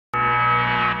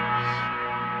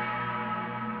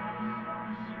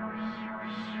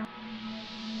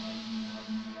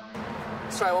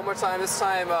Let's try it one more time. This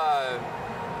time,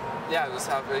 yeah, just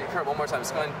have your card one more time.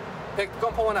 Just go and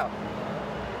pull one out.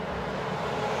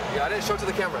 You got it? Show it to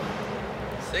the camera.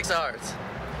 6 hearts.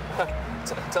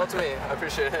 Tell it to me. I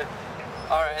appreciate it.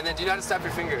 All right, and then do you know how to snap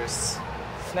your fingers?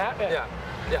 Snap it? Yeah.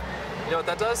 Yeah. You know what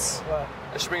that does? What?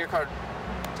 I should bring your card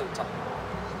to the top.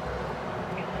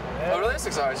 Yeah. Oh, really?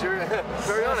 6 hours. You're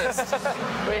very honest.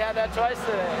 We had that twice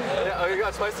today. Yeah, oh, you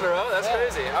got twice in a row? That's yeah.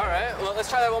 crazy. All right. Well, let's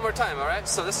try that one more time, all right?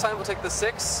 So this time we'll take the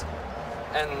 6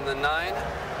 and the 9.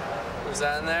 Lose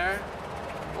that in there.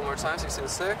 One more time so you see the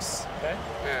 6. Okay.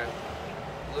 Here.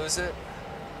 Lose it.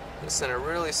 In the center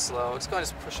really slow. Just go ahead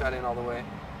and just push that in all the way.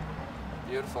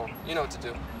 Beautiful. You know what to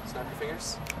do. Snap your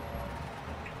fingers.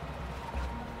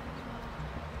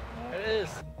 There it is.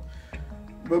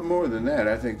 But more than that,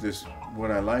 I think what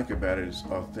I like about it is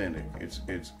authentic.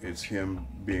 It's him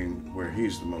being where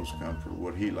he's the most comfortable,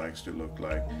 what he likes to look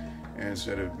like, and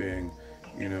instead of being,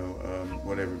 you know,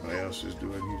 what everybody else is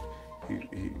doing,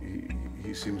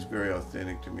 he seems very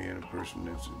authentic to me, and a person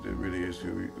that really is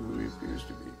who he appears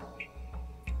to be.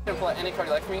 You can pull out any card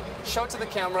you like for me. Show it to the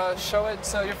camera. Show it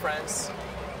to your friends.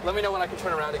 Let me know when I can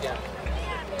turn around again.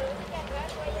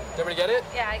 Did everybody get it?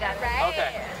 Yeah, I got it. Right.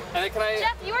 Okay. And then can I...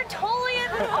 Jeff, you are totally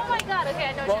in. Oh my God. Okay,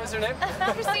 I know. What was your name?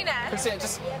 Christina. Christina,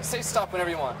 just say stop whenever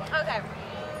you want. Okay.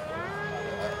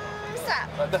 Stop.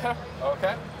 Right there.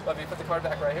 Okay. Love you. Put the card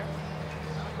back right here.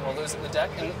 And we'll lose it in the deck.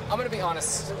 And I'm going to be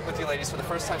honest with you ladies for the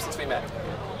first time since we met.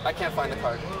 I can't find the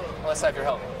card unless I have your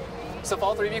help. So if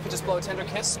all three of you could just blow a tender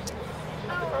kiss. The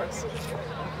cards.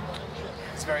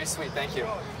 It's very sweet, thank you.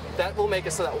 That will make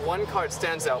it so that one card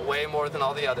stands out way more than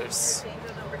all the others.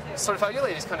 Sort of how you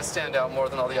ladies kind of stand out more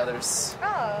than all the others.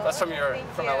 Oh, that's from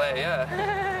LA, yeah.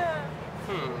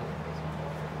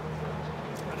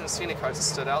 I didn't see any cards that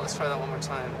stood out. Let's try that one more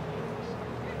time.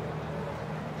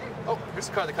 Oh, here's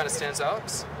a card that kind of stands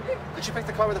out. Did you pick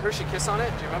the card with the Hershey kiss on it?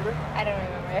 Do you remember? I don't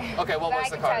remember. Okay, what was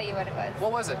the card? I can tell you what it was.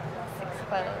 What was it? 6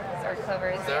 cloves or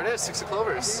clovers. There it is, 6 of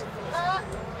clovers.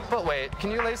 But wait,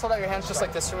 can you ladies hold out your hands just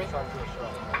like this for me? Are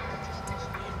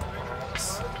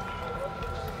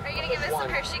you gonna give us some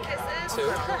Hershey kisses? 2, 3.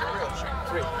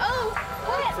 Oh,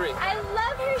 what? 3. I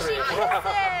love Hershey kisses.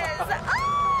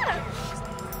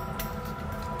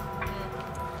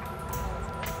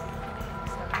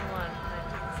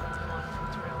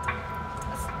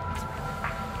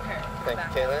 Thank you,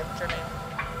 Kaylin.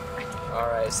 All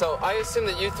right, so I assume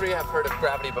that you three have heard of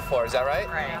gravity before, is that right?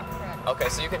 Right. Okay,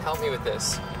 so you can help me with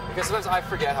this. Because sometimes I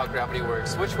forget how gravity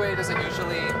works. Which way does it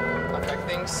usually affect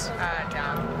things?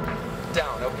 Down.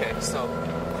 Down, okay, so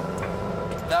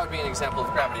that would be an example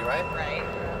of gravity, right? Right.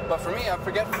 But for me, I'm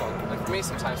forgetful. Like for me,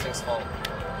 sometimes things fall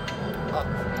up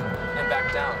and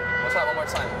back down. We'll try it one more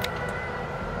time.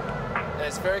 And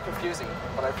it's very confusing,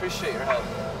 but I appreciate your help.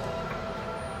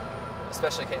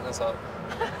 Especially Caitlin's help.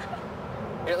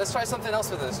 Here, let's try something else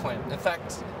with this coin. In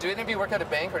fact, do any of you work at a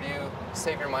bank or do you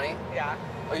save your money? Yeah.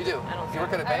 Oh, you do? I don't you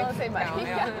work at a bank? I don't save money. No,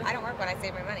 yeah. I don't work when I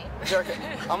save my money. Okay.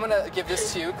 I'm going to give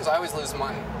this to you because I always lose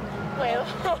mine. Wait.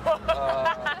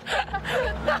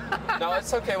 No,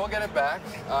 it's okay. We'll get it back.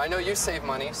 I know you save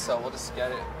money, so we'll just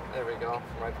get it. There we go.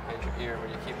 Right behind your ear where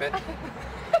you keep it.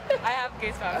 I have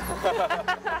goosebumps.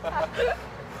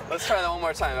 Let's try that one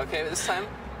more time, okay? This time,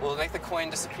 we'll make the coin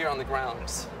disappear on the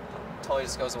ground. Totally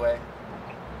just goes away.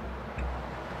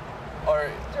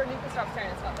 Or... Jordan, you can stop staring.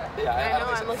 It's not there. Yeah, I know.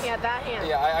 I'm looking at that hand.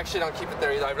 Yeah, I actually don't keep it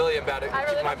there either. I really am bad at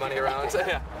keeping my money around.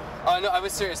 Yeah. No, I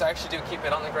was serious. I actually do keep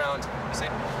it on the ground. You see?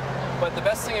 But the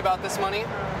best thing about this money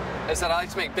is that I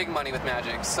like to make big money with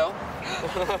magic. So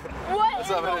what that's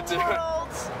what I'm gonna do.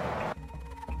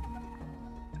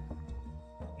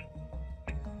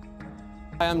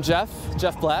 Hi, I'm Jeff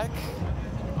Black,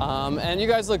 and you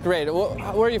guys look great.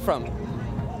 Where are you from?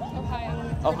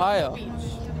 Ohio.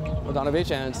 Ladonna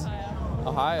Beach and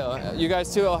Ohio. You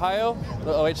guys too, Ohio?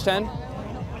 The OH10?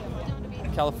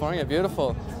 California,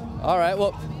 beautiful. All right,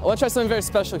 well, I want to try something very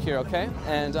special here, okay?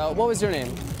 And what was your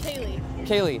name? Kaylee.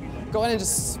 Kaylee. Go ahead and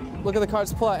just look at the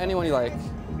cards, pull out anyone you like.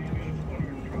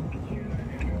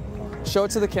 Show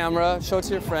it to the camera, show it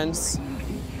to your friends.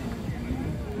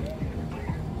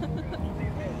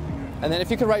 And then if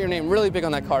you could write your name really big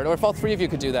on that card, or if all three of you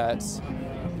could do that.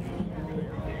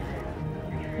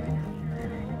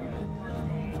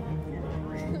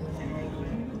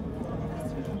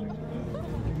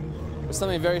 There's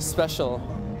something very special,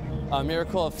 a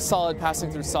miracle of solid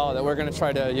passing through solid that we're going to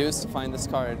try to use to find this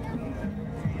card.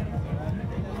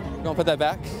 You want to put that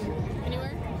back?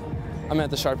 Anywhere? I'm at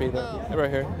the Sharpie, right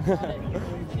here.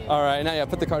 All right, now yeah,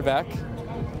 put the card back.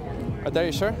 Right there,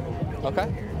 you sure? Okay.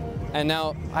 And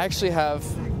now I actually have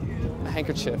a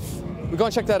handkerchief We go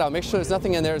and check that out. Make sure there's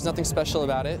nothing in there. There's nothing special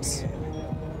about it.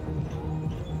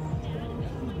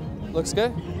 Looks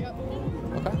good?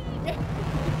 Okay.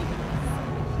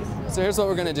 So here's what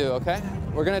we're gonna do, okay?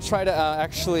 We're gonna try to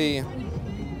actually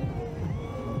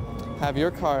have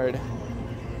your card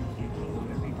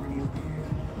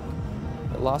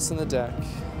get lost in the deck.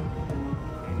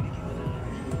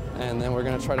 And then we're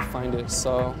gonna try to find it.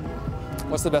 So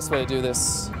what's the best way to do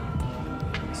this?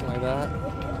 Something like that.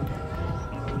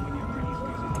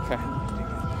 Okay.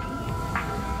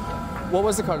 What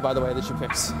was the card, by the way, that you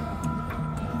picked?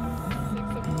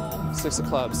 Six of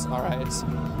clubs. All right.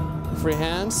 Free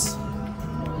hands.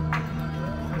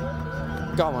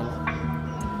 Got one.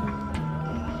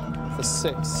 The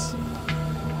 6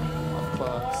 of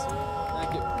clubs.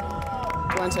 Thank you. Go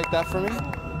ahead and take that for me.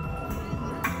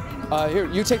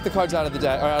 Here, you take the cards out of the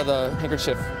deck or out of the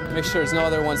handkerchief. Make sure there's no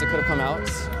other ones that could have come out.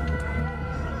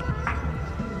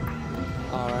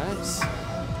 All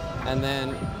right. And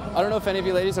then, I don't know if any of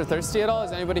you ladies are thirsty at all.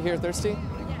 Is anybody here thirsty?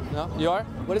 No? You are?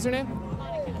 What is your name?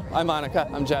 I'm Monica.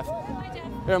 I'm Jeff.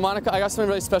 Here, Monica, I got something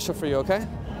really special for you, okay?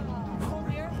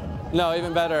 No,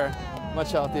 even better.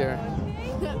 Much healthier.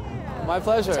 My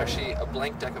pleasure. It's actually a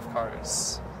blank deck of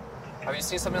cards. Have you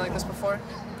seen something like this before?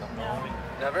 No.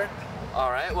 Never? All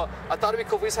right. Well, I thought it'd be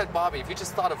cool if we just had Bobby. If you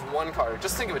just thought of one card,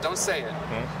 just think of it. Don't say it.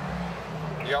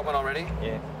 Hmm? You got one already?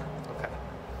 Yeah. Okay.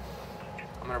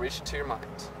 I'm gonna reach into your mind.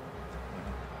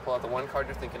 Pull out the one card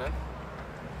you're thinking of.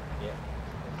 Yeah.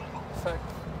 Perfect.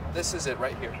 This is it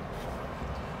right here.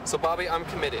 So, Bobby, I'm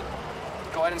committed.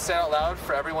 Go ahead and say it out loud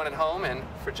for everyone at home and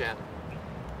for Jan.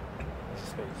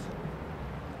 Space.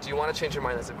 Do you want to change your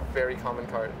mind? That's a very common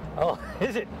card. Oh,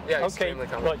 is it? Yeah, okay. extremely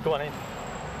common. Right, go on in.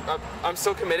 I'm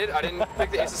so committed. I didn't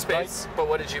pick the Ace of Spades, but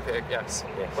what did you pick? Yes.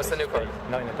 What's the new card?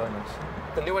 9 of diamonds.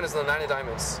 The new one is the 9 of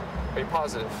diamonds. Are you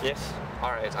positive? Yes.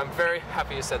 All right. I'm very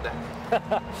happy you said that.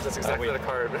 That's exactly the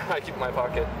card I keep in my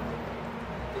pocket.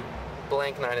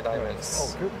 Blank 9 of diamonds.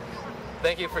 Oh, good.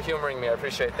 Thank you for humoring me. I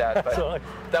appreciate that. But Sorry.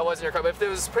 that wasn't your card. But if it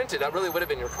was printed, that really would have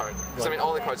been your card. Because I mean,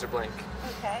 all the cards are blank.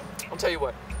 Okay. I'll tell you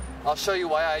what. I'll show you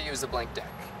why I use a blank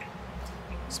deck.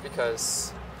 It's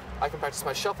because I can practice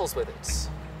my shuffles with it.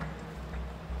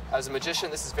 As a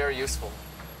magician, this is very useful.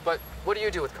 But what do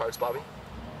you do with cards, Bobby?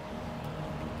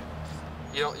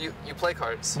 You play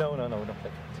cards. No, don't play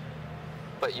cards.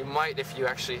 But you might if you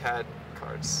actually had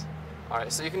cards. All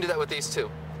right, so you can do that with these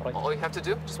too. Right. All you have to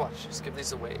do, just watch. Just give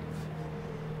these a wave.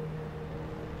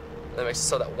 That makes it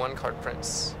so that one card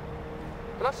prints.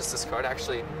 But not just this card,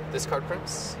 actually, this card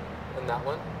prints, and that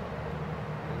one,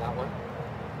 and that one.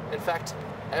 In fact,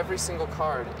 every single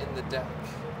card in the deck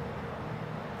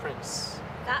prints.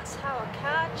 That's how a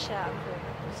card sharp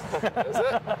works. Is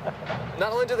it?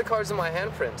 Not only do the cards in my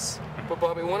hand prints, but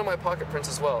Bobby, one of my pocket prints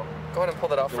as well. Go ahead and pull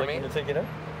that out for me. You take it out?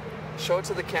 Show it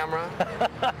to the camera.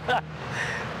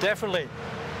 Definitely.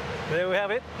 There we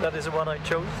have it. That is the one I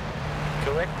chose.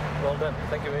 Correct. Well done.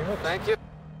 Thank you very much. Thank you.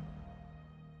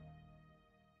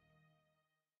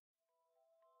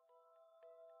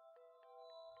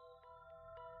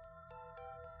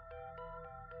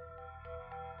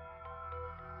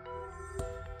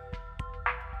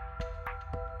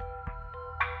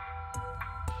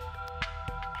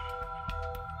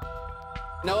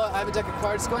 Noah, I have a deck of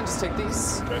cards. Go ahead and just take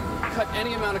these. Okay. Cut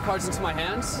any amount of cards into my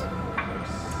hands.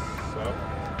 So,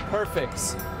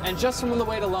 Perfect. And just from the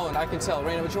weight alone, I can tell.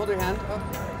 Raina, would you hold your hand up?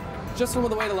 Just from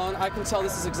the weight alone, I can tell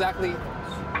this is exactly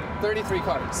 33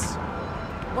 cards.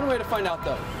 One way to find out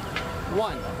though.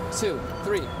 1, 2,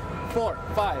 3, 4,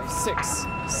 5, 6,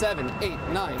 7, 8,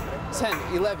 9, 10,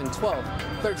 11, 12,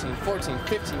 13, 14,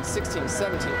 15, 16,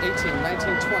 17, 18,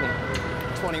 19, 20.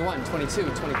 21, 22,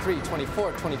 23,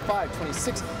 24, 25,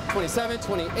 26, 27,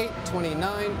 28,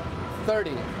 29,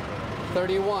 30,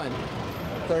 31,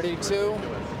 32,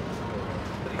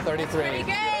 33. Pretty great!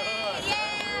 Yeah,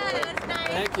 that's nice.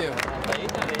 Thank you.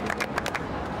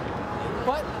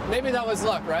 But maybe that was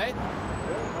luck, right?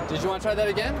 Did you want to try that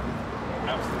again?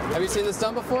 absolutely. Have you seen this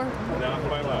done before? Not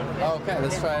quite loud. Okay,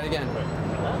 let's try it again.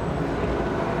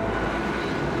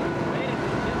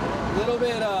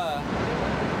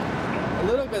 A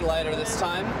little bit lighter this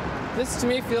time. This to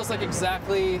me feels like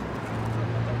exactly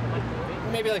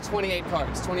maybe like 28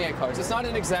 cards. 28 cards. It's not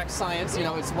an exact science, you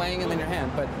know, it's weighing them in your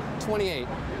hand, but 28.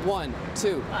 1,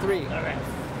 2, 3,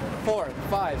 4,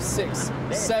 5, 6,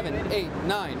 7, 8,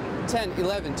 9, 10,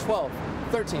 11, 12,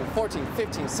 13, 14,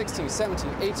 15, 16,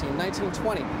 17, 18, 19,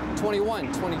 20,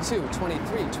 21, 22,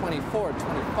 23, 24,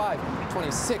 25,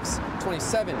 26,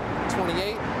 27,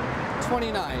 28,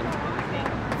 29.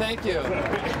 Thank you.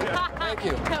 Thank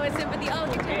you. That was sympathy. Oh,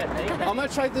 you did. I'm gonna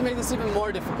try to make this even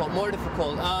more difficult.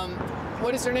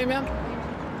 what is your name, ma'am?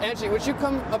 Angie, would you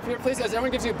come up here, please? As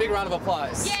everyone gives you a big round of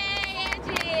applause. Yay,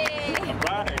 Angie!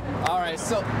 Right. All right,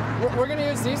 so we're going to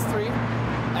use these three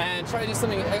and try to do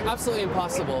something absolutely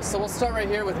impossible. So we'll start right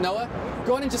here with Noah.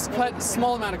 Go ahead and just cut a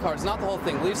small amount of cards, not the whole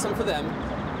thing. Leave some for them.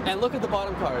 And look at the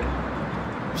bottom card.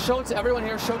 Show it to everyone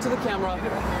here, show it to the camera.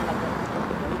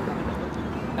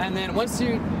 And then once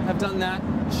you have done that,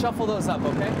 shuffle those up,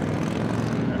 okay?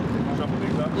 Shuffle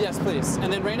these up? Yes, please.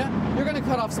 And then Reina, you're going to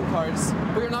cut off some cards,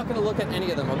 but you're not going to look at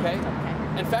any of them, okay?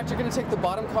 In fact, you're going to take the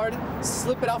bottom card,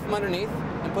 slip it out from underneath,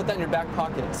 and put that in your back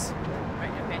pockets.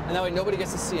 Right, okay. And that way nobody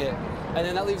gets to see it. And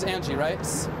then that leaves Angie, right?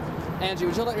 Angie,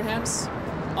 would you let your hands?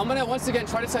 I'm going to once again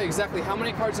try to tell you exactly how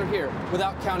many cards are here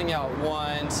without counting out.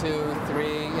 1, 2,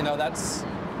 3, you know, that's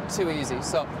too easy.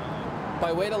 So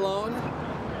by weight alone,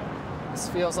 this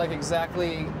feels like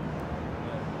exactly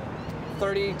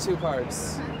 32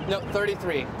 cards. No,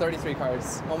 33. 33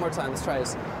 cards. One more time, let's try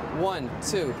this. 1,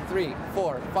 2, 3,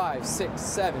 4, 5, 6,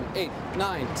 7, 8,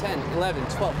 9, 10, 11,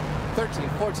 12, 13,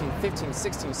 14, 15,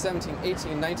 16, 17,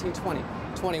 18, 19, 20,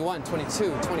 21,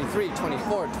 22, 23,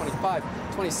 24, 25,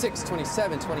 26,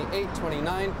 27, 28,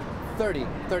 29, 30,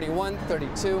 31,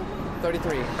 32,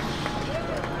 33.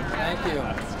 Thank you.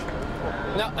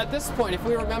 Now, at this point, if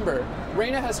we remember,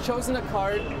 Reina has chosen a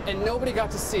card and nobody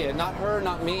got to see it. Not her,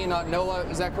 not me, not Noah.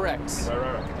 Is that correct?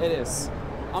 Right. It is.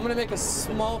 I'm going to make a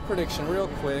small prediction real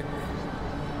quick.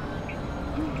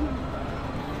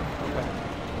 Okay.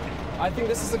 I think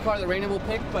this is the card that Reina will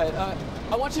pick, but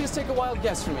I want you to just take a wild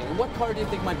guess from me. What card do you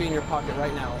think might be in your pocket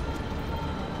right now?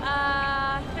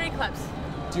 3 clubs.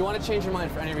 Do you want to change your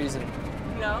mind for any reason?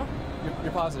 No.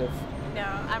 You're positive? No,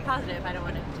 I'm positive. I don't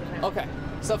want to change my mind. Okay.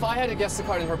 So if I had to guess the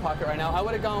card in her pocket right now, I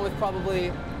would have gone with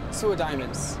probably 2 of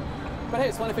diamonds. But hey,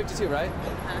 it's 1 of 52, right?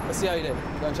 Let's see how you did.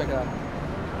 Go and check it out.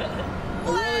 It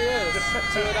really is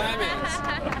 2 of diamonds.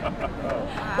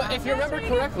 But if you remember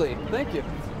correctly, thank you.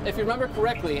 If you remember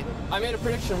correctly, I made a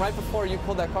prediction right before you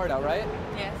pulled that card out, right?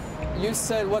 Yes. You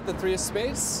said what, the 3 of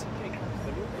spades?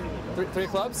 3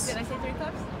 clubs? Did I say 3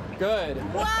 clubs? Good.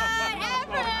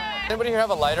 Whatever! Anybody here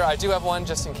have a lighter? I do have one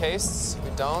just in case.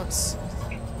 We don't.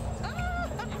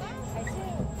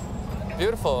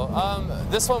 Beautiful.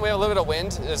 This one we have a little bit of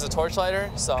wind. There's a torch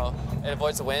lighter, so it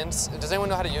avoids the wind. Does anyone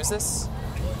know how to use this?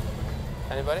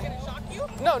 Anybody? Gonna shock you?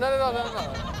 No.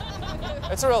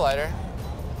 It's a real lighter.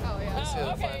 Oh,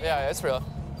 yeah. Okay. Yeah, it's real.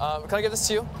 Can I give this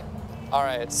to you? All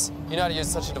right. You know how to use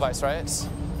such a device, right?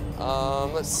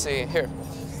 Let's see. Here.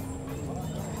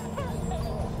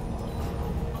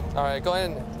 All right, go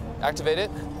ahead and activate it.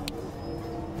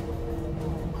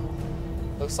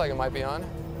 Looks like it might be on.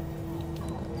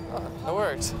 Oh, it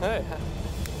worked. Hey,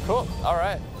 cool. All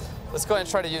right. Let's go ahead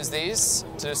and try to use these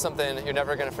to do something you're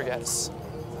never gonna forget.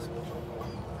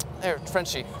 Here,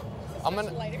 Frenchie. I'm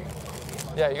gonna. Lighter?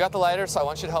 Yeah, you got the lighter, so I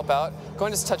want you to help out. Go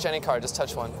and just touch any card. Just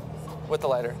touch one with the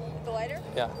lighter. With the lighter?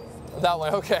 Yeah, that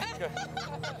one. Okay.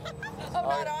 I'm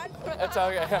not on? It's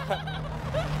okay.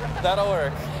 That'll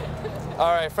work.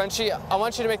 All right, Frenchie, I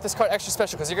want you to make this card extra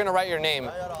special because you're going to write your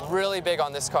name really big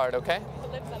on this card, okay?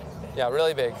 Yeah,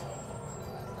 really big.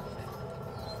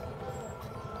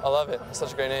 I love it. It's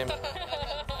such a great name.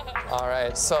 All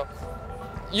right, so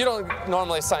you don't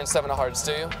normally sign 7 of hearts,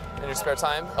 do you, in your spare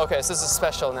time? Okay, so this is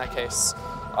special in that case.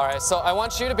 All right, so I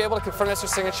want you to be able to confirm that's your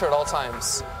signature at all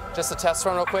times. Just a test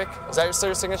run real quick. Is that still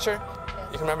your signature?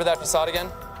 You can remember that if you saw it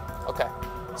again? Okay.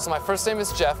 So my first name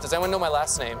is Jeff. Does anyone know my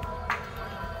last name?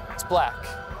 It's Black.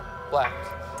 Black.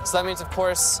 So that means, of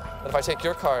course, that if I take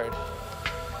your card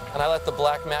and I let the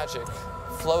black magic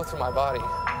flow through my body,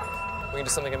 we can do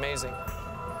something amazing.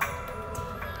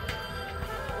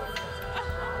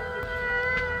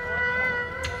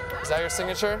 Is that your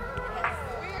signature?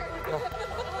 No.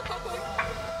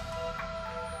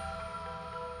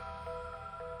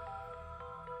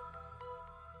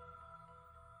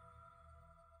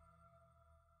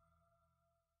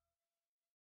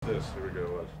 This, here we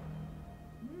go.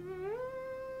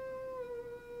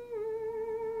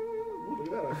 Ooh, look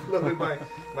at that. Look at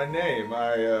my name.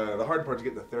 The hard part is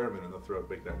get the theremin in the throat,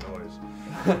 make that noise.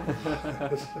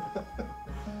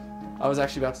 I was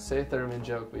actually about to say a theremin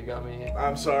joke, but you got me.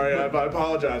 I'm sorry. I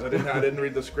apologize. I didn't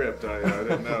read the script. I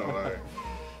didn't know.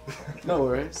 No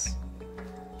worries.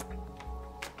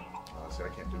 See, I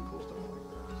can't do cool stuff like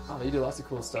that. Oh, you do lots of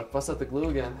cool stuff. Bust out the glue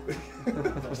again.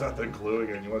 It's not the glue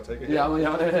again. You want to take it? Yeah, I'm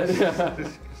on it. Yeah.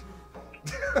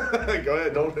 Go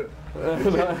ahead.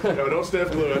 Don't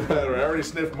sniff glue. That's better. I already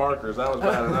sniffed markers. That was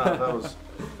bad enough.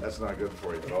 That's not good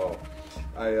for you at all.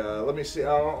 Let me see.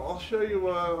 I'll show you.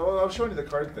 I was showing you the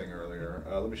card thing earlier.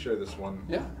 Let me show you this one.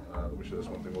 Yeah. Let me show you this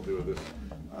one thing we'll do with this.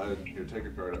 Here, take a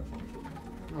card up for me.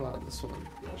 This one.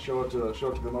 Show it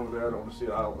to them over there. I don't want to see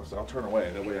it. I'll turn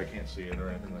away. That way I can't see it or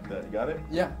anything like that. You got it?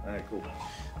 Yeah. All right, cool.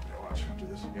 Okay, watch. I'll do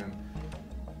this again.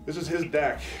 This is his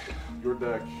deck. Your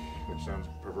deck, which sounds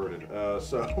perverted.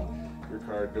 So your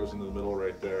card goes into the middle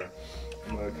right there.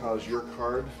 I'm going to cause your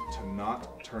card to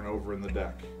not turn over in the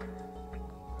deck.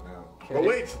 Oh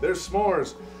wait, there's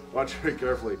s'mores. Watch very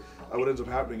carefully. What ends up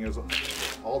happening is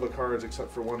all the cards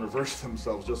except for one reverse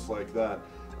themselves just like that.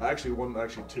 Actually,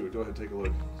 two. Go ahead, take a look.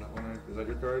 Is that one right? Is that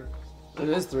your card? It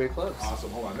is 3 of clubs.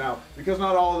 Awesome. Hold on. Now, because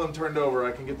not all of them turned over,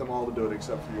 I can get them all to do it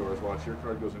except for yours. Watch, your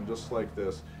card goes in just like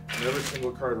this, and every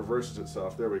single card reverses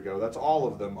itself. There we go. That's all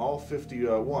of them, all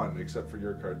 51, except for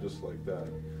your card, just like that.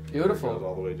 Beautiful. It goes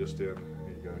all the way just in. There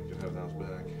you go. You can have those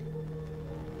back.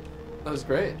 That was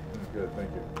great. Good. Thank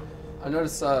you. I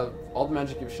noticed all the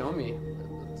magic you've shown me,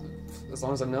 as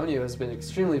long as I've known you, has been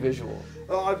extremely visual.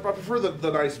 Well, I prefer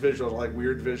the nice visuals. I like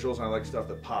weird visuals, and I like stuff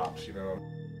that pops, you know.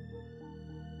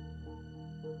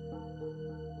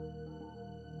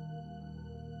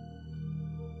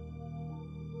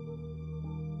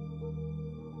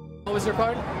 What was your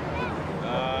card?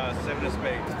 7 of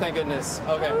spades. Thank goodness.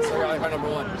 Okay, so you're card number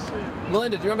 1.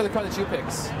 Melinda, do you remember the card that you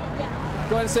picked? Yeah.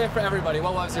 Go ahead and say it for everybody.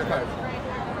 What was your card?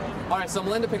 All right, so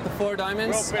Melinda picked the 4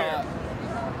 diamonds.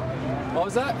 What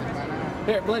was that?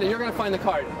 Here, Melinda, you're going to find the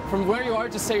card. From where you are,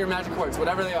 just say your magic words,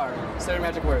 whatever they are. Say your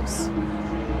magic words.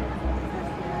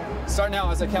 Start now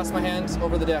as I cast my hand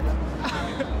over the deck.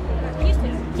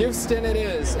 Houston. Houston it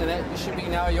is, and it should be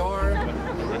now your...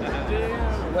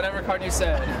 whatever card you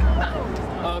said.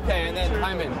 Okay, and then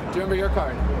Hyman, do you remember your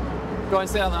card? Go ahead and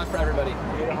say it out loud for everybody.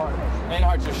 8 of hearts. 8 of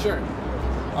hearts, you're sure?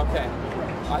 Okay.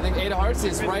 I think 8 of hearts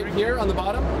is right here on the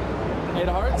bottom. 8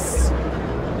 of hearts.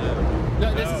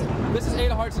 No, this is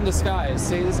 8 of hearts in disguise.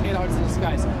 See, this is 8 of hearts in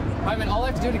disguise. Hyman, all I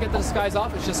have to do to get the disguise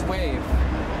off is just wave.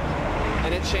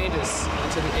 And it changes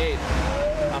into the 8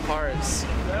 of hearts.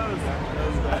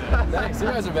 Thanks, you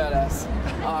guys are badass.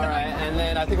 All right, and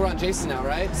then I think we're on Jason now,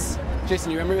 right?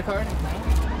 Jason, you remember your card?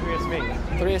 3 of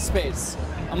spades. 3 of spades.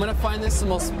 I'm gonna find this the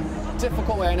most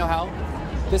difficult way I know how.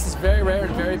 This is very rare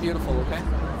and very beautiful, okay?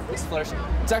 This flourish.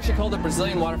 It's actually called a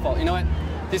Brazilian waterfall. You know what?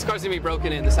 These cards need to be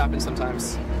broken in. This happens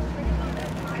sometimes.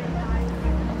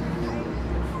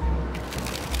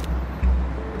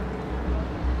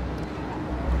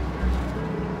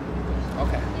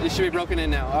 Okay, this should be broken in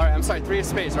now. All right, I'm sorry, 3 of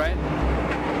spades, right?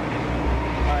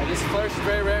 All right, this flourish is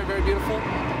very rare, very beautiful.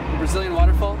 Brazilian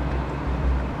waterfall.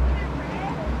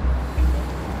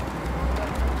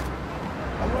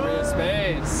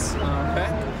 Spades. Okay.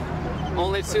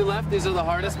 Only 2 left. These are the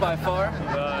hardest by far.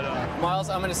 Miles,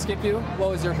 I'm going to skip you. What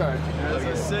was your card? That's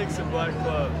a 6 of black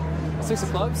clubs. 6 of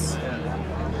clubs?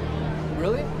 Yeah.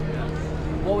 Really? Yeah.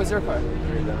 What was your card?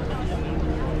 3 diamonds.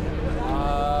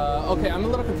 Okay, I'm a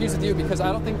little confused with you because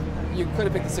I don't think you could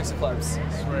have picked the 6 of clubs.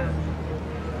 I swear.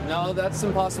 No, that's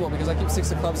impossible because I keep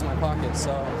 6 of clubs in my pocket,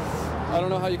 so I don't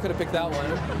know how you could have picked that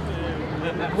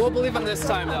one. We'll believe him this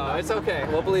time, though. It's okay.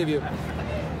 We'll believe you.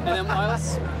 And then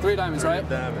Miles, 3 diamonds, right? 3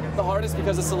 diamonds. The hardest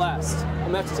because it's the last. I'm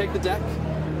gonna have to take the deck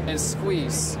and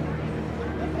squeeze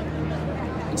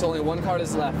until only 1 card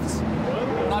is left.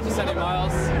 Not to send it,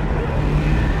 Miles.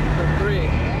 For 3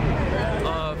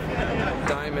 of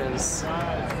diamonds.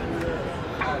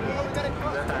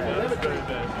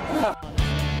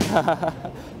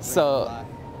 So,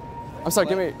 I'm sorry.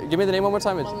 Give me the name one more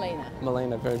time. Melena.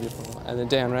 Melena, very beautiful. And then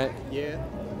Dan, right? Yeah.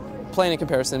 Plain in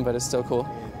comparison, but it's still cool.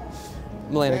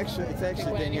 Melena. It's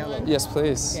actually Daniela. Yes,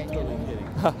 please. Totally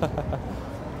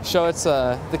kidding. Show it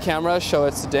to the camera, show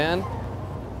it to Dan.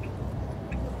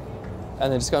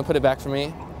 And then just go and put it back for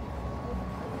me.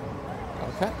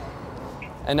 Okay.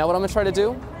 And now what I'm gonna try to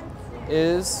do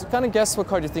is kind of guess what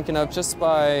card you're thinking of just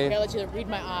by... I gotta let you read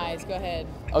my eyes, go ahead.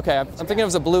 Okay, I'm thinking it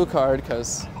was a blue card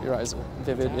because your eyes are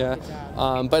vivid, yeah.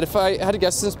 But if I had to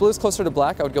guess, since blue is closer to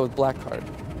black, I would go with black card.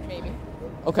 Maybe.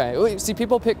 Okay, wait, see,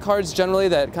 people pick cards generally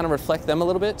that kind of reflect them a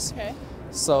little bit. Okay.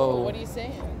 So... What are you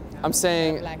saying? I'm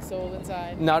saying... Black soul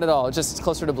inside? Not at all, just it's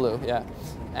closer to blue, yeah.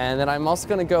 And then I'm also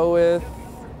gonna go with,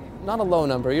 not a low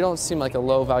number. You don't seem like a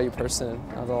low value person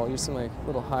at all. You seem like a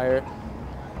little higher.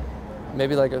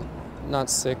 Maybe like a, not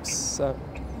 6,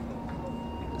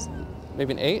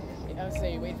 maybe an 8? I would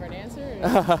say you wait for an answer?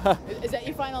 Or is that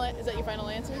your final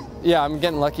answer? Yeah, I'm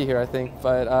getting lucky here, I think.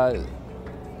 But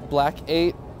black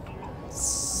 8,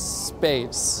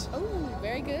 spades. Oh,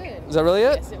 very good. Is that really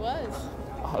it? Yes, it was.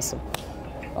 Awesome.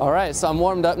 All right, so I'm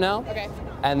warmed up now. Okay.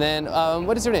 And then,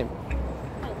 what is your name?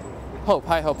 Hope.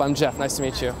 Hi, Hope. I'm Jeff. Nice to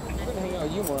meet you. We're gonna hang out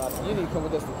with you more often. You need to come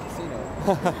with us to the casino.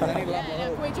 Yeah,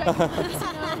 we tried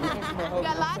to we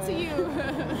got lots of you.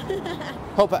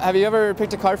 Hope, have you ever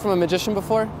picked a card from a magician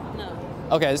before? No.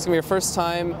 Okay, this is gonna be your first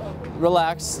time.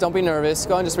 Relax, don't be nervous.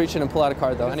 Go and just reach in and pull out a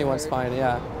card though. Anyone's fine,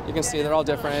 yeah. You can see they're all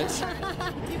different.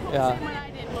 Yeah. When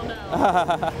I did, we'll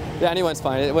know. Yeah, anyone's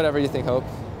fine. Whatever you think, Hope.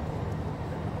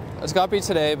 It's got to be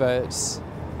today, but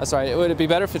that's all right. Would it be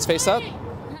better if it's face up? We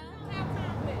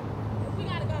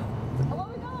gotta go. Where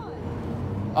we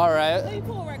going? All Let right. me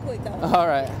pull right quick though. All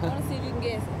right. I want to see if you can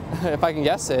guess it. If I can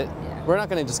guess it. Yeah. We're not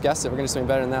going to just guess it. We're going to do something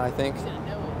better than that, I think.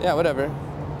 Yeah, whatever.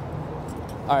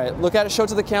 All right, look at it. Show it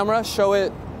to the camera. Show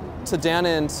it to Dana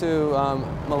and to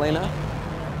Milena.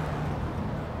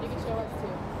 You can show us too.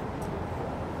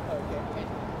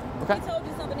 Okay. He told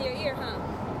you something in your ear, huh?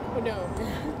 Oh, no.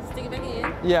 Stick it back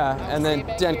in. Yeah, and then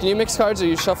Dan, can you mix cards or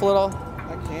you shuffle it all?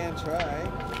 I can try.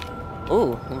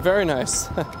 Ooh, very nice.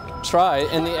 Try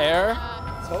in the air.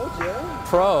 Told you.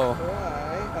 Pro. Try.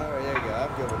 All right, there you go.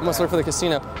 I'm good with Must work for the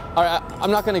casino. All right,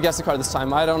 I'm not going to guess the card this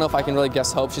time. I don't know if I can really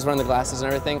guess Hope. She's wearing the glasses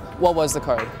and everything. What was the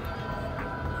card? 6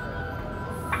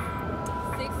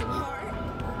 of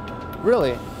heart.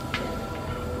 Really?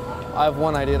 I have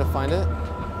one idea to find it.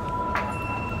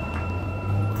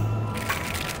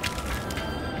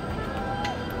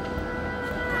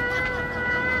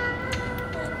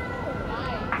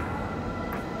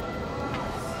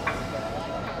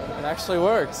 It actually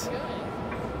worked.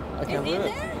 I can't believe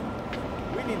it.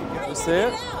 We need to go. You see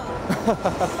it?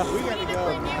 We We gotta need to go.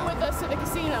 bring you with us to the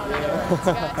casino. In other words.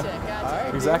 Gotcha. All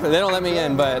right, Exactly. They don't let me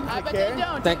in, but I bet they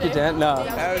don't. thank do you, they? Dan. No.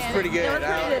 That was pretty good.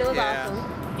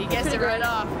 Yeah. He guessed it right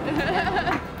off.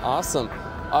 Awesome.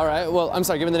 All right. Well, I'm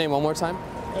sorry. Give me the name one more time.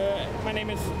 My name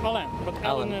is Alan, but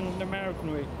Alan. Alan in the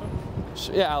American way.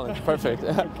 Yeah, Alan. Perfect.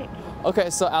 Okay.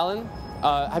 So, Alan,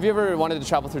 have you ever wanted to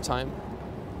travel through time?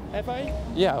 Have I?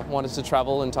 Yeah, wanted to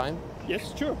travel in time.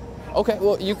 Yes, sure. Okay,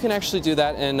 well, you can actually do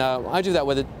that, and I do that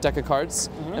with a deck of cards.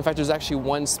 In fact, there's actually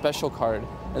one special card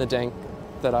in the deck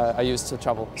that I use to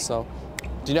travel. So,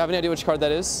 do you have any idea which card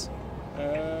that is?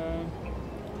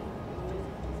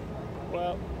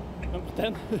 Well, number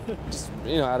 10. Just,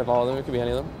 out of all of them, it could be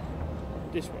any of them.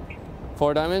 This one.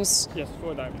 4 diamonds? Yes,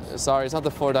 4 diamonds. Sorry, it's not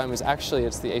the 4 diamonds. Actually,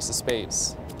 it's the ace of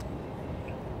spades.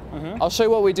 I'll show you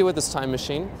what we do with this time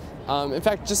machine. In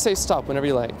fact, just say stop whenever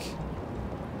you like.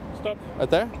 Stop. Right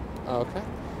there? Okay.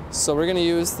 So we're going to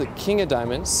use the king of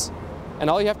diamonds. And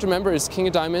all you have to remember is king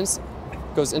of diamonds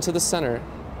goes into the center,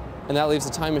 and that leaves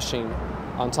the time machine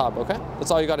on top, okay?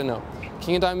 That's all you got to know.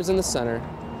 King of diamonds in the center,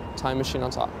 time machine on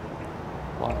top.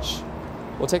 Watch.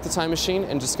 We'll take the time machine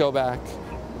and just go back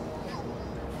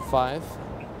 5,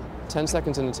 10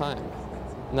 seconds into time.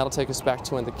 And that'll take us back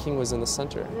to when the king was in the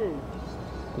center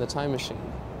and the time machine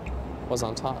was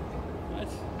on top. Nice.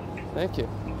 Thank you.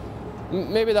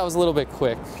 Maybe that was a little bit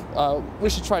quick. We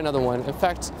should try another one. In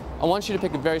fact, I want you to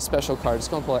pick a very special card.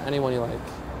 Just go and pull out any one you like.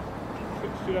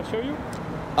 Should I show you?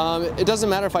 It doesn't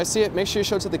matter if I see it. Make sure you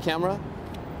show it to the camera.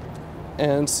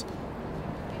 And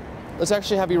let's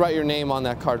actually have you write your name on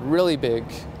that card really big.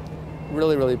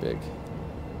 Really, really big.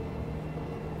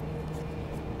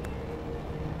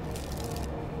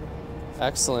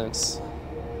 Excellent.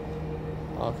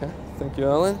 Okay, thank you,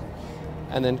 Ellen.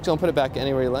 And then don't put it back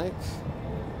anywhere you like.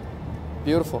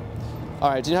 Beautiful.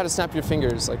 All right, do you know how to snap your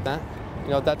fingers like that? You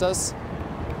know what that does?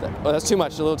 Oh, that's too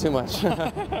much, a little too much.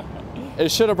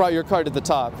 It should have brought your card to the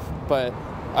top, but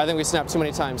I think we snapped too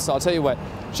many times. So I'll tell you what,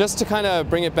 just to kind of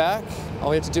bring it back,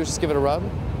 all we have to do is just give it a rub,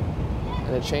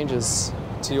 and it changes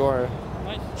to your...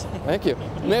 Nice. Thank you.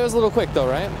 Maybe it was a little quick though,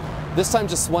 right? This time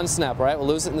just one snap, all right? We'll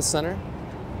lose it in the center.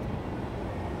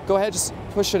 Go ahead, just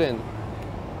push it in.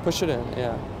 Push it in,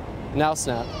 yeah. Now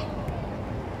snap.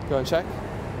 Go and check.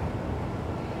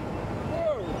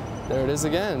 There it is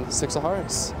again, 6 of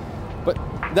hearts. But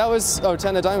that was,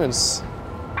 10 of diamonds.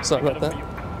 Sorry about that.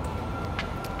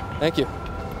 Thank you.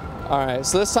 All right,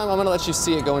 so this time I'm gonna let you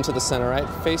see it go into the center, right?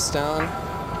 Face down,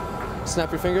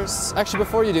 snap your fingers. Actually,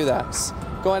 before you do that,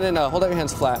 go ahead and hold out your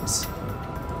hands flat.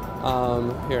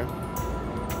 Here.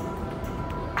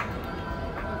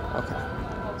 Okay,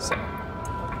 so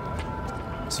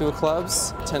 2 of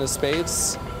clubs, 10 of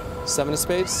spades, 7 of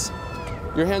spades.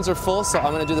 Your hands are full, so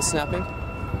I'm gonna do the snapping.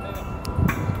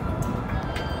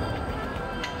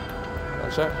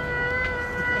 Sure.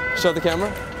 Show the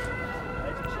camera.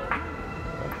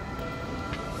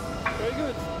 Very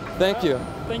good. Thank you.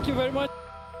 Thank you very much.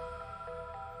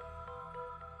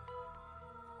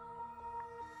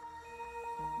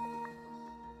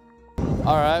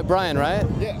 All right, Brian, right?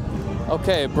 Yeah.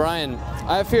 Okay, Brian.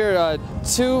 I have here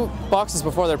 2 boxes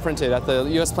before they're printed at the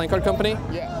U.S. Playing Card Company.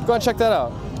 Yeah. Go and check that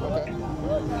out. Okay.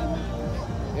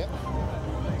 Yep.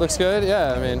 Looks good?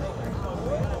 Yeah, I mean,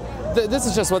 this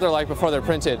is just what they're like before they're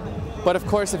printed. But of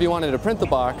course, if you wanted to print the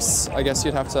box, I guess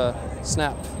you'd have to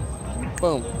snap.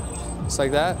 Boom. Just like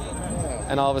that.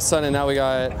 And all of a sudden, now we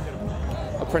got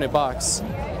a printed box.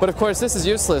 But of course, this is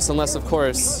useless unless, of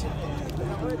course,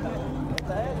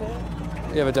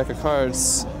 you have a deck of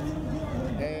cards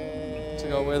to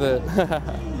go with it.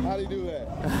 How do you do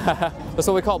that? That's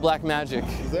what we call black magic.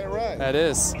 Is that right? That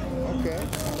is. Okay.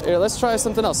 Here, let's try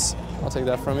something else. I'll take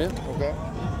that from you. Okay.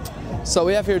 So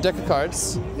we have here a deck of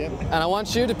cards. Yep. And I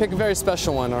want you to pick a very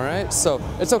special one, all right? So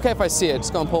it's okay if I see it.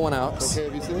 Just go and pull one out. It's okay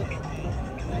if you see it?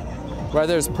 Right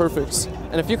there is perfect.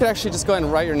 And if you could actually just go ahead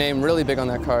and write your name really big on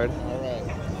that card. All right.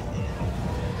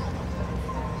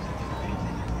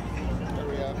 There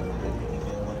we go.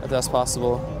 If that's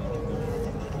possible.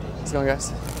 How's it going,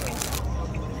 guys?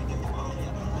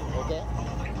 Okay.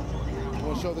 You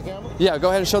want to show the camera? Yeah, go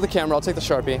ahead and show the camera. I'll take the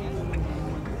Sharpie.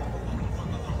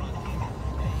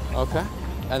 Okay.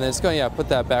 And then it's going, yeah, put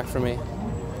that back for me.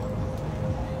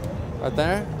 Right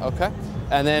there. Okay.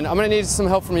 And then I'm going to need some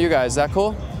help from you guys. Is that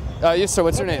cool? You, sir,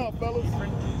 what's your name?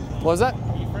 What was that?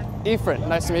 Ephraim.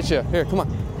 Nice to meet you. Here, come on.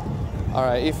 All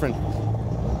right, Ephraim.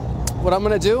 What I'm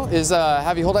going to do is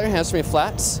have you hold out your hands for me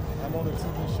flat. I'm on a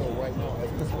TV show right now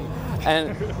as we speak.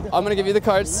 And I'm going to give you the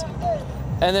cards.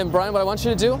 And then, Brian, what I want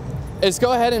you to do is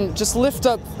go ahead and just lift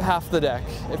up half the deck,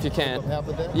 if you can. Half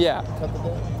the deck? Yeah. Cut the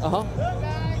deck? Uh-huh.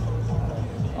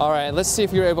 All right, let's see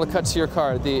if you're able to cut to your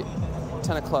card, the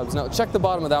 10 of clubs. No, check the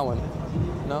bottom of that one.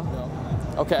 No? No.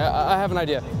 Okay, I have an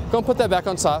idea. Go and put that back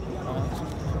on top.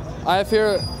 I have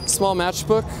here a small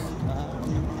matchbook.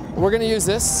 We're going to use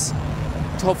this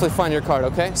to hopefully find your card,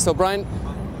 okay? So, Brian,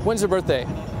 when's your birthday?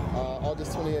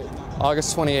 August 28th.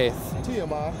 August 28th.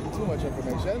 TMI, too much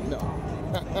information?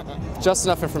 No. Just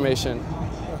enough information.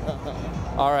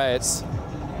 All right. So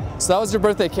that was your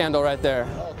birthday candle right there.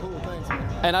 Oh, cool, thanks, man.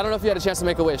 And I don't know if you had a chance to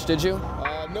make a wish, did you?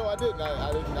 No, I didn't.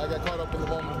 I didn't. I got caught up in the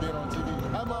moment of being on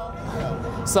TV. Hi, Mom.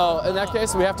 Yeah. So in that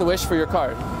case, we have to wish for your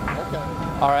card. Okay.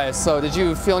 All right, so did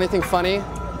you feel anything funny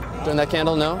during that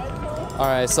candle? No? All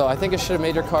right, so I think it should have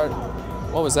made your card.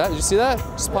 What was that? Did you see that?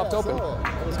 Just popped open.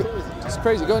 That was crazy. It's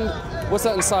crazy. Go ahead. What's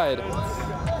that inside?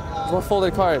 It's one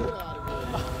folded card.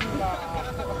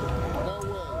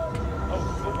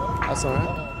 That's all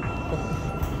right.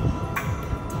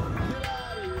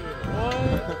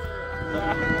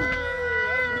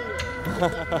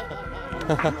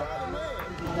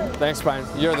 Thanks, Brian.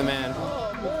 You're the man.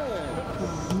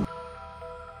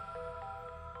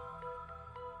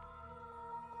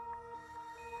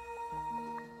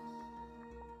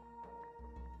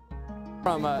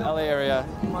 From LA area.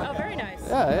 Oh, very nice.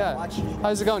 Yeah.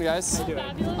 How's it going, guys?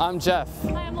 Fabulous. I'm Jeff.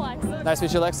 Hi, I'm Alexis. Nice to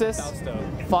meet you, Alexis.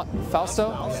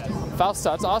 Fausto?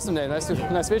 Fausto, that's an awesome name. Nice to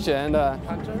meet you. And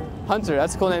Hunter,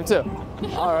 that's a cool name too.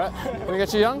 All right. Can we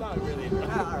get you young?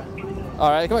 All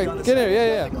right, come on, get in here.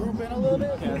 Yeah. Group in a little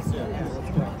bit?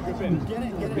 Group in. Get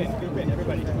in,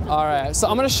 everybody. All right, so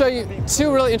I'm going to show you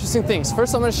two really interesting things.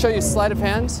 First, I'm going to show you sleight of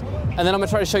hand, and then I'm going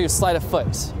to try to show you sleight of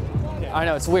foot. I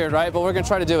know, it's weird, right? But we're going to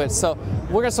try to do it. So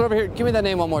we're going to start over here. Give me that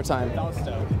name one more time.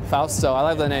 Fausto. Fausto, I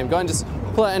love that name. Go ahead and just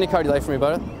pull out any card you like for me,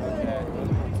 brother.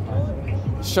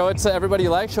 Show it to everybody you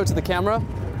like. Show it to the camera.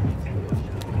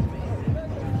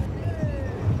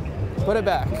 Put it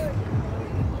back.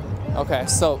 Okay,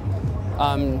 so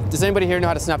does anybody here know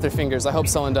how to snap their fingers? I hope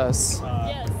someone does.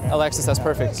 Yes. Alexis, that's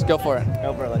perfect. Go for it.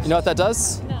 Go for it, You know what that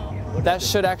does? No. That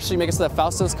should actually make it so that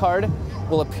Fausto's card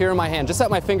will appear in my hand, just at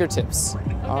my fingertips.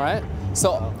 All right?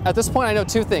 So at this point, I know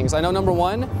two things. I know number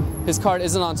one, his card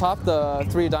isn't on top, the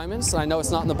 3 of diamonds, and I know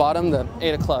it's not in the bottom, the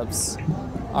 8 of clubs.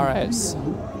 All right. So,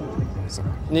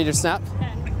 need your snap?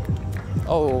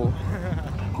 Oh.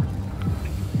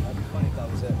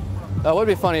 That would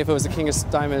be funny if it was the king of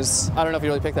diamonds. I don't know if you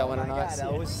really picked that one or not. Yeah,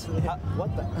 that was,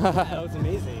 what the? That was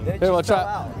amazing. That Here, we'll just fell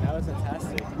try. out. That was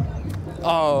fantastic.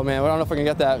 Oh man, I don't know if we can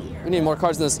get that. We need more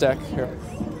cards in this deck. Here.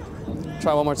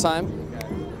 Try one more time.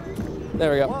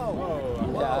 There we go.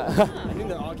 Whoa. Yeah. I think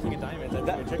they're all king of diamonds. I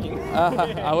think we're tricking.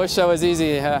 I wish that was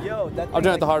easy. Yo, that I'm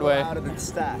doing it the hard way. out of the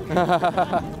stack.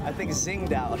 I think it's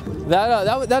zinged out.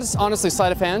 That's honestly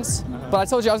sleight of hands. But I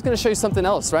told you I was going to show you something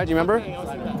else, right? Do you remember? The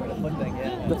foot thing,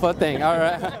 yeah. The foot thing. All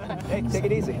right. Hey, take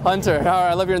it easy. Hunter. All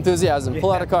right. I love your enthusiasm.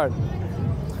 Pull out a card.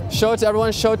 Show it to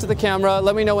everyone. Show it to the camera.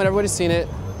 Let me know when everybody's seen it.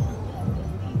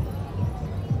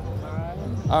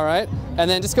 All right. And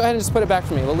then just go ahead and just put it back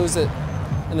for me. We'll lose it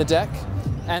in the deck.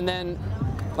 And then,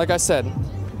 like I said,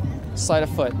 sleight of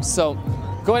foot. So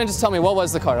go ahead and just tell me, what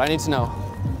was the card? I need to know.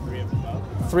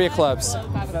 3 of clubs. 5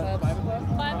 of clubs.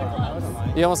 5 of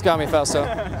clubs. You almost got me, Fausto.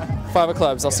 5 of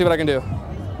clubs. I'll see what I can do.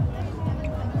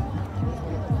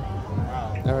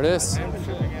 There it is. I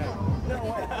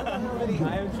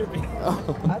am tripping.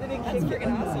 How did it kick it?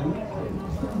 Awesome.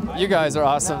 You guys are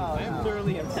awesome. I am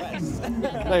thoroughly impressed.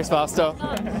 Thanks, Fausto.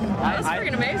 That's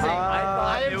freaking amazing.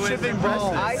 I am tripping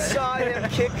balls. I saw him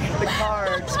kick the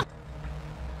cards.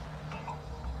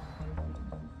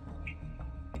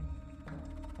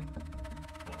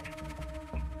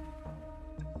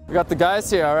 We got the guys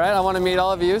here, all right? I want to meet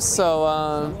all of you,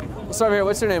 so we'll start over here.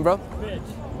 What's your name, bro? Mitch.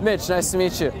 Mitch, nice to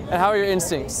meet you. And how are your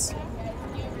instincts?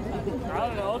 I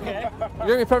don't know, okay. You're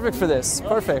gonna be perfect for this.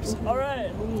 Perfect. All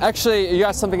right. Actually, you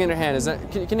got something in your hand. Is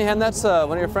that? Can you hand that to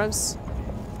one of your friends?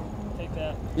 Take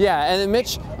that. Yeah, and then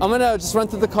Mitch, I'm gonna just run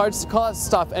through the cards. Call it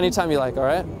stop anytime you like, all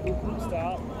right?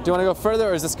 Stop. Do you want to go further,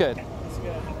 or is this good? It's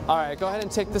good. All right, go ahead and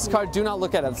take this card. Do not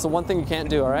look at it. It's the one thing you can't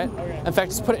do, all right? Okay. In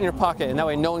fact, just put it in your pocket, and that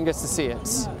way no one gets to see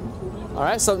it. All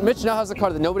right, so Mitch now has a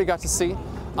card that nobody got to see.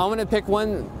 I'm gonna pick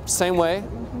one same way,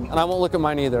 and I won't look at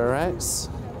mine either, all right?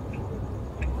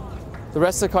 The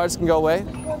rest of the cards can go away.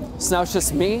 So now it's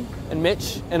just me and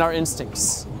Mitch and our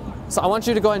instincts. So I want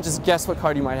you to go ahead and just guess what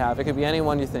card you might have. It could be any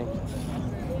one you think.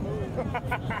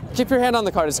 Keep your hand on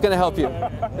the card, it's gonna help you.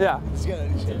 Yeah. You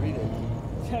should read it.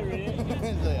 Can I read it? I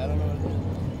don't know.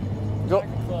 Go.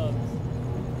 Clubs.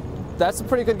 That's a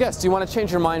pretty good guess. Do you want to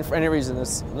change your mind for any reason?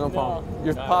 It's no problem.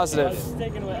 You're positive.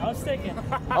 I'm sticking.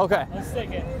 Okay. I'm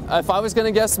sticking. If I was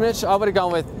gonna guess Mitch, I would have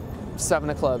gone with 7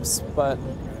 of clubs, but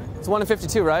it's 1 in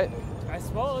 52, right? I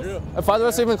suppose. If either of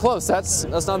us are even close, that's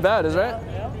not bad, is right?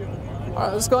 Yeah. All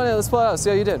right, let's go in. Let's pull it out. See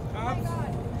how you did. No,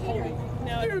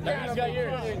 you got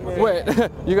yours. Wait,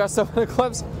 you got 7 of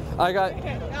clubs? I got.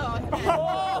 Get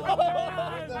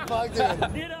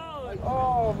out.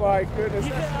 Oh my goodness,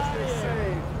 that's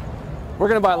insane. We're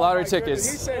gonna buy lottery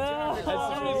tickets. He said I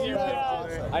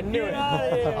knew it.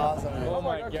 awesome. Oh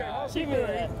my god. Give me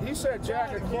that. He said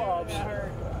jack of clubs.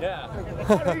 Yeah.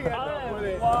 How did he end up with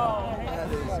it? Wow.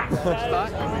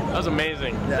 That was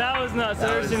amazing. That was nuts. I've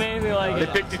never seen anything like They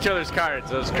it. picked each other's cards.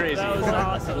 That was crazy. That was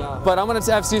awesome. But I'm gonna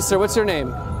ask you, sir. What's your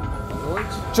name? George.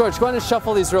 George, go ahead and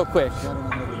shuffle these real quick.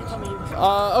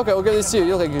 Okay, we'll give these to you.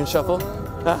 You look like you can shuffle.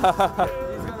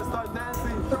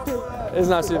 It's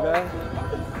not too bad.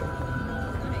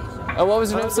 What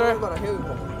was your name, sir?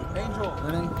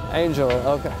 Angel.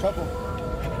 Okay.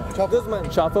 Guzman.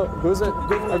 Chapo? Guzman?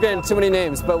 We're getting too many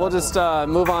names, but we'll just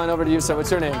move on over to you, sir. What's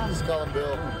your name? Just call him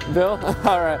Bill. Bill?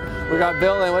 All right. We got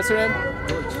Bill, and what's your name?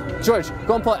 George. George,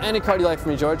 go and pull out any card you like for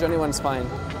me, George. Anyone's fine.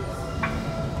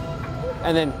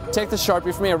 And then take the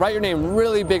Sharpie for me and write your name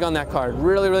really big on that card.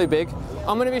 Really, really big.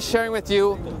 I'm going to be sharing with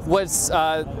you what's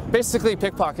basically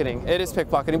pickpocketing. It is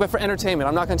pickpocketing, but for entertainment.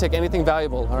 I'm not going to take anything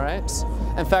valuable, all right?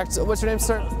 In fact, what's your name,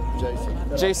 sir? Jason.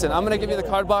 Jason. I'm going to give you the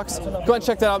card box. Go ahead and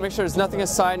check that out. Make sure there's nothing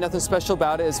inside, nothing special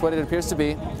about it. It's what it appears to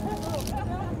be.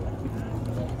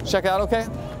 Check it out, okay?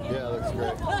 Yeah, looks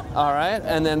great. All right,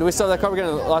 and then we still have that card. We're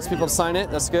going to lots of people to sign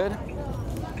it. That's good.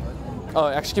 Oh,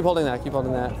 actually, keep holding that. Keep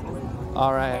holding that.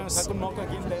 All right.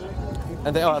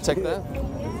 And then, I'll take that.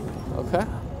 Okay.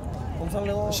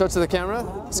 Show it to the camera.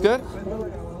 It's good.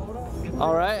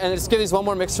 All right, and just give these one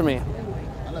more mix for me,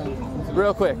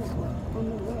 real quick.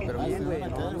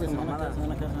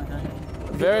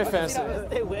 Very fancy.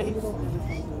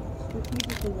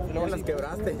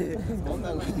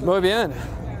 Muy bien.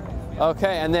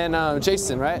 Okay, and then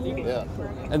Jason, right? Yeah.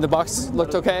 And the box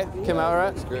looked okay? Came out all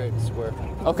right? It's great. Square.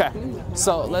 Okay,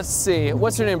 so let's see.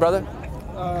 What's your name, brother?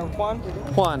 Juan.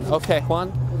 Juan. Okay,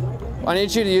 Juan. I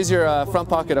need you to use your front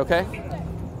pocket, okay?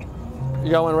 You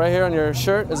got one right here on your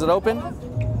shirt. Is it open?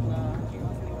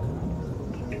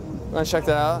 We're gonna check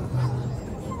that out.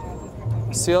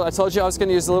 Seal. I told you I was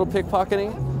gonna use a little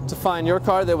pickpocketing to find your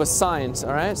card that was signed,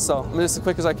 all right? So I'm gonna do this as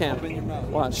quick as I can.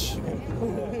 Watch.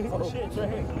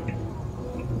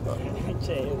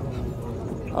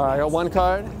 All right, I got one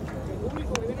card.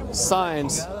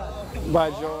 Signed by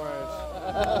George.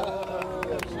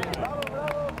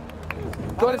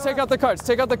 Go ahead and take out the cards.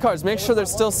 Take out the cards. Make sure they're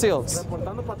still sealed.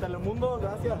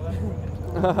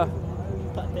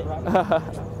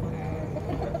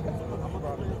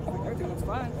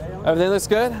 Everything looks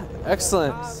good?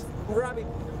 Excellent. Rabbit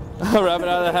out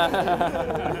of the hat.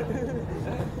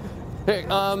 Here,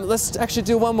 let's actually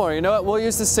do one more. You know what? We'll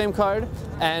use the same card.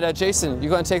 And Jason, you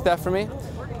go and take that for me.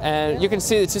 And you can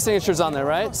see the 2 signatures on there,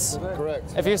 right?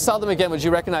 Correct. If you saw them again, would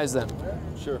you recognize them?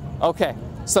 Sure. Okay.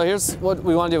 So here's what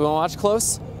we want to do. We want to watch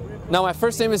close. Now, my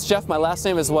first name is Jeff. My last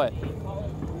name is what?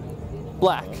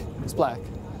 Black. It's black.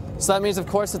 So that means, of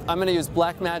course, that I'm going to use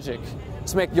black magic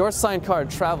to make your signed card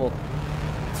travel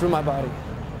through my body.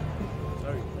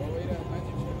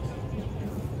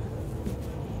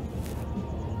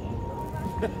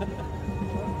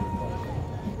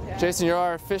 Jason, you're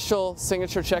our official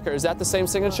signature checker. Is that the same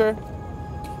signature?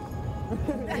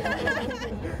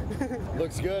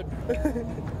 Looks good.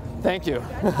 Thank you.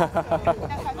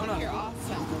 You're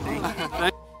awesome.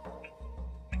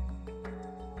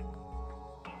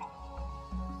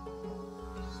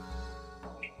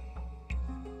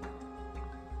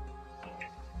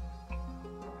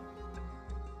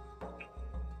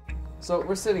 So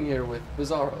we're sitting here with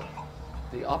Bizarro,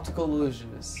 the optical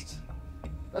illusionist.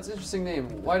 That's an interesting name.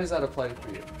 Why does that apply for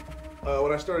you?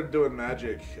 When I started doing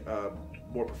magic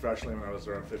more professionally when I was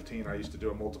around 15, I used to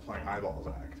do a multiplying eyeballs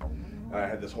act. I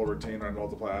had this whole routine where I'd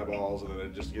multiply eyeballs, and then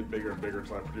it'd just get bigger and bigger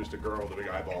until I produced a girl with a big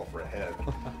eyeball for a head.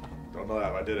 Don't know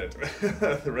how I did it.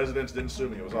 The residents didn't sue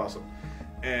me. It was awesome.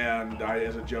 And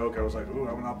as a joke, I was like, "Ooh,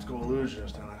 I'm an optical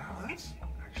illusionist." And I'm like, "Oh, that's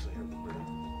actually a really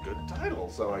good title."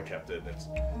 So I kept it. And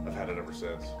I've had it ever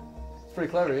since. It's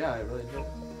pretty clever, yeah. I really did.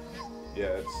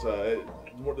 Yeah,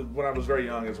 when I was very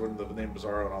young is when the name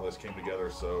Bizarro and all this came together.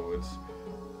 So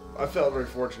I felt very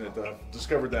fortunate to have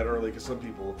discovered that early, because some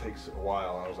people it takes a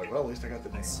while. And I was like, well, at least I got the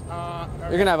name.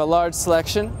 You're gonna have a large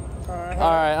selection. All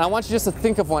right. And I want you just to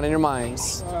think of one in your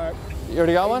minds. You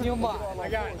already got one? I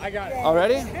got it.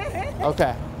 Already?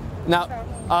 Okay. Now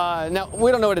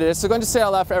we don't know what it is, so go ahead and just say it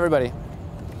out loud for everybody.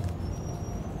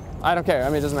 I don't care. I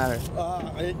mean, it doesn't matter.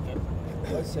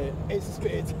 Let's say Ace of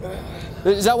Spades.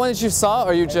 Is that one that you saw,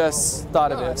 or you just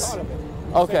thought of it? I thought of it.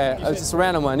 Okay, it's just a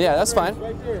random one. Yeah, that's fine.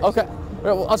 Okay.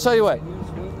 Well, I'll tell you what.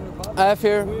 I have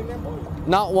here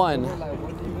not one,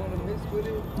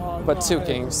 but two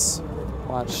kings.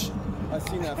 Watch. I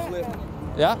seen that flip.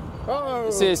 Yeah? Oh.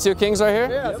 See these two kings right here?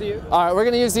 Yeah, I see it. All right, we're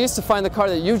going to use these to find the card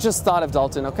that you just thought of,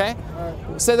 Dalton, okay?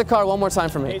 Say the card one more time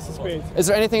for me. Ace of Spades. Is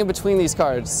there anything in between these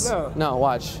cards? No. No,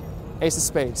 watch. Ace of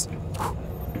Spades.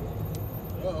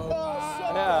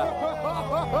 Yeah.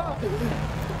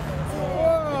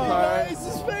 Oh, Ace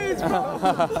of Spades, bro.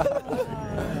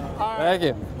 Thank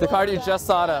you. The card you just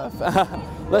thought of.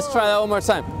 Let's try that one more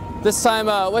time. This time,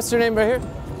 what's your name right here?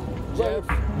 Jeff.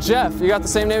 Jeff. You got the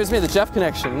same name as me, the Jeff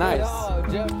connection. Nice. Oh,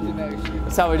 Jeff connection.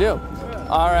 That's how we do.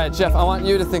 All right, Jeff, I want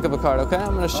you to think of a card, okay?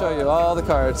 I'm going to show you all the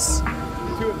cards. 2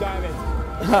 of diamonds.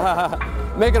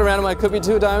 Make it a random one. It could be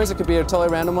 2 diamonds. It could be a totally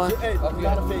random one. Hey, you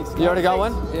got a face. You already got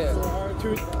one? Yeah.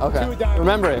 Okay. 2 diamonds.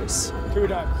 Remember it. 2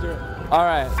 diamonds. Sure. All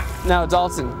right. Now,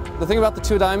 Dalton, the thing about the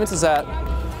 2 diamonds is that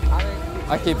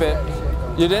I keep it.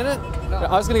 You didn't? No.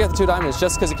 I was going to get the 2 diamonds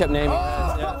just because you kept naming it.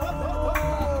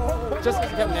 Yeah. Just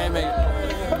because you kept naming it.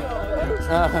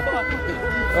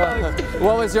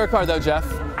 What was your card, though, Jeff? 2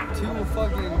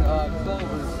 fucking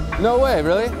clovers. No way,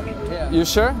 really? Yeah. You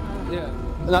sure? Yeah.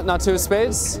 Not 2 of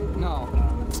spades? No.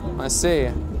 I see.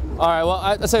 All right, well,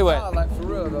 I'll tell you what. Oh, like for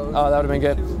real, though. Oh, that would have been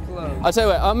good. 2 clubs. I'll tell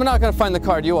you what, I'm not going to find the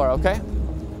card, you are, okay?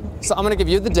 So I'm going to give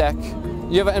you the deck.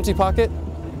 You have an empty pocket?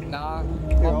 Nah. I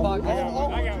got one.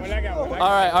 All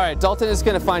right. Dalton is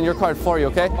going to find your card for you,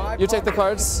 okay? You take the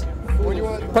cards. What do you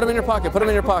want? Put them in your pocket. Put them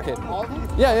in your pocket. All of them?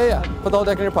 Yeah. Put the whole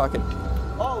deck in your pocket.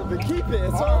 All of it. Keep it.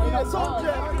 It's all Jeff. All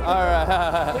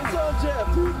right. It's all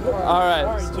Jeff, dude. All right.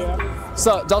 All right, Jeff.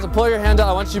 So, Dalton, pull your hand out.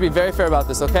 I want you to be very fair about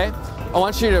this, okay? I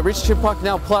want you to reach into your pocket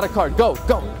now, pull out a card. Go.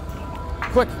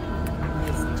 Quick.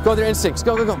 Go with your instincts.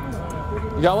 Go. You got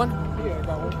one? Yeah, I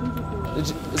got one.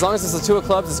 As long as it's the 2 of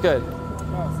clubs, it's good. No,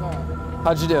 it's not.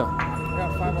 How'd you do? I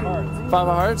got 5 of hearts. 5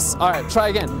 of hearts? All right, try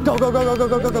again. Go.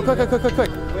 Quick.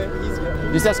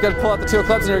 You just got to pull out the 2 of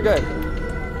clubs and you're good.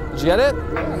 Did you get it?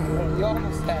 You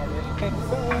almost had it.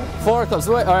 4 of clubs.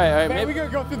 Wait, all right. Man, we're going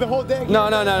to go through the whole deck. No.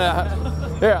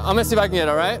 Here, I'm going to see if I can get it,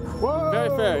 all right? Whoa. Very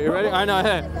fair. You ready? I know.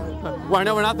 Hey. Well, I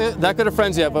know we're not that good of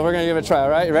friends yet, but we're going to give it a try, all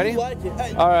right? You ready?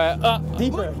 All right.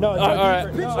 Deeper. No, all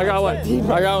right. deeper. I got one.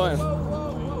 Deeper. I got one.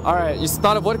 All right. You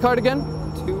thought of what card again?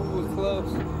 2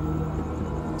 clubs.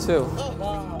 2.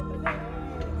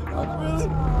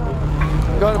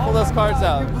 Go ahead and pull those cards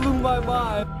out. You blew my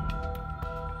mind.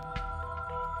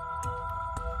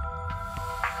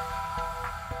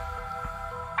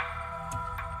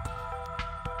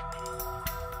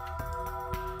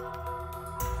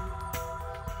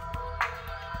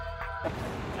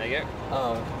 There you go.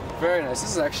 Oh, very nice.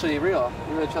 This is actually real.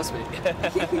 You really trust me.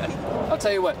 I'll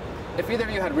tell you what. If either of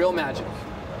you had real magic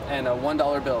and a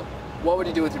 $1 bill, what would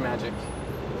you do with your magic?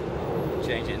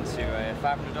 Change it into a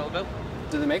 $500 bill.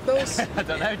 Do they make those? I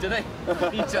don't know, do they?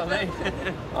 You tell me.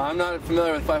 I'm not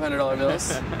familiar with $500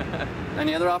 bills.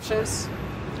 Any other options?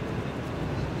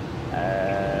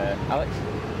 Alex?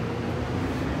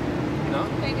 No?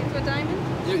 Make it to a diamond?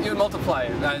 You would multiply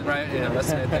it, right? You know,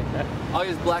 that's the thing. I'll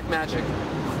use black magic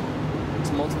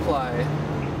to multiply.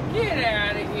 Get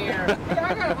out of here.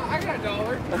 I got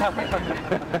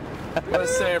 $1.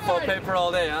 Let's say full paper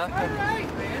all day, huh? All right,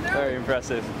 man. Very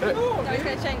impressive. No, he's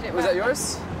going to change it. Was that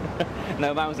yours?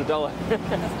 No, mine was $1.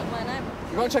 That's not mine either.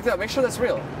 You want to check that out? Make sure that's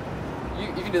real.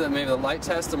 You can do that, maybe the light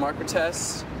test, the marker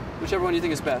test, whichever one you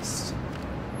think is best.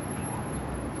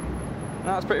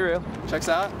 No, it's pretty real. Checks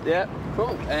out? Yeah.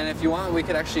 Cool. And if you want, we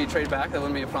could actually trade back. That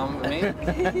wouldn't be a problem with me.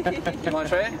 You want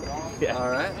to trade? Yeah. All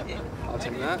right. I'll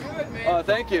take that. Oh,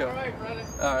 thank you. All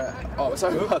right. Oh,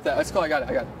 sorry about that. That's cool. I got it.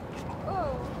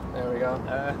 There we go.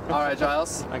 All right,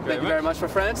 Giles. Thank you very much, my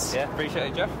friends. Yeah,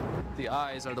 appreciate it, Jeff. The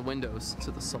eyes are the windows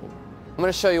to the soul. I'm going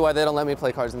to show you why they don't let me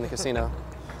play cards in the casino.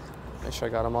 Make sure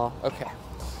I got them all. Okay.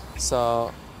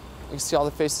 So you can see all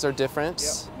the faces are different.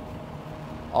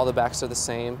 Yep. All the backs are the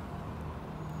same.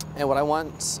 And what I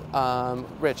want,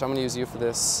 Rich, I'm going to use you for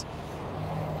this.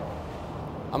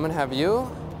 I'm going to have you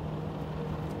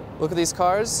look at these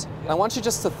cards. And I want you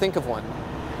just to think of one.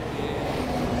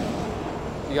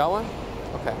 You got one?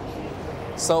 Okay.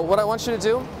 So what I want you to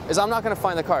do is I'm not going to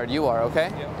find the card. You are, okay?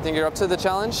 Yep. You think you're up to the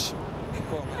challenge?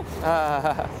 Cool.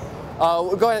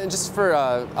 Go ahead and just for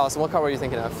Allison, what card were you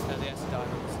thinking of? The Ace of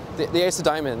Diamonds. The Ace of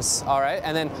Diamonds. All right.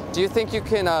 And then, do you think you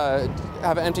can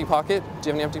have an empty pocket? Do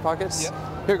you have any empty pockets? Yep.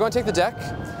 Here, go and take the deck.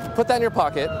 Put that in your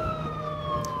pocket.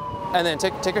 And then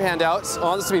take your hand out. I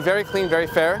want this to be very clean, very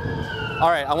fair. All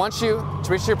right. I want you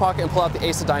to reach to your pocket and pull out the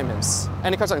Ace of Diamonds.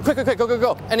 Any card's fine. Quick, quick, quick, go, go,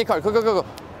 go. Any card, go, go, go, go.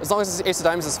 As long as it's the Ace of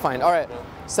Diamonds, it's fine. All right.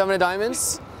 7 of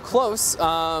Diamonds. Close. But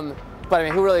I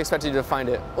mean, who really expected you to find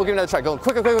it? We'll give it another try. Go,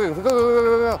 quick, quick, quick, quick, go, go, go,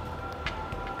 go, go, go.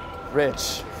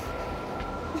 Rich.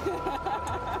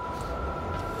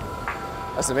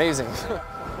 That's amazing.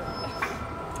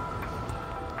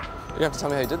 You have to tell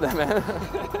me how you did that, man.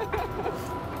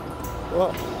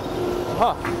 What?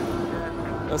 Huh.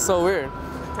 That's so weird.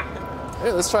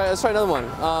 Here, let's try another one.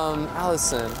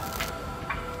 Allison.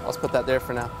 I'll just put that there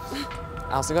for now.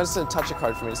 Allison, go ahead and touch a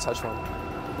card for me. Just touch one.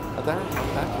 Right there?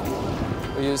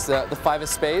 Okay. We use the 5 of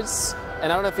spades.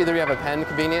 And I don't know if either of you have a pen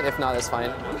convenient. If not, that's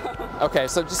fine. Okay,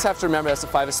 so just have to remember that's the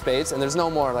 5 of spades, and there's no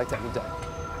more like that in the deck.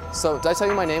 So, did I tell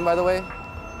you my name, by the way? Yeah.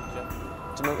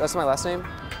 Do you remember, that's my last name?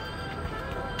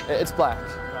 It's Black.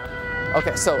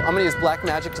 Okay, so I'm gonna use black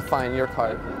magic to find your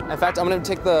card. In fact, I'm gonna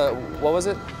take the, what was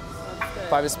it?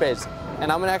 5 of spades.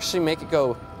 And I'm gonna actually make it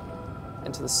go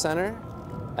into the center,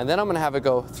 and then I'm gonna have it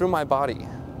go through my body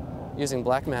using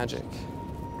black magic.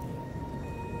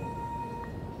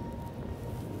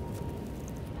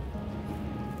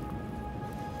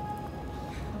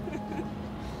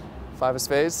 Five of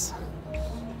spades.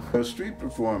 Well, street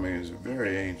performing is a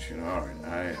very ancient art.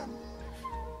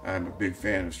 I'm a big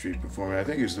fan of street performing. I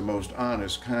think it's the most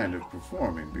honest kind of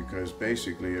performing because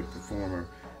basically a performer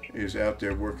is out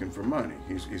there working for money.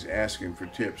 He's asking for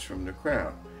tips from the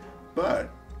crowd.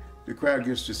 But the crowd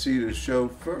gets to see the show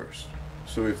first.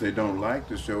 So if they don't like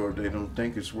the show or they don't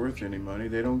think it's worth any money,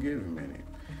 they don't give him any.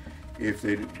 If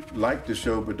they like the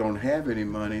show but don't have any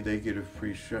money, they get a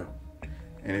free show.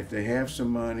 And if they have some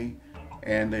money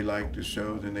and they like the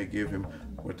show, then they give him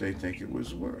what they think it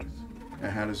was worth. Now,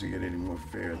 how does it get any more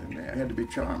fair than that? It had to be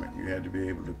charming. You had to be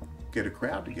able to get a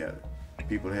crowd together.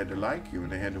 People had to like you,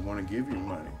 and they had to want to give you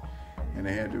money. And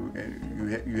they had to,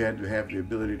 you had to have the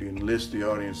ability to enlist the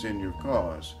audience in your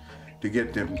cause to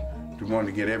get them to want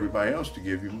to get everybody else to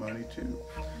give you money too.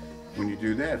 When you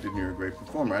do that, then you're a great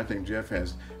performer. I think Jeff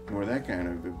has more of that kind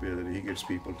of ability. He gets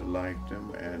people to like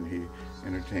them, and he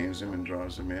entertains them and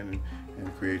draws them in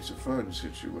and creates a fun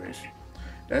situation.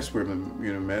 That's where the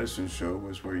medicine show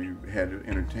was, where you had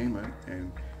entertainment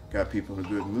and got people in a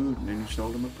good mood, and then you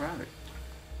sold them a product.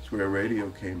 It's where radio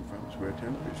came from. It's where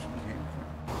television came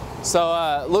from.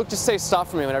 So, Luke, just say stop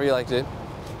for me whenever you like, dude.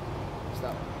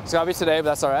 Stop. It's gotta be today, but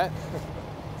that's all right.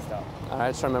 Stop. All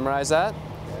right, try to memorize that.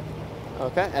 Yeah.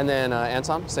 Okay, and then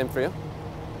Anton, same for you.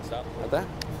 Stop. Right there.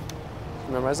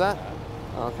 Memorize that.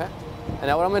 Okay. And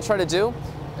now what I'm gonna try to do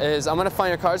is I'm gonna find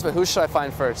your cards, but who should I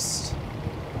find first?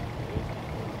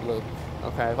 Luke.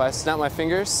 Okay, if I snap my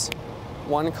fingers,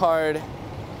 one card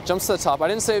jumps to the top. I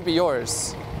didn't say it'd be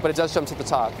yours, but it does jump to the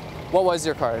top. What was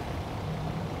your card?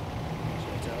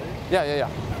 Should I tell you? Yeah.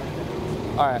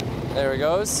 All right, there it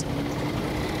goes.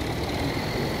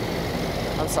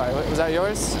 I'm sorry, was that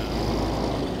yours?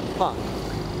 Huh.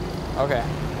 Okay,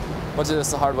 we'll do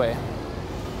this the hard way.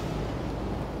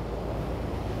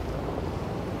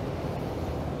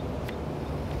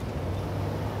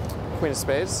 Queen of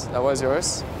Spades, that was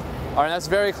yours. All right, that's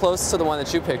very close to the one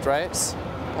that you picked, right?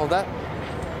 Hold that.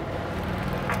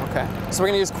 Okay, so we're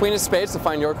gonna use Queen of Spades to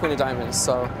find your Queen of Diamonds.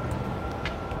 So,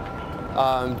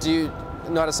 do you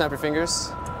know how to snap your fingers?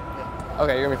 Yeah.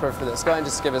 Okay, you're gonna be perfect for this. Go ahead and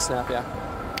just give it a snap, yeah.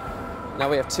 Now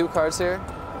we have 2 cards here,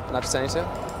 not just any 2.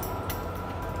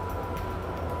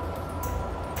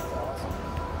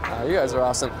 You guys are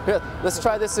awesome. Here, let's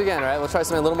try this again, all right? We'll try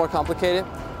something a little more complicated.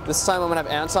 This time I'm gonna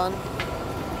have Anton.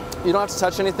 You don't have to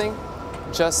touch anything.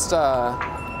 Just,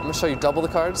 I'm gonna show you double the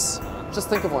cards. Just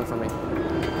think of one for me.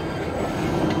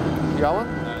 You got one?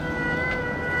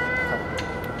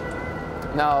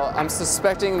 Okay. Now, I'm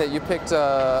suspecting that you picked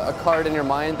a card in your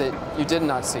mind that you did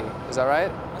not see. Is that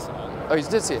right? Oh, you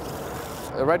did see it.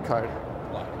 A red card.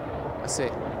 I see.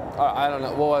 I don't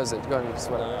know. What was it? Go ahead and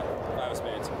just whatever. Five of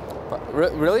spades.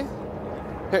 Really?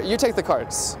 Here, you take the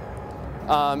cards.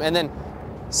 And then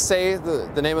say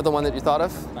the name of the one that you thought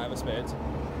of. Five of spades.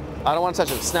 I don't want to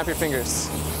touch it. Snap your fingers.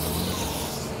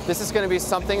 This is going to be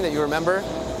something that you remember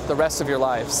the rest of your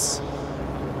lives.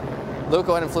 Luke,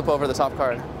 go ahead and flip over the top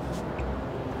card.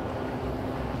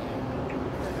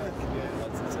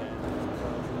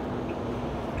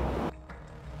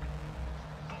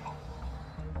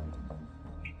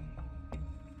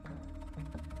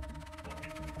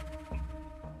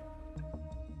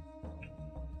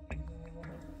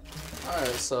 Alright,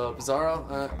 so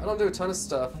Bizarro, I don't do a ton of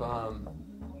stuff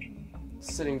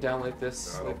sitting down like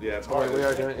this. No, like, yeah, it's hard. We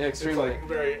are doing it extremely. It's like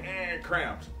very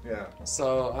cramped. Yeah.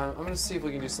 So I'm going to see if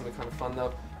we can do something kind of fun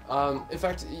though. In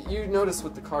fact, you notice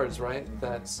with the cards, right,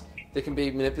 that they can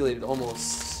be manipulated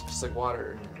almost just like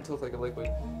water to look like a liquid.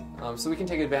 So we can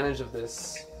take advantage of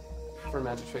this for a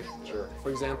magic trick. Sure. For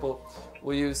example,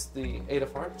 we'll use the 8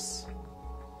 of hearts.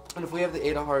 And if we have the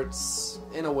 8 of hearts,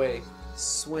 in a way,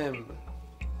 swim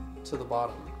to the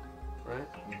bottom,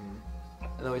 right? Mm-hmm.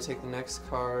 And then we take the next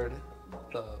card,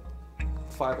 the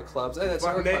 5 of clubs. Hey, that's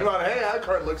Hey, that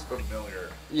card looks familiar.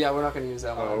 Yeah, we're not going to use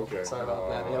that one. Oh, okay. Sorry about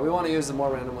that. Yeah, we want to use a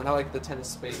more random one. I like the 10 of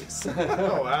spades.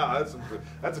 Oh, wow.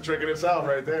 That's a trick in itself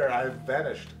right there. I've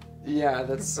vanished. Yeah,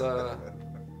 that's... Go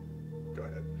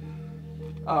ahead.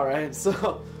 All right,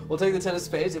 so we'll take the 10 of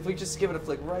spades. If we just give it a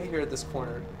flick right here at this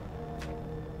corner,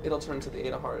 it'll turn to the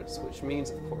 8 of hearts, which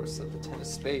means, of course, that the 10 of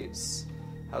spades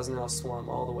has now swum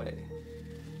all the way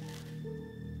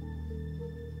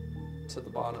to the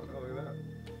bottom. Oh, look at that.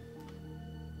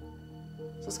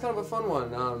 So it's kind of a fun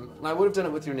one. And I would have done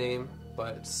it with your name,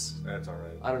 but That's all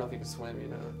right. I don't know if you can swim, you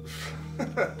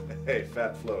know. Hey,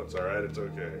 fat floats, all right? It's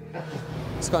okay.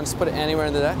 Let's go and just put it anywhere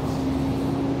in the deck.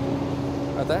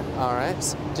 Right there? All right. Do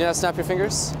you know how to snap your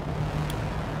fingers?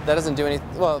 That doesn't do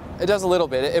anything. Well, it does a little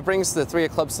bit. It brings the 3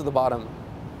 of clubs to the bottom.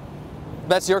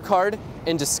 That's your card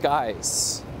in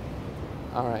disguise.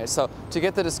 All right, so to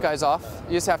get the disguise off,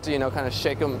 you just have to, you know, kind of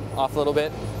shake them off a little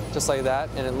bit, just like that,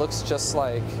 and it looks just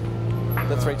like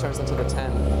the 3 turns into the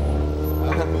 10.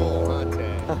 That was cool, huh,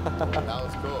 Tay? That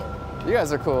was cool. You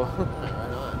guys are cool. Right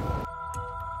on.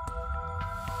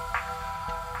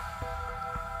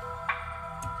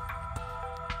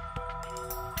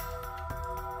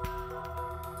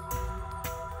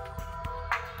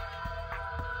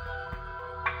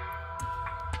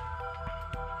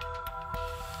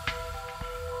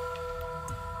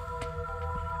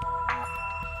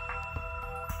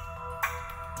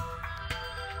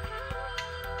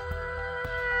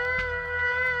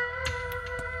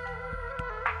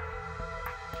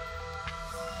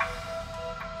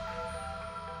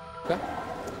 Okay.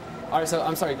 All right, so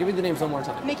I'm sorry, give me the names one more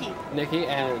time. Nikki. Nikki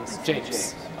and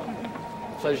James.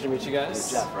 Pleasure to meet you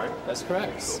guys. Jeff, right? That's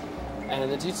correct.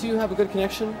 And do you two have a good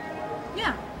connection?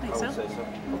 Yeah, I think so. say so.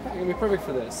 Okay, you're gonna be perfect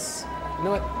for this. You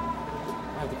know what?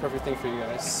 I have the perfect thing for you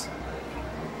guys.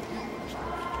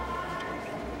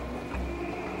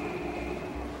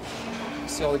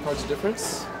 See all the cards of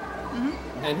difference?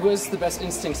 Mm-hmm. And who has the best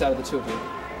instincts out of the two of you?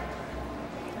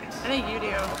 I think you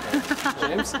do.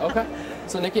 James? Okay.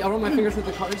 So Nikki, I'll run my fingers through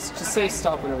the cards. Just say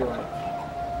stop whenever you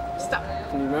like. Stop.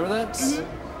 Can you remember that?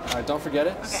 Mm-hmm. All right, don't forget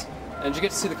it. Okay. And did you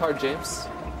get to see the card, James?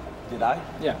 Did I?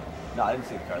 Yeah. No, I didn't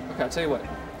see the card. Okay, I'll tell you what.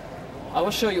 I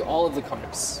will show you all of the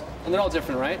cards. And they're all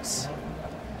different, right?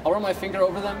 I'll run my finger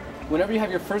over them. Whenever you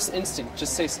have your first instinct,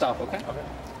 just say stop, okay? Okay.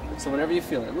 So whenever you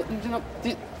feel it. You know,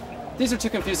 these are too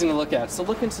confusing to look at, so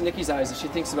look into Nikki's eyes as she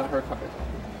thinks about her card.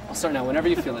 I'll start now, whenever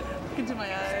you feel it. Look into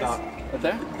my eyes. Stop. Right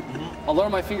there? Mm-hmm. I'll lower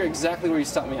my finger exactly where you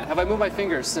stopped me at. Have I moved my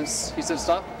finger since he said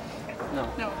stop? No.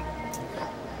 No.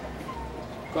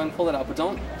 Go ahead and pull it out, but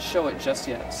don't show it just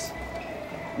yet.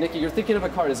 Nikki, you're thinking of a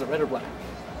card. Is it red or black?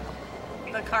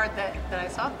 The card that I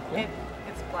saw? Yeah.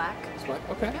 It's black. It's black?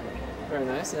 Okay. Yeah. Very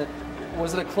nice.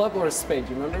 Was it a club or a spade?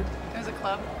 Do you remember? It was a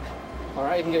club. All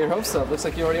right, you can get your hopes up. Looks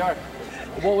like you already are.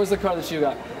 What was the card that you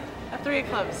got? A 3 of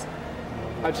clubs.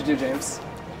 How'd you do, James?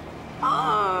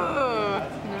 Oh,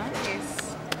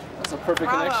 nice. That's a perfect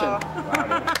connection. I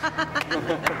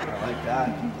like that.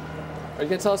 Are you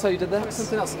going to tell us how you did that? Or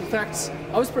something else. In fact,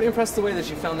 I was pretty impressed the way that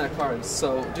you found that card.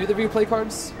 So, do either of you play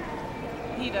cards?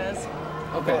 He does.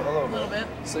 Okay. A little bit.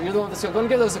 So you're the one that's going to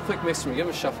give those a quick mix for me. Give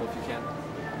them a shuffle if you can.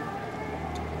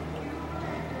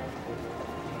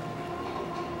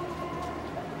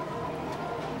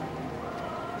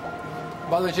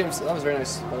 By the way, James, that was very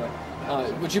nice. By the way,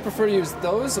 would you prefer to use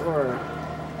those or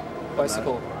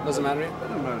bicycle? Doesn't matter to you?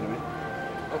 Doesn't matter to me.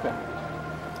 Okay.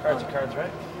 Cards are cards,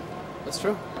 right? That's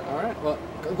true. All right. Well,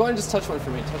 go ahead and just touch one for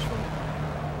me. Touch one.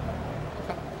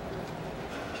 Okay.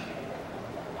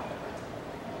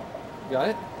 Got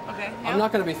it? Okay. I'm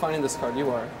not going to be finding this card. You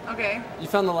are. Okay. You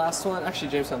found the last one.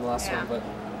 Actually, James found the last one, but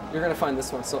you're going to find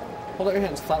this one. So hold out your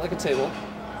hands flat like a table.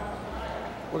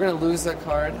 We're going to lose that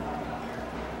card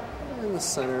in the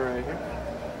center right here.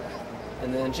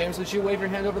 And then, James, would you wave your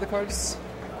hand over the cards?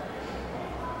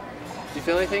 Do you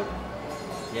feel anything?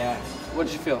 Yeah. What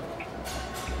did you feel?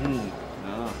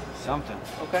 No, something.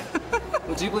 Okay.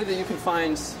 Well, do you believe that you can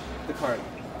find the card?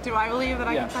 Do I believe that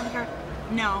I can find the card?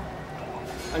 No.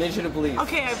 I need you to believe.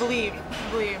 Okay, I believe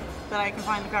that I can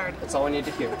find the card. That's all I need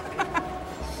to hear.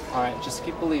 All right, just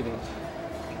keep believing.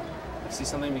 I see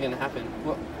something begin to happen.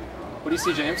 What do you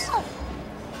see, James?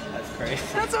 That's crazy.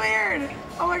 That's weird.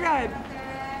 Oh my god.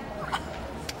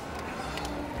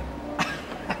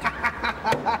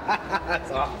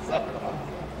 That's awesome.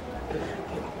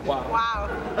 Wow. Wow.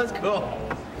 That's cool.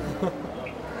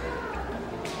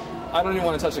 I don't even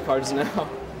want to touch the cards now.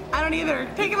 I don't either.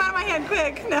 Take them out of my hand,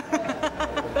 quick. No.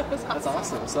 That's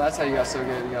awesome. So that's how you got so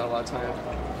good. You got a lot of time to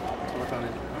work on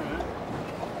it. All right.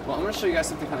 Well, I'm going to show you guys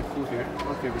something kind of cool here. I don't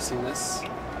know if you've ever seen this.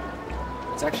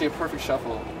 It's actually a perfect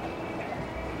shuffle.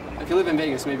 If you live in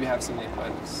Vegas, maybe you have seen the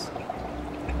items.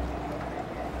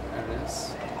 There it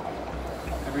is.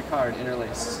 Every card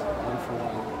interlaced, one for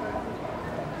one,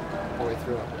 all the way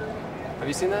through. Have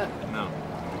you seen that? No.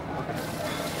 Okay.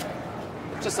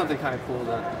 Just something kind of cool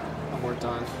that I've worked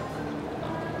on.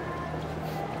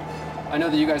 I know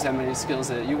that you guys have many skills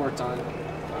that you worked on.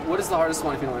 What is the hardest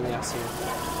one, if you don't mind me asking?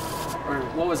 Or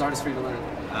what was hardest for you to learn?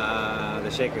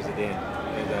 The shakers at the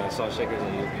end. The salt shakers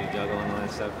and you juggle and all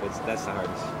that stuff. That's the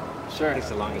hardest. Sure. It takes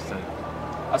the longest time.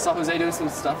 I saw Jose doing some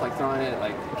stuff like throwing it,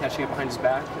 like catching it behind his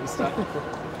back and stuff.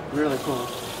 Really cool.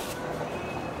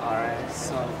 All right,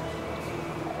 so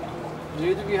do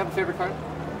either of you have a favorite card?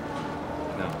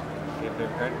 No. You have a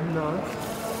favorite card? No.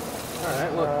 All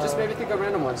right, well, just maybe think of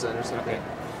random ones then or something. Okay.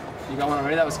 You got one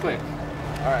already? That was quick.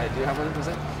 All right, do you have one,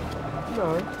 Jose?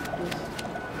 No.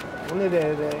 Only the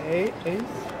ace,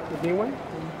 the big one.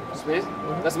 Spades?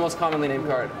 That's the most commonly named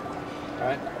card. All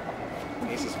right.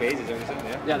 Ace of spades, is that what you said?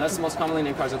 Yeah. Yeah, that's the most commonly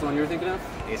named card. Is that the one you were thinking of?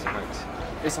 Ace of hearts.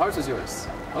 Ace of Hearts was yours.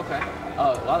 Okay.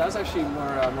 Oh, wow, that was actually more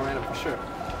random for sure.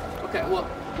 Okay, well,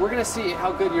 we're going to see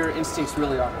how good your instincts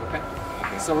really are, okay?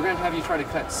 So we're going to have you try to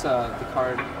cut the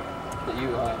card that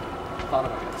you thought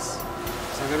of, I guess.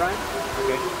 Sound good, Ryan?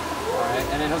 Okay. All right,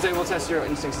 and then Jose, we'll test your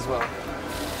instincts as well.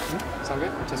 Sound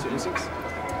good? We'll test your instincts.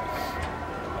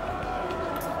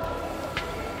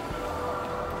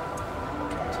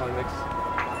 Totally mix.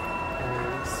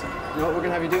 And you know what we're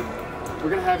going to have you do? We're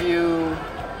going to have you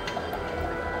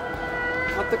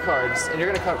cut the cards, and you're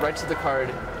going to cut right to the card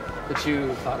that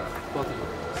you thought of, both of you.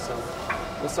 So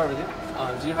we'll start with you.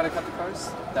 Do you know how to cut the cards?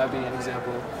 That would be an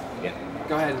example. Yeah.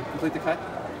 Go ahead and complete the cut.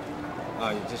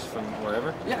 Just from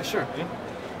wherever? Yeah, sure. Yeah.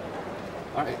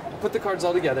 All right, put the cards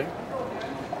all together.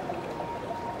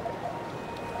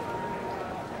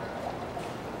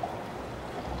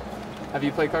 Have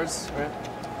you played cards, right?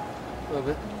 A little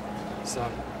bit. So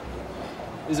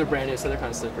these are brand new, so they're kind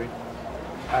of slippery.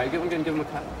 All right, give them a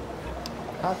cut.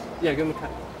 Cut? Yeah, give them a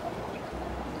cut.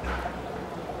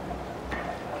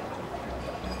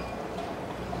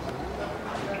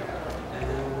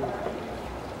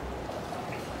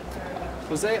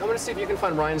 Jose, I'm going to see if you can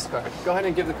find Ryan's card. Go ahead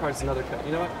and give the cards another cut.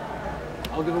 You know what?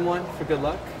 I'll give him one for good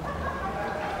luck.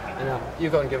 And you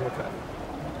go and give him a cut.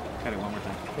 Cut it one more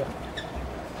time. Yeah.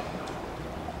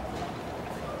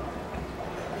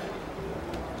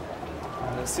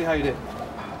 Let's see how you did.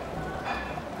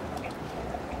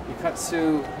 You cut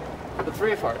to the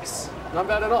 3 of hearts. Not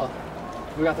bad at all.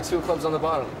 We got the 2 of clubs on the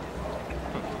bottom.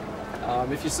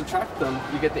 If you subtract them,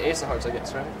 you get the ace of hearts, I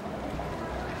guess, right?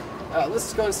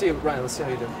 Let's go and see Ryan. Let's see how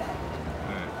you do.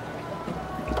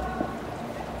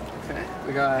 Okay,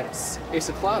 we got ace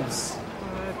of clubs.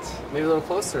 What? Maybe a little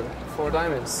closer. 4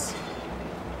 diamonds.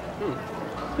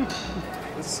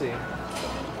 Let's see.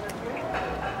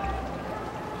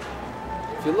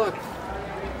 If you look,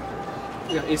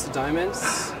 we got ace of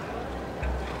diamonds.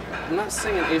 I'm not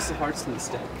seeing an ace of hearts in this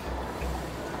deck.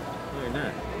 No, you're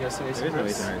not. You guys see ace There of is no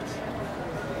hearts? ace of hearts.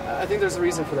 I think there's a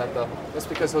reason for that, though. That's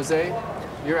because, Jose,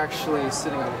 you're actually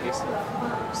sitting on the ace of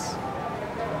hearts.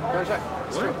 Go and check.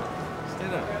 What?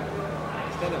 Stand up.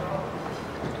 Stand up.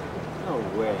 No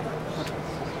way.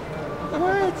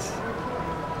 What?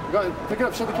 Go ahead, pick it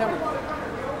up, show the camera.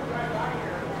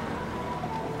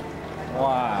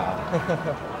 Wow.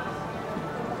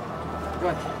 Go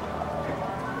ahead.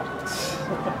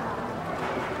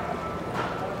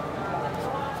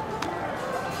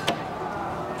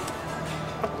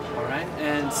 All right,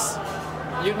 and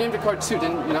you named a card too,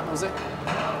 didn't you not, Jose?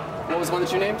 What was the one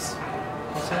that you named?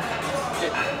 What's that?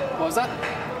 What was that?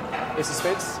 Ace of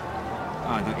Spades?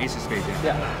 Oh, the Ace of Spades, yeah.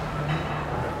 Yeah.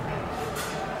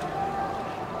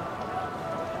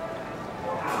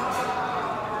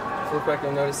 If you look back,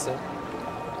 you'll notice that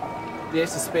the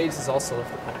Ace of Spades is also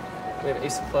left the pack. We have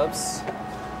Ace of Clubs,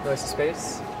 no Ace of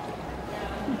Spades.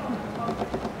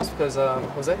 It's because,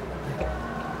 Jose?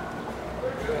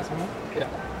 That's me? Yeah.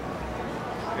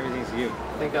 Everything's you.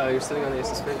 I think you're sitting on the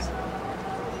Ace of Spades.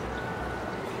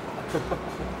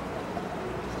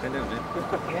 Stand up, man.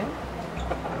 Yeah?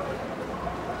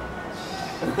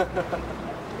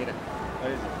 Mira.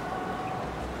 What is it?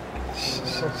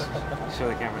 Show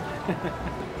the camera.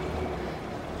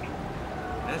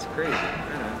 That's crazy. I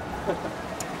know.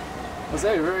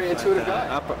 Jose, you're a very intuitive guy.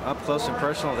 Up close and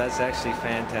personal, that's actually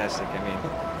fantastic. I mean,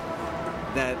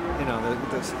 that, you know,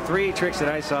 the 3 tricks that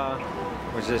I saw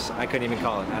was just, I couldn't even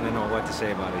call it. I don't know what to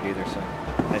say about it either, so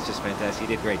that's just fantastic.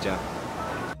 You did a great job.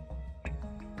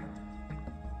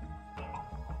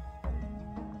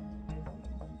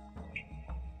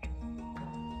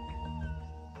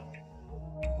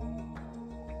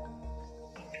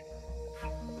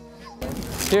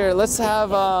 Here, let's have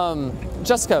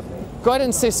Jessica. Go ahead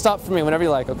and say stop for me whenever you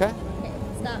like, okay? Okay,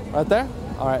 stop. Right there?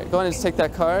 All right, go ahead and just take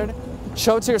that card.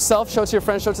 Show it to yourself, show it to your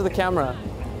friends, show it to the camera.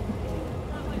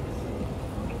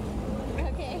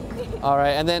 Okay. All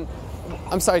right, and then,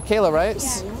 I'm sorry, Kayla, right?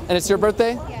 Yeah. And it's your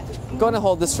birthday? Yeah. Go ahead and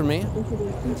hold this for me.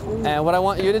 And what I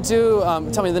want you to do,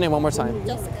 tell me the name one more time.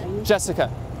 Jessica.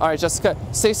 Jessica. All right, Jessica,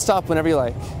 say stop whenever you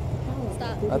like.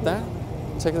 Stop. Right there.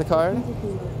 Take the card.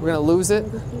 We're gonna lose it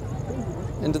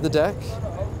into the deck.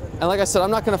 And like I said,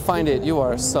 I'm not gonna find it, you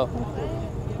are, so.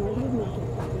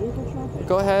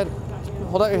 Go ahead,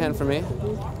 hold out your hand for me.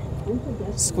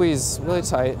 Squeeze really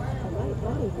tight.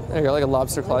 There you go, like a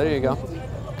lobster claw, there you go.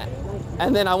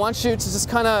 And then I want you to just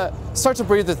kind of start to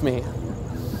breathe with me.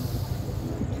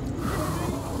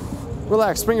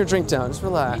 Relax, bring your drink down, just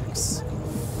relax.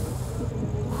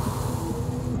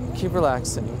 Keep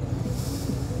relaxing.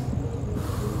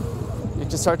 You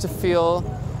can start to feel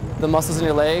the muscles in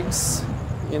your legs,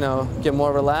 you know, get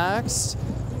more relaxed.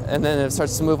 And then it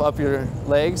starts to move up your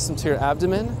legs into your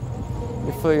abdomen.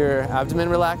 You feel your abdomen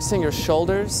relaxing, your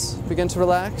shoulders begin to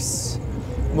relax.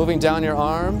 Moving down your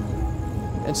arm,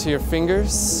 into your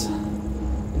fingers,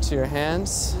 into your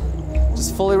hands.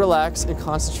 Just fully relax and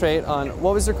concentrate on,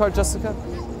 what was your card, Jessica?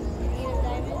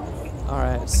 All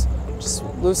right, just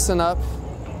loosen up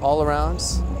all around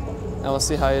and we'll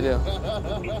see how you do.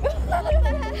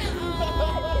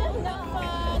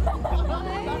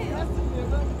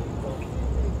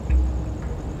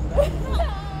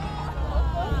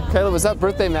 Kayla, was that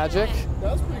birthday magic?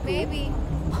 That was pretty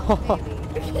cool. Maybe.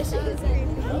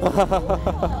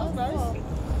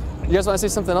 You guys want to see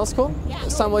something else cool? Yeah.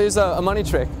 This time we'll use a money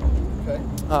trick. Okay.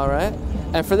 All right.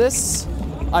 And for this,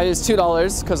 I use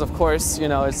 $2 because, of course, you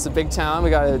know, it's a big town. We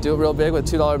got to do it real big with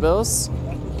 $2 bills.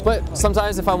 But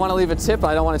sometimes if I want to leave a tip,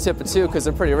 I don't want to tip it too because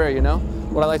they're pretty rare, you know?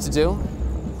 What I like to do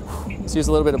is use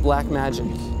a little bit of black magic.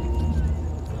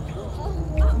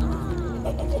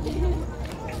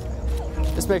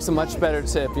 This makes a much better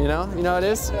tip, you know? You know what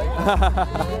it is?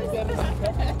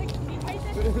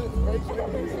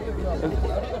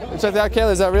 Check that out,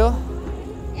 Kayla, is that real?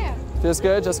 Yeah. Feels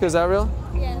good? Jessica, is that real?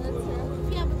 Yeah, that's real.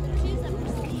 Yeah, but the shoes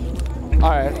I'm All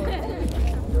right.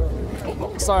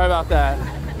 Sorry about that.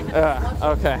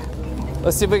 Okay.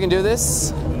 Let's see if we can do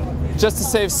this. Just to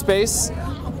save space.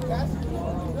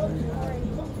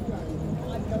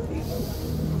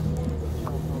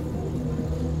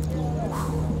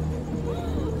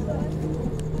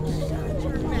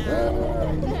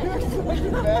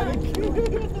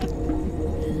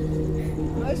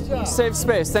 Nice job. Save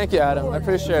space. Thank you, Adam. I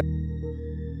appreciate it.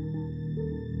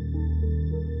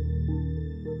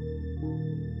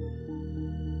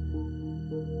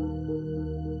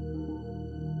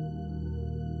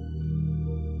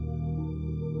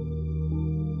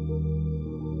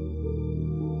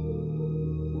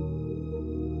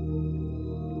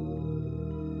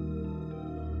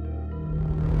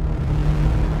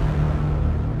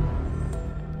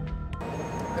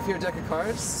 Your deck of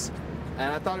cards,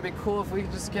 and I thought it'd be cool if we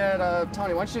could just get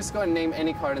Tony, why don't you just go ahead and name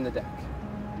any card in the deck?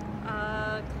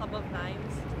 Club of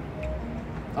Nines.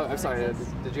 Oh, I'm sorry,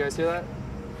 did you guys hear that?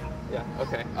 Yeah.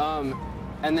 Okay.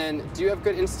 And then, do you have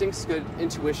good instincts, good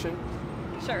intuition?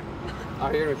 Sure.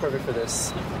 Oh, you're gonna be perfect for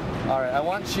this. All right. I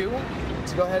want you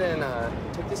to go ahead and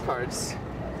take these cards.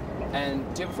 And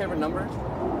do you have a favorite number?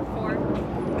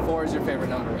 4. 4 is your favorite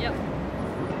number. Yep.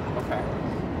 Okay.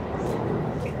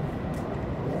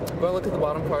 Go and look at the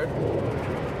bottom card.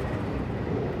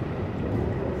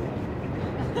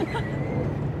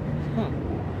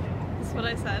 That's what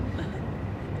I said.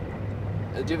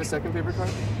 Do you have a second favorite card?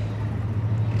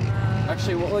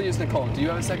 Actually, we'll use Nicole. Do you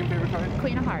have a second favorite card?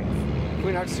 Queen of Hearts. Queen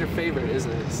of Hearts is your favorite,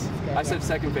 isn't it? I said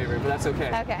second favorite, but that's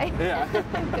okay. Okay. Yeah.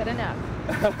 Good enough.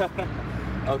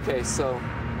 Okay, so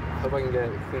I hope I can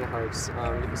get Queen of Hearts. You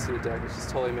can see the deck; it's just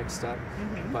totally mixed up.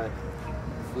 But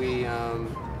if we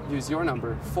use your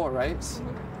number, 4, right?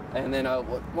 And then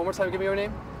one more time, give me your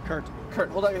name. Kurt. Kurt,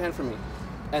 hold out your hand for me.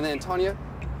 And then Tanya,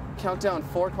 count down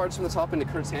 4 cards from the top into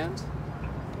Kurt's hand.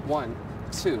 1,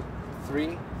 2,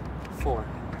 3, 4.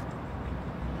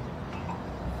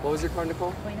 What was your card,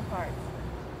 Nicole? Queen of Hearts.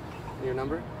 And your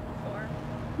number? 4.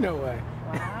 No way.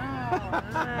 Wow.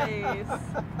 Nice.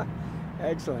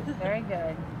 Excellent. Very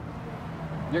good.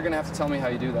 You're gonna have to tell me how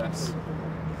you do that.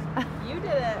 You did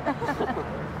it.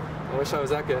 I wish I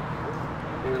was that good.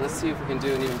 Anyway, let's see if we can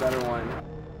do an even better one.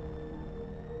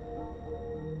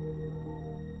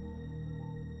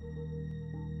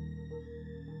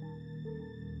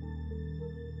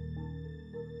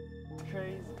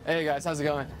 Crazy. Hey guys, how's it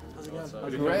going? How's it going?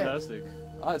 Pretty Great. fantastic.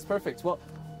 Oh, it's perfect. Well,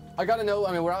 I gotta know,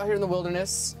 I mean, we're out here in the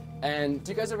wilderness, and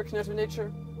do you guys ever connect with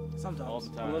nature? Sometimes. All the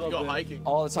time. A little Go bit. hiking.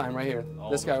 All the time, right here. All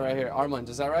This the guy time. right here, Armand,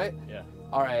 is that right? Yeah.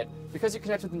 All right. Because you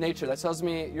connect with nature, that tells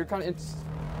me you're kind of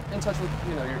in touch with,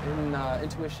 you know, your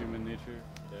intuition. Human nature.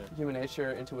 Yeah. Human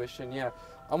nature, intuition, yeah.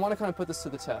 I want to kind of put this to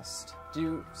the test. Do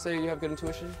you say you have good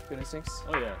intuition, good instincts?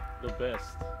 Oh yeah, the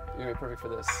best. You're gonna be perfect for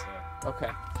this. Yeah.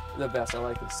 Okay, the best, I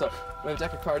like this. So, we have a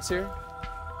deck of cards here.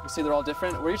 You see they're all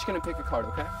different. We're each gonna pick a card,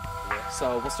 okay? Yeah.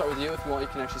 So, we'll start with you. If you want, you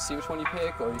can actually see which one you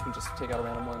pick, or you can just take out a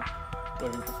random one,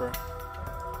 whatever you prefer.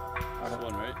 This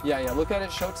one, right? Yeah, yeah, look at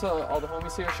it, show it to all the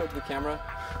homies here, show it to the camera.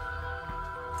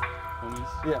 Homies.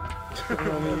 Yeah.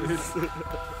 Homies.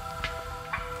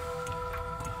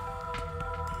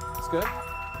 It's good?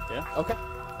 Yeah. Okay.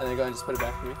 And then go ahead and just put it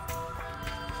back for me.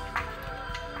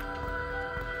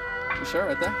 You sure,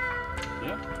 right there?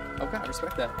 Yeah. Okay, I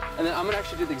respect that. And then I'm gonna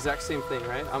actually do the exact same thing,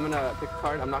 right? I'm gonna pick a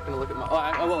card. I'm not gonna look at my. Oh,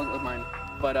 I will look at mine,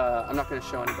 but I'm not gonna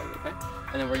show anybody. Okay?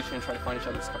 And then we're each gonna try to find each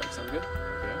other's cards. Sound good?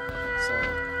 Okay. Okay. So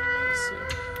let's see.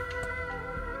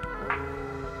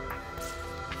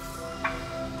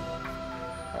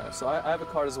 All right. So I have a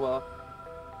card as well.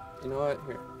 You know what?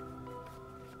 Here.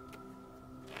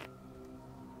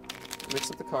 Mix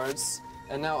up the cards.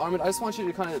 And now, Armin, I just want you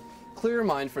to kind of clear your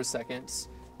mind for a second.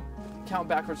 Count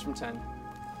backwards from 10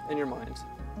 in your mind.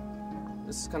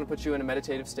 This is kind of put you in a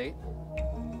meditative state.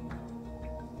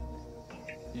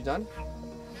 You done?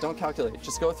 Don't calculate.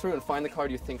 Just go through and find the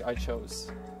card you think I chose.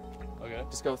 Okay.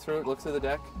 Just go through it, look through the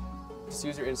deck. Just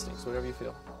use your instincts, whatever you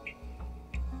feel.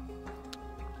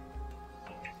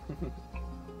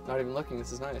 Not even looking,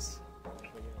 this is nice.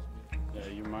 Yeah,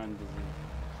 your mind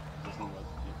doesn't let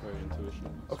you for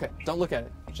intuition. Okay, don't look at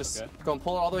it. Just go and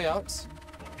pull it all the way out.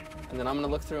 And then I'm gonna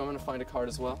look through, I'm gonna find a card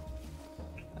as well.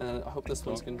 And then I hope this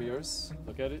one's gonna be yours.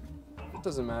 Look at it. It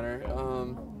doesn't matter.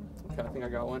 Okay, I think I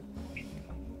got one.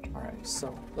 All right,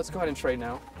 so let's go ahead and trade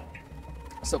now.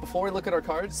 So before we look at our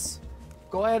cards,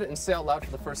 go ahead and say out loud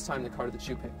for the first time the card that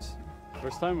you picked.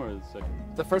 First time or the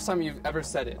second? The first time you've ever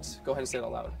said it. Go ahead and say it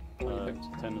out loud. The one you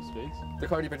picked. 10 of spades. The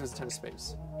card you picked was a 10 of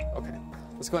spades. Okay,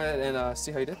 let's go ahead and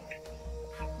see how you did.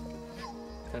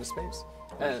 10 of spades.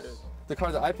 And the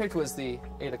card that I picked was the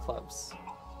 8 of clubs.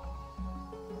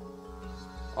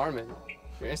 Armin,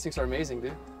 your instincts are amazing,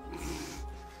 dude.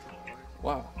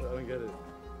 Wow. I don't get it.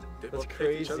 They That's both pick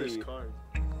crazy. each other's card.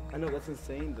 I know, that's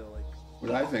insane though. Like.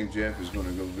 Well, I think Jeff is going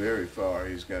to go very far.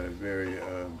 He's got a very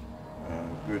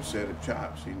good set of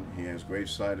chops. He has great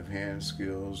sleight of hand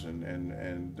skills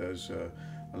and does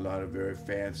a lot of very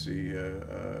fancy,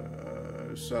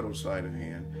 subtle sleight of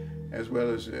hand, as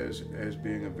well as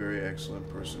being a very excellent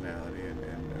personality and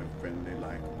a friendly,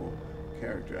 likable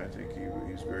character. I think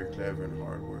he's very clever and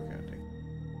hardworking, I think.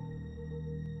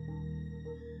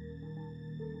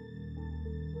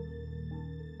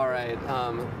 All right,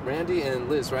 Randy and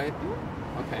Liz, right?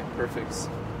 Okay, perfect.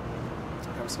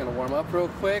 I'm just gonna warm up real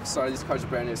quick. Sorry, these cards are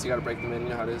brand new, so you gotta break them in. You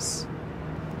know how it is.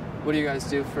 What do you guys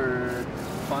do for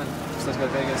fun? Besides go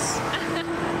to Vegas?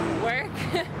 Work.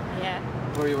 Yeah.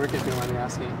 Where are you working, if you don't mind me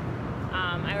asking?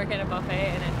 I work at a buffet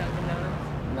and at Dunkin'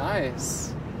 Donuts.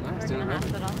 Nice. Nice. I work Doing in a it right.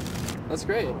 hospital. That's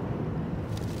great.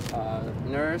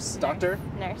 Nurse, doctor?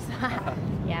 Nurse.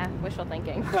 Yeah, wishful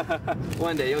thinking.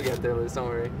 One day you'll get there, Liz, don't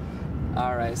worry.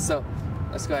 All right, so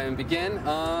let's go ahead and begin.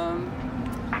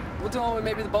 We'll do it with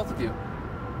maybe the both of you.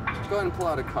 Go ahead and pull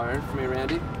out a card for me,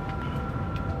 Randy.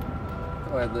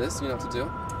 Go ahead, Liz, you know what to do.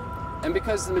 And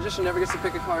because the magician never gets to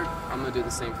pick a card, I'm gonna do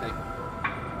the same thing.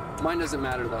 Mine doesn't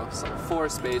matter though, so 4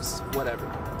 spades, whatever.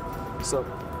 So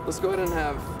let's go ahead and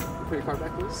put your card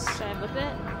back, Liz. Should I flip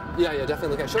it? Yeah, definitely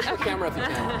look at it. Show it to the camera if you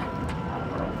can.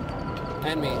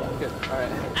 And me. Good. All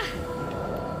right.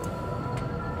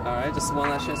 All right, just one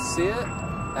last chance to see it.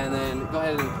 And then go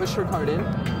ahead and push your card in.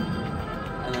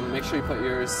 And then make sure you put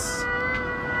yours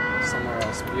somewhere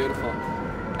else. Beautiful.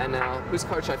 And now, whose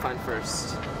card should I find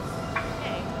first?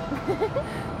 Okay.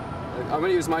 I'm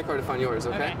going to use my card to find yours,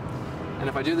 okay? And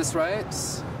if I do this right,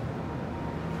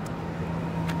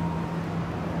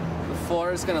 the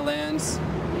 4 is going to land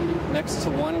next to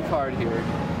one card here.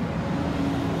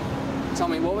 Tell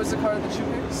me, what was the card that you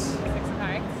picked? 6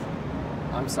 cards.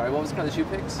 I'm sorry, what was the card that you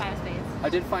picked? 5 spades. I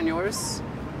did find yours,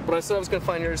 but I said I was going to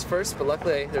find yours first, but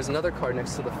luckily there's another card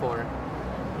next to the 4.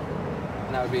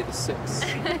 And that would be the 6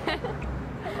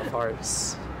 of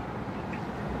hearts.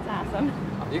 That's awesome.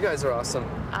 You guys are awesome.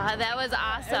 That was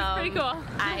awesome. That was pretty cool.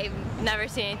 I've never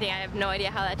seen anything. I have no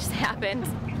idea how that just happened.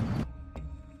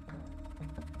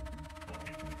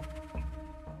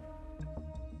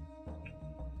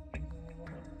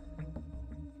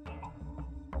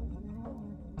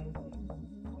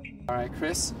 All right,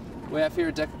 Chris, we have here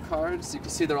a deck of cards. You can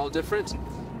see they're all different.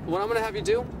 What I'm going to have you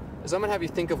do is I'm going to have you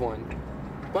think of one.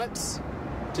 But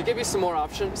to give you some more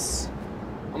options,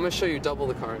 I'm going to show you double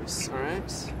the cards, all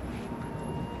right?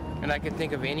 And I can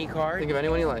think of any card? Think of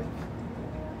anyone you like.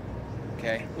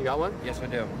 Okay. You got one? Yes, I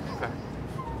do. Okay.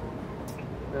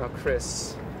 Now,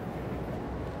 Chris,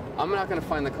 I'm not going to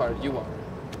find the card. You are.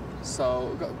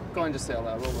 So go ahead and just say out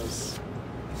loud. What was?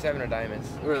 7 of diamonds.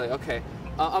 Really? Okay.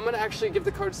 I'm going to actually give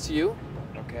the cards to you.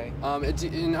 Okay.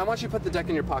 And I want you to put the deck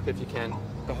in your pocket if you can.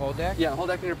 The whole deck? Yeah, the whole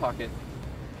deck in your pocket.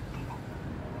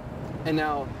 And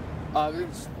now,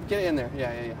 get it in there.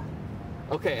 Yeah.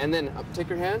 Okay, and then take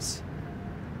your hands,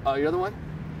 your other one,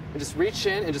 and just reach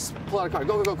in and just pull out a card.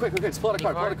 Go, quick, just pull out a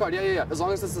card, pull out a card. Yeah. As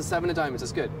long as it's the 7 of diamonds,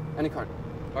 it's good. Any card.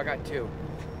 Oh, I got 2.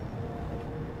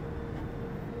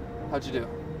 How'd you do?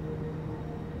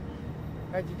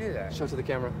 How'd you do that? Show it to the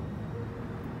camera.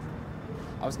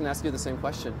 I was going to ask you the same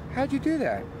question. How'd you do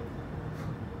that?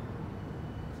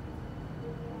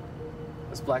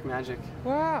 It's black magic.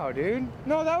 Wow, dude.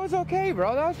 No, that was okay,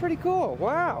 bro. That was pretty cool.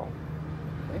 Wow.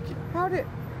 Thank you. How did...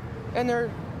 And they're...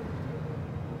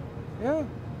 Yeah.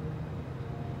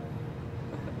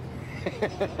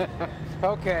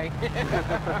 Okay.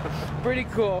 Pretty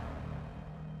cool.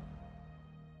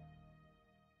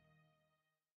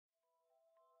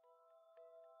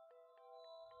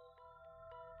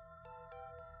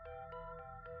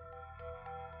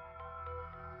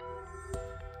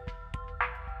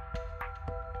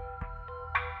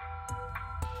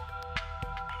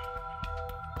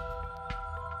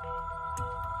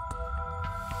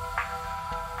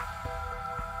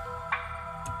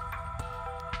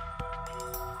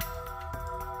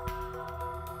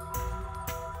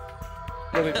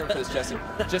 Let me for this, Jesse.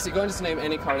 Jesse, go and just name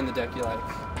any card in the deck you like.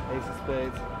 Ace of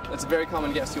spades. That's a very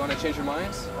common guess. Do you want to change your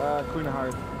mind? Queen of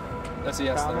hearts. That's a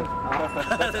yes, Common?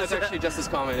 then. That's actually just as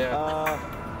common, yeah.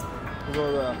 We'll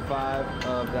go with 5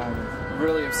 of diamonds.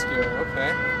 Really obscure,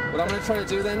 okay. What I'm going to try to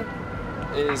do then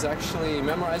is actually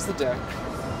memorize the deck,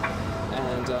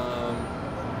 and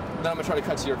then I'm going to try to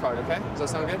cut to your card, okay? Does that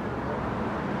sound good?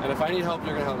 And if I need help,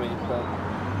 you're going to help me, but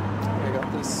I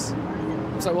got this.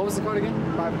 I'm sorry, what was the card again?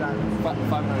 5 diamonds. 5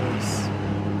 diamonds.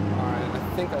 All right,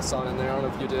 I think I saw it in there. I don't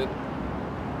know if you did.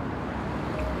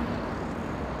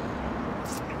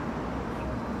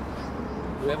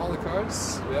 Do we have all the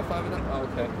cards? Do we have 5 of them? Oh,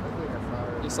 okay. I think I saw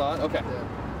it. You saw it? Okay.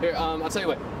 Yeah. Here, I'll tell you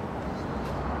what.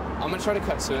 I'm gonna try to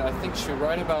cut to it. I think she's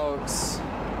right about...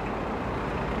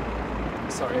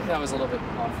 Sorry, that was a little bit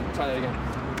off. Try that again.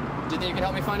 Do you think you can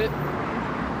help me find it?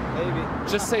 Maybe.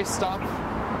 Just say stop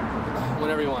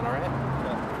whenever you want, all right?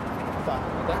 Yeah. Stop.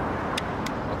 Like that?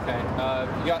 Okay.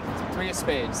 You got 3 of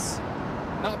spades.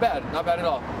 Not bad at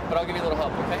all. But I'll give you a little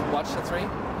help, okay? Watch the 3.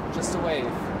 Just a wave,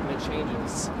 and it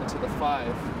changes into the 5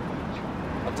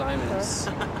 of diamonds.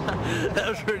 That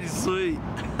was pretty sweet.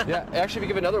 Yeah, actually, if you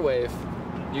give another wave,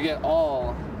 you get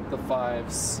all the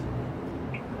 5s.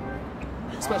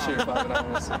 Especially your 5 of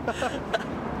diamonds.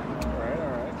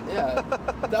 Alright. Yeah,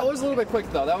 that was a little bit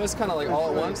quick though. That was kind of like all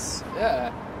at once.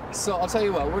 Yeah. So I'll tell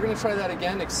you what, we're gonna try that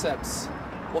again, except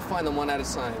we'll find them one at a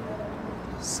time.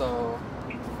 So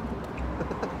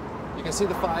you can can see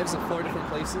the 5s in 4 different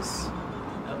places.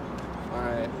 All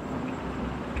right.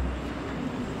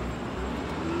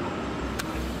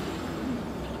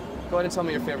 Go ahead and tell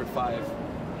me your favorite 5.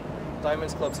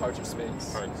 Diamonds, clubs, hearts, or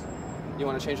spades? Hearts. You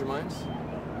want to change your mind?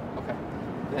 Okay.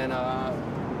 Then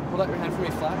hold out your hand for me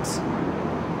flat.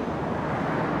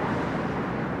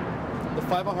 The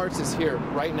 5 of hearts is here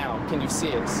right now. Can you see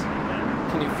it?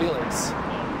 Can you feel it?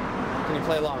 Can you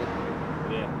play along?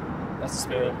 Yeah. That's the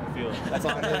spirit. I feel it. That's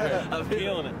all I'm here. I'm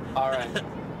feeling it. All right.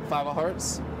 5 of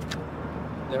hearts.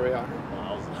 There we are.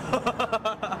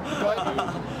 Go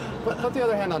ahead. Put the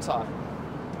other hand on top.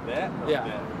 That? Yeah.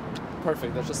 That?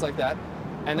 Perfect. That's just like that.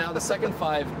 And now the second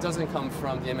 5 doesn't come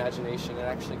from the imagination. It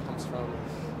actually comes from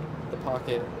the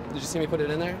pocket. Did you see me put it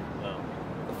in there? No.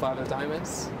 The 5 of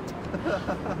diamonds.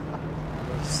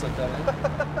 Just slip that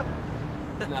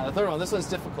in. Now the third one. This one's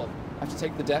difficult. I have to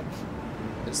take the deck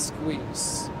and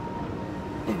squeeze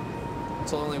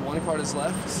until only one card is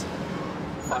left.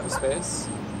 5 of spades.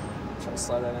 Try to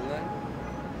slide that in there.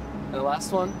 And the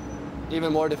last one,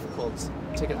 even more difficult.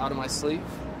 Take it out of my sleeve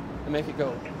and make it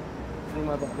go through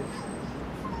my body,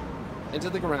 into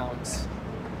the ground,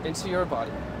 into your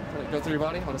body. Let it go through your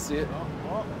body. I want to see it.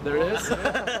 There it is.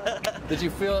 Did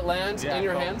you feel it land in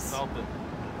your hands? Felt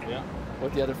it. Yeah.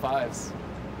 With the other 5s.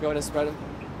 Go ahead and spread them.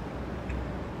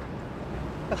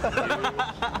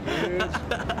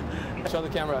 Show the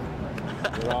camera.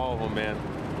 With all of them, man.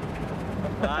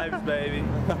 5s, baby.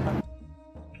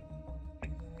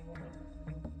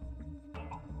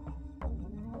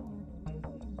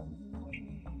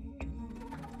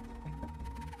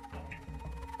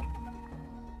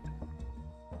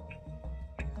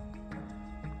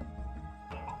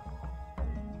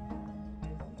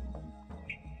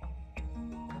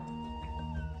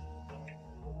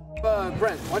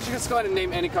 Brent, why don't you just go ahead and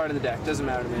name any card in the deck? Doesn't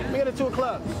matter to me. We got a 2 of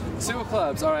clubs. 2 of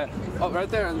clubs, all right. Oh, right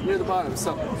there near the bottom.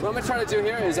 So what I'm gonna try to do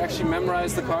here is actually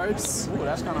memorize the cards. Ooh,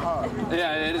 that's kind of hard.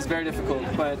 Yeah, it is very difficult,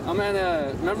 but I'm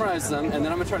gonna memorize them and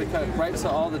then I'm gonna try to cut right to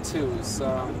all the 2s. So,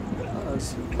 all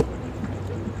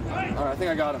right, I think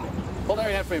I got them. Hold out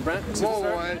your hand for me, Brent.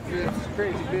 Whoa, it's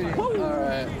crazy big. All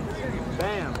right.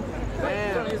 Bam.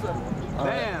 Bam.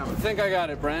 Bam. I think I got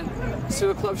it, Brent.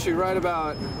 2 of clubs should be right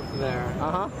about there.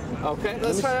 Uh-huh. Okay,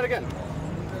 let's try that again.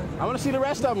 I want to see the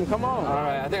rest of them. Come on. All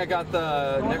right, I think I got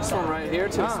the next one right here,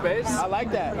 2 of spades. I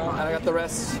like that. And I got the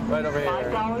rest right over here.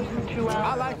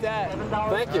 I like that.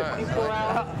 Thank you.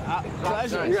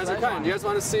 Pleasure. You guys are kind. You guys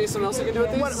want to see something else you can do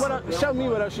with these? Show me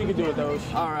what else you can do with those.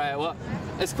 All right, well,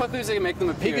 as quickly as you can make them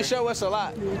appear. He can show us a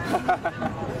lot.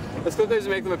 As quickly as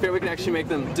you make them appear, we can actually make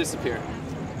them disappear.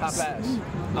 How fast?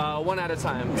 One at a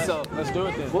time. So let's do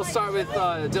it then. We'll start with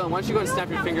Dylan. Why don't you go and snap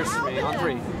your fingers for me on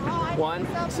 3. 1,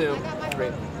 2,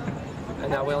 3. And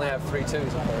now we only have 3 2s,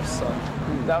 of course. So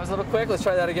that was a little quick. Let's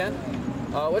try that again.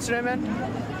 What's your name,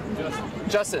 man?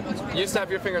 Justin. You snap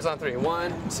your fingers on 3.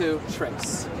 1, 2,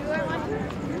 trace.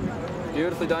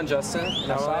 Beautifully done, Justin.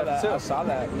 Now I saw that. You saw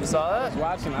that? I was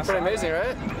watching. Pretty amazing,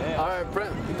 right? Yeah. All right,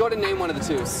 Brent, go ahead and name one of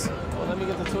the 2s. Well, let me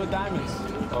get the 2 of diamonds.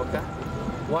 Okay.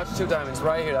 Watch 2 diamonds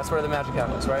right here. That's where the magic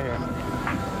happens, right here.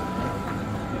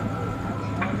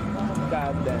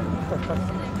 God damn.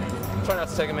 Try not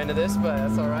to take them into this, but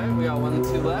that's all right. We got 1 and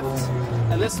 2 left.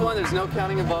 And this one, there's no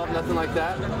counting involved, nothing like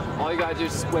that. All you gotta do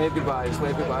is just wave goodbye. Just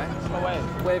wave goodbye. No way.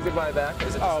 Wave goodbye back.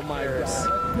 Oh my God.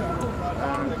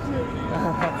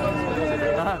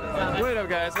 Wait up,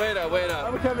 guys. Wait up. Wait up.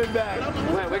 I'm coming back.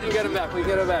 Wait, we can get him back. We can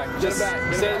get him back. Just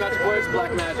say the magic words.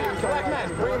 Black magic. Black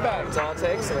magic. Bring it back. That's all it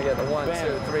takes. And we get the 1,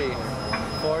 2, 3,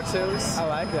 4 2s. I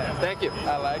like that. Thank you.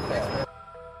 I like that.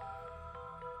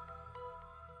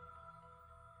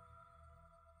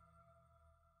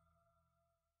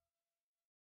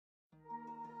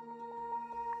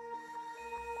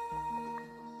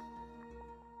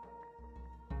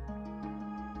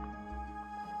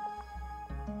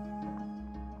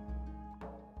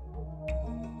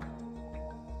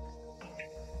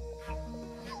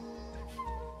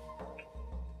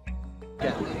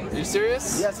 Are you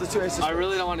serious? Yes, let's do ace of spades. I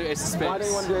really don't want to do ace of spades. Why do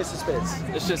you want to do ace of spades?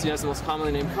 It's just, it's the most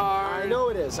commonly named card. I know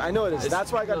it is. I know it is.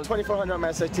 That's why I got 2,400 on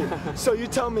my SAT. So you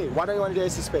tell me, why don't you want to do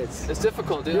ace of spades? It's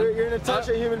difficult, dude. You're an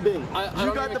intelligent human being.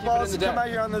 You got the balls to come out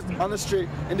here on the street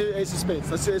and do ace of spades.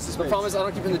 Let's do ace of spades. The problem is I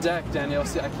don't keep it in the deck, Danielle.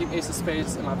 See, I keep ace of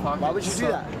spades in my pocket. Why would you do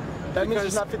that? That means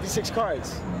there's not 56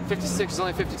 cards. 56 is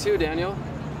only 52, Daniel.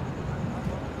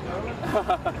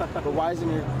 But why is it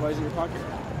in your pocket?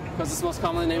 Because it's the most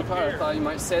commonly named card. I thought you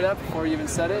might say that before you even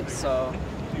said it, so.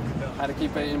 How to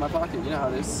keep it in my pocket. You know how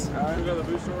it is. Can we go to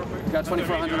the booth store real quick? Got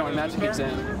 2400 on magic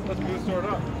exam. Let's booth store it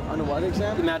up. On the what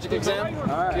exam? The magic exam. All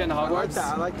right. You getting Hogwarts?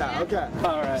 I like that. Okay.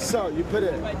 All right. So you put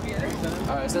it. All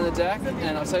right. It's in the deck,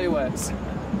 and I'll tell you what.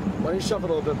 Why don't you shuffle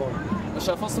a little bit more? I'll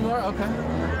shuffle some more. Okay.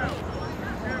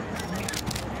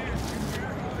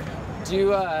 Do you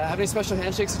have any special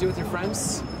handshakes to do with your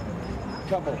friends?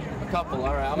 Couple. A couple.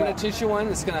 All right. I'm gonna teach you one.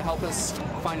 It's gonna help us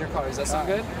find your cards. Does that sound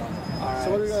good? All right.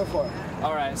 So what are we going for?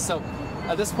 All right. So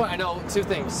at this point, I know two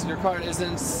things. Your card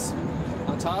isn't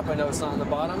on top. I know it's not on the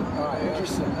bottom. All right.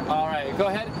 Interesting. All right. Go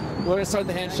ahead. We're gonna start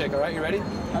the handshake. All right. You ready?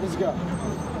 How does it go?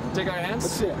 Take out your hands.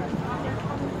 Let's see it.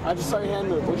 I just saw your hand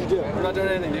move. What'd you do? We're not doing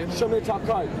anything, dude. Show me the top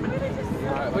card. All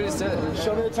right. We just did it.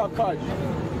 Show me the top card.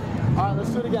 All right.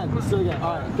 Let's do it again. Let's do it again.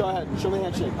 All right. Go ahead. Show me the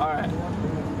handshake. All right.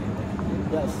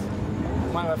 Yes.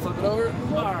 Mind if I flip it over?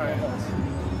 All right.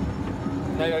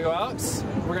 Now you gotta go out.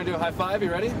 We're gonna do a high five.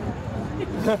 You ready? Ready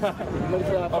for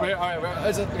that? Over here. All right.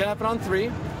 It's gonna happen on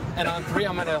 3, and on 3,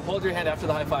 I'm gonna hold your hand after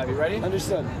the high five. You ready?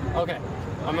 Understood. Okay.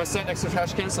 I'm gonna set next to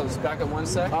trash can, so let's back up 1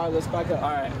 sec. All right. Let's back up. All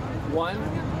right. 1, 2,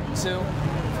 3.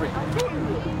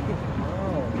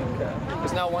 Oh, okay.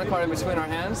 There's now one card in between our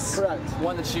hands. Correct.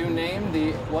 One that you named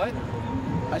the what?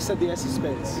 I said the ace of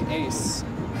spades. The ace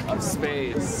of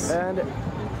spades. And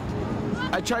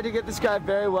I tried to get this guy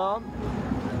very well,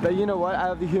 but you know what? I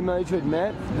have the humility to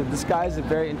admit that this guy is a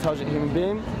very intelligent human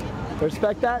being.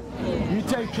 Respect that. You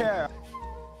take care.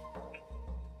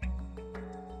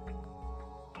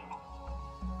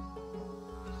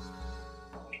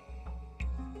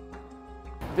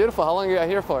 Beautiful. How long are you out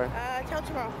here for? Till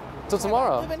tomorrow. Till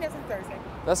tomorrow? We've been here since Thursday.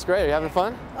 That's great. Are you having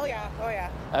fun? Oh yeah, oh yeah.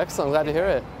 Excellent. I'm glad to hear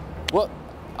it. Well,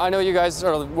 I know you guys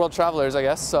are world travelers, I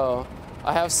guess, so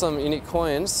I have some unique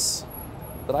coins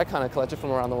that I kind of collected from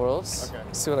around the world. Okay.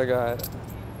 Let's see what I got.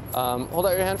 Hold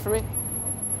out your hand for me.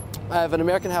 I have an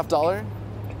American $50.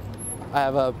 I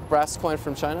have a brass coin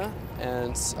from China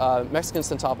and Mexican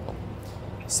centavo.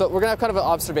 So we're gonna have kind of an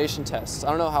observation test. I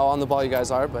don't know how on the ball you guys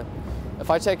are, but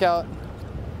if I take out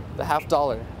the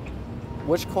 $50,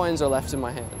 which coins are left in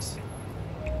my hands?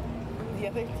 The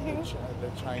other two? The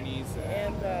Chinese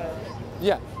and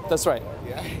Yeah, that's right.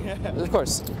 Yeah. Of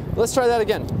course. Let's try that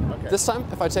again. Okay. This time,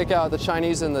 if I take out the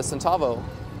Chinese and the centavo,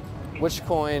 which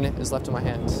coin is left in my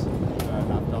hand?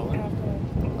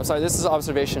 $50. I'm sorry, this is an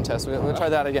observation test. We'll try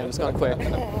that again. It's going quick.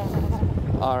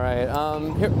 All right.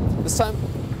 Here. This time,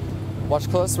 watch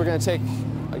close. We're going to take,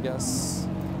 I guess,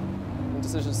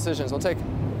 decisions. We'll take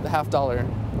the $50,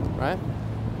 right?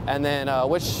 And then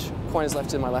which coin is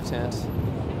left in my left hand?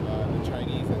 The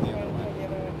Chinese and the other one.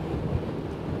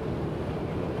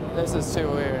 This is too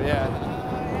weird, yeah.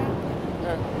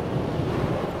 Here.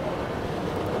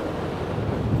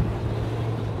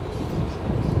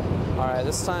 All right,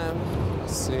 this time,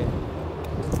 let's see.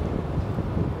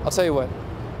 I'll tell you what,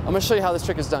 I'm gonna show you how this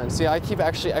trick is done. See, I keep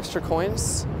actually extra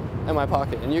coins in my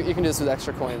pocket, and you can do this with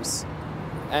extra coins.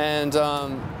 And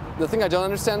the thing I don't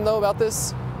understand though about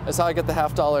this is how I get the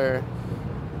 $50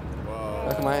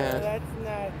 back in my hand. That's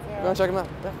nuts. You wanna check them out?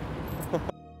 Yeah.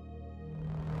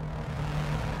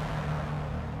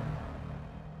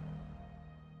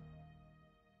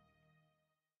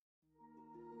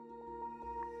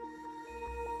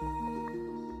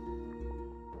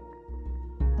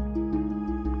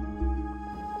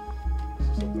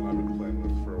 Something I've been playing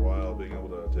with for a while, being able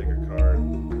to take a card,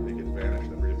 make it vanish,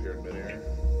 and reappear in midair.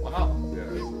 Wow. Yeah,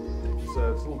 it's a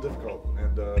little difficult,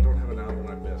 and I don't have an out when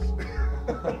I miss.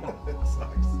 It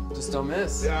sucks. Just don't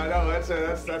miss. Yeah, I know.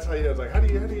 That's how you do it. It's like, how do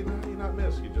you not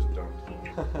miss? You just don't.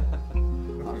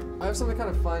 I have something kind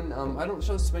of fun. I don't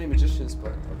show this to many magicians,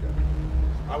 but okay.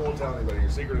 I won't tell anybody. Your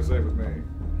secret is safe with me.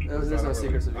 There's no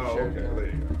secrets to be shared. Okay, there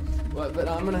you go. But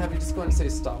I'm gonna have you just go and say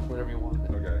stop whenever you want.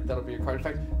 Okay. That'll be your card. In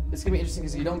fact, it's gonna be interesting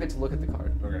because you don't get to look at the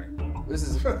card. Okay. This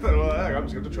is. Well, heck, I'm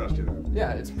just going to trust you then.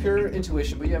 Yeah, it's pure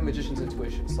intuition, but you have magician's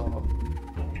intuition, so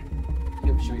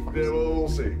you should be fine. Yeah, well, we'll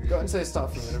see. Go ahead and say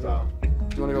stop for me. Stop. Do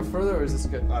you want to go further, or is this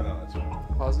good? I know, that's fine.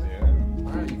 Pause it? Yeah.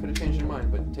 All right, you could have changed your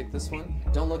mind, but take this one.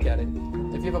 Don't look at it.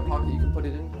 If you have a pocket, you can put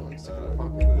it in. Go and stick it in the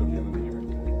pocket.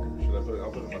 Should I put it?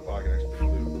 I'll put it in my pocket next to the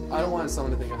glue. I don't want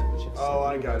someone to think I have a chance. Oh,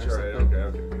 I got you. Right.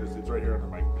 Okay. It's right here under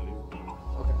my glue.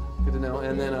 Okay, good to know.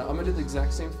 And then I'm gonna do the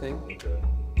exact same thing. Okay.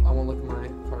 I won't look at my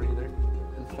card either.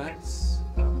 In fact,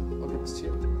 I'll give this to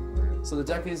you. So the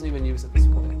deck isn't even used at this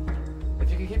point.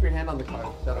 If you can keep your hand on the card,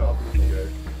 that'll help you. Okay.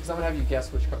 Because I'm gonna have you guess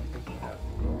which card you think you have.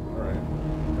 All right.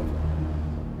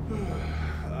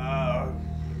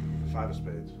 5 of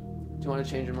spades. Do you want to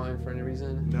change your mind for any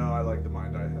reason? No, I like the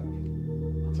mind I have.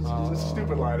 It's a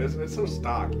stupid line, isn't it? It's so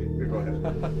stock. Here, go ahead.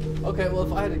 Okay, well,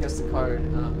 if I had to guess the card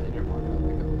in your pocket, I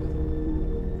would go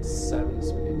with 7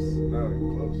 spades. Not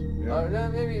even close. Yeah. No,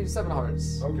 maybe 7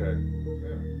 hearts. Okay.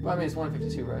 Yeah. Well, I mean, it's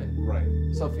 152, right? Right.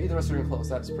 So if either of us are even close,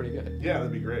 that's pretty good. Yeah,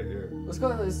 that'd be great. Yeah. Let's go.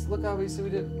 Let's look how we see we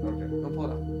did. Okay. Go pull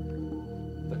it up.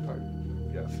 That card.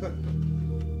 Yeah.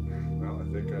 Well, I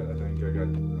think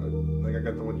I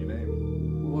got the one you named.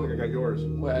 I think I got yours.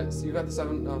 Wait, so you got the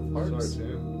 7 of hearts? Sorry,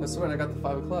 Sam. That's right. I got the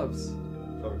 5 of clubs.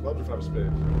 5 of clubs or 5 of spades?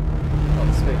 Oh,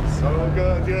 the spades. Oh,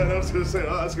 good. Yeah, I was gonna say,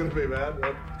 oh, that's gonna be bad.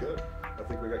 Oh, good. I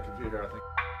think we got confused here.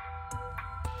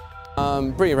 I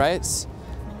think. Bree, right?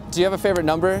 Do you have a favorite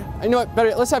number? You know what?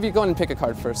 Better. Let's have you go and pick a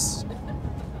card first.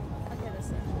 Okay,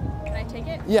 listen. Can I take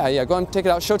it? Yeah. Go and take it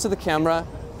out. Show it to the camera.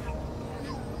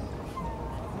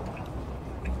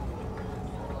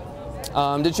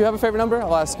 Did you have a favorite number?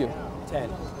 I'll ask you. 10.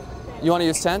 You want to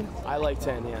use 10? I like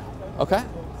 10, yeah. Okay.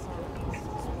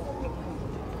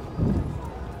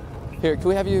 Here, can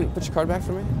we have you put your card back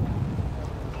for me?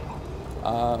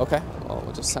 Okay. Well,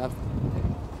 we'll just have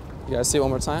you guys see it one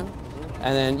more time.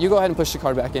 And then you go ahead and push your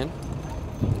card back in.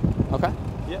 Okay?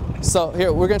 Yeah. So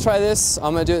here, we're gonna try this.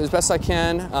 I'm gonna do it as best I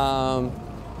can. Kind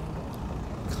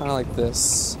of like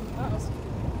this.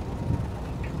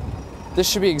 This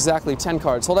should be exactly 10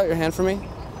 cards. Hold out your hand for me.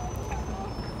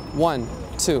 1,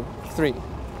 2, 3,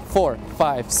 4,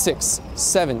 5, 6,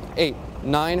 7, 8,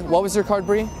 9. What was your card,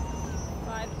 Bree?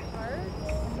 5 cards.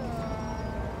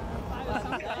 5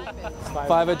 of something.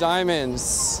 5 of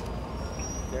diamonds.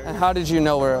 And how did you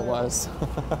know where it was?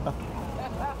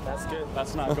 That's good.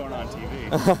 That's not going on TV.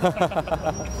 5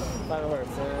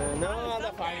 hearts. No,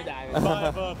 the 5 of diamonds.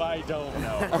 5 of I don't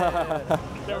know.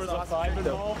 There was a 5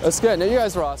 involved. That's good. No, you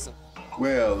guys were awesome.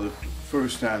 Well, the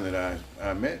first time that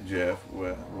I met Jeff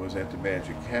was at the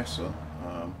Magic Castle.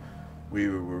 We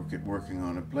were working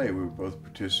on a play. We were both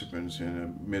participants in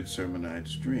a Midsummer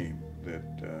Night's Dream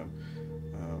that the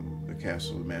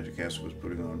Magic Castle was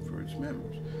putting on for its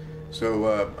members.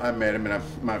 So I met him, and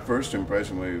my first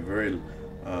impression was he was a very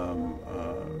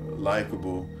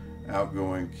likable,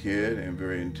 outgoing kid and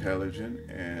very intelligent,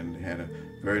 and had a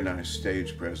very nice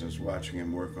stage presence. Watching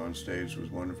him work on stage was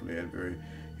wonderful.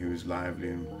 He was lively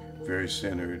and very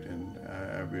centered, and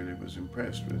I really was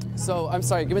impressed with him. So, I'm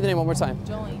sorry, give me the name one more time.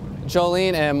 Jolene.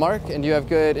 Jolene and Mark, and you have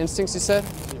good instincts, you said?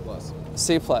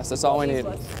 C+. C+, that's all we need.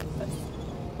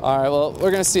 All right, well,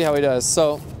 we're gonna see how he does.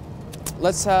 So,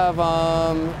 let's have,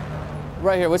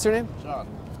 right here, what's your name? Sean.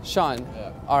 Sean.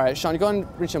 Yeah. All right, Sean, go and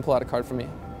reach and pull out a card for me.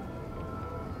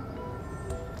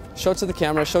 Show it to the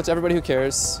camera, show it to everybody who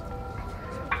cares.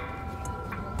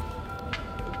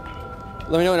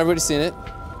 Let me know when everybody's seen it.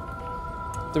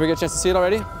 Did we get a chance to see it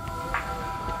already?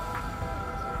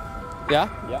 Yeah?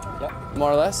 Yeah.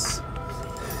 More or less?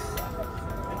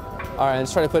 All right,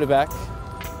 let's try to put it back.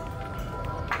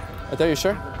 Right there, you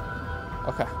sure?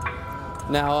 Okay.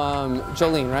 Now,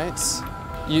 Jolene, right?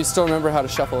 You still remember how to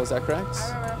shuffle, is that correct?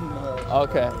 I remember.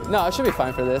 Okay. No, it should be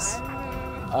fine for this.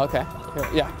 Okay. Here,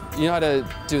 yeah. You know how to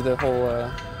do the whole,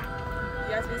 You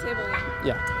guys be table game.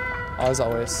 yeah. As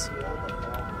always.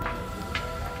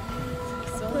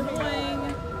 So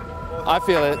annoying. I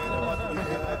feel it.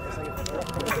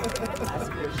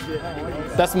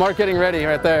 That's Mark getting ready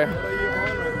right there.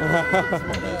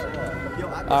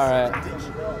 All right.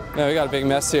 Yeah, we got a big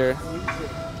mess here.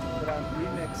 That I've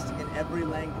remixed in every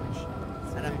language,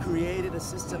 and I've created a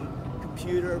system,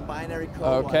 computer, binary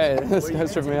code. Okay, this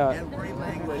guy's tripping me out. Every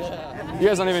language. You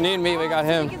guys don't even need me, we got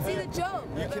him. You can see the joke.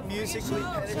 You can musically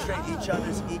penetrate each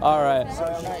other's ego. All right.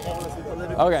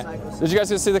 Okay. Did you guys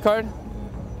get to see the card?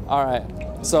 All right.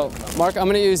 So, Mark, I'm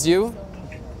going to use you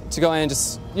to go in and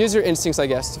just use your instincts, I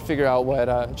guess, to figure out what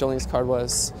Jolene's card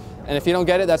was. And if you don't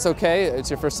get it, that's okay.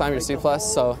 It's your first time, you're C+,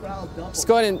 so just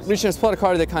go ahead and reach in and pull out a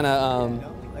card that kind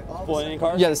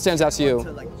of, yeah, that stands out to you.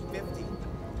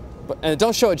 And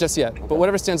don't show it just yet, but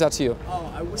whatever stands out to you.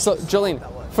 So, Jolene,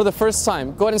 for the first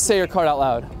time, go ahead and say your card out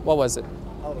loud. What was it? It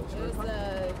was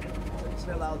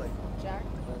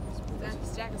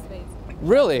Jack of Spades.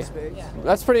 Really? Yeah.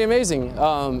 That's pretty amazing.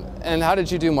 And how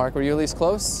did you do, Mark? Were you at least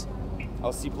close? I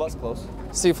was C+ close.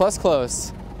 C+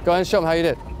 close. Go ahead and show them how you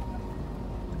did.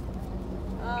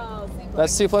 Oh, C+.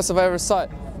 That's C+ if I ever saw it.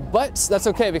 But that's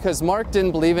okay because Mark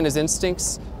didn't believe in his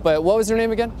instincts. But what was your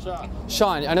name again? Sean.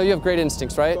 Sean, I know you have great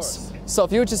instincts, right? Of course. So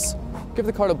if you would just give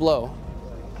the card a blow.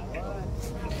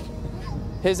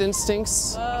 His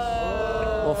instincts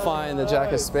will find the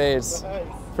Jack of Spades.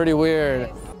 Pretty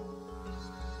weird.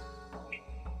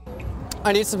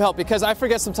 I need some help because I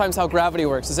forget sometimes how gravity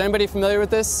works. Is anybody familiar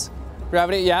with this?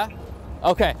 Gravity, yeah?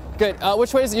 Okay, good.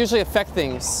 Which way does it usually affect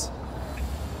things?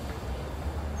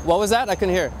 What was that? I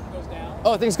couldn't hear. It goes down.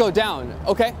 Oh, things go down.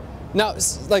 Okay. Now,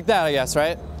 like that, I guess,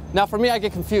 right? Now, for me, I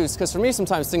get confused because for me,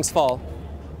 sometimes things fall.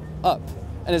 up.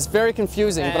 And it's very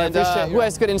confusing, but I appreciate who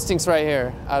has good instincts right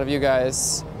here out of you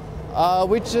guys.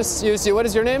 We just used you. What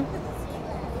is your name?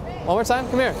 One more time,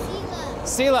 come here.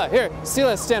 Sila, here.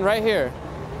 Sila, stand right here.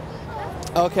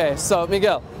 Okay, so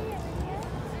Miguel.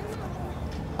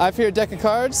 I have here a deck of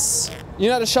cards. You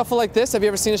know how to shuffle like this? Have you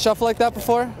ever seen a shuffle like that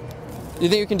before? You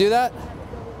think you can do that?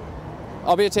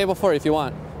 I'll be a table for you if you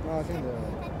want. No, I can do it.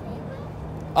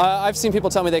 I've seen people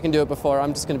tell me they can do it before.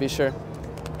 I'm just going to be sure.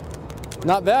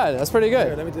 Not bad. That's pretty good.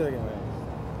 Here, let me do it again.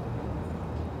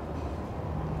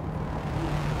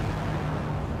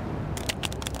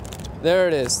 There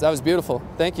it is. That was beautiful.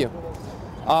 Thank you.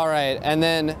 All right, and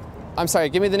then, I'm sorry,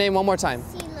 give me the name one more time.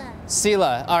 Sila.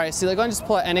 Sila. All right, Sila, go and just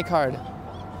pull out any card.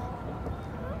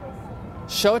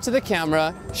 Show it to the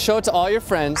camera. Show it to all your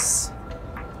friends.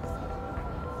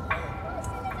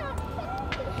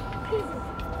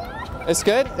 It's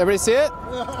good? Everybody see it?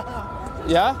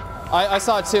 Yeah? I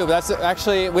saw it too, but that's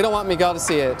actually, we don't want Miguel to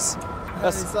see it.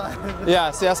 Yeah,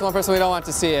 see, that's one person we don't want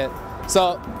to see it.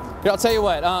 So, here, I'll tell you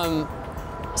what.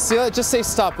 Sila, just say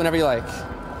stop whenever you like.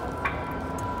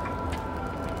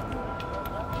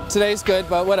 Today's good,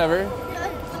 but whatever.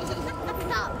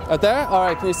 Right there? All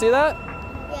right, can you see that?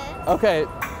 Yes. Okay,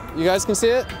 you guys can see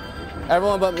it?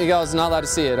 Everyone but Miguel is not allowed to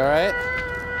see it, all right?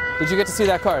 Did you get to see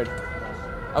that card?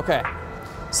 Okay.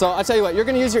 So I'll tell you what, you're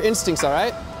gonna use your instincts, all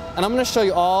right? And I'm gonna show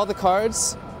you all the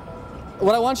cards.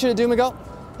 What I want you to do, Miguel,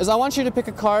 is I want you to pick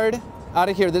a card out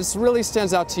of here that really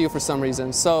stands out to you for some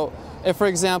reason. So if, for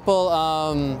example,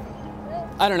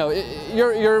 I don't know,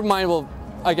 your mind will,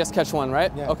 I guess, catch one,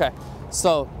 right? Yeah. Okay.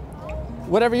 So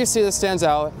whatever you see that stands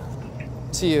out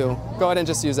to you, go ahead and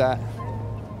just use that.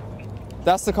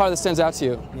 That's the card that stands out to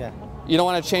you. Yeah. You don't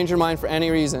want to change your mind for any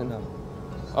reason. No.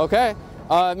 Okay.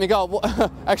 Miguel,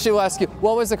 actually we'll ask you,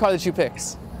 what was the card that you picked?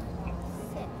 6.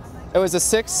 It was a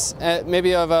 6,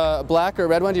 maybe of a black or a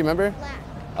red one, do you remember? Black.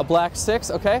 A black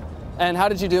 6, okay. And how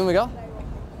did you do, Miguel?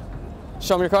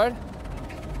 Show me your card.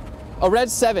 A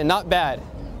red 7, not bad.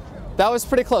 That was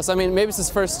pretty close. I mean, maybe it's his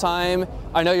first time.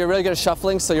 I know you're really good at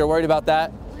shuffling, so you're worried about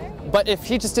that. But if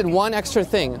he just did one extra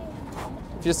thing,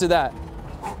 if you just did that,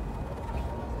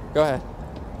 go ahead.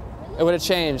 It would have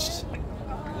changed.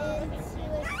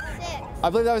 I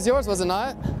believe that was yours, was it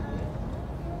not?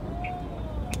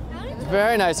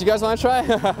 Very nice. You guys want to try?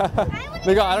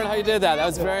 Miguel, I don't know how you did that. That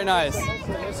was very nice.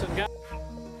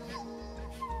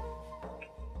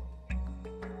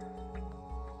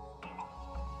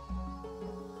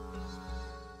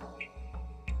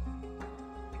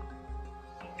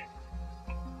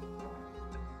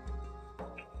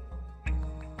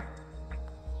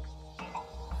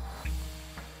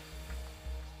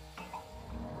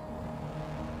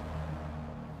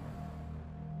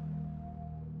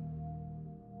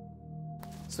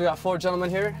 So we got 4 gentlemen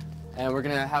here, and we're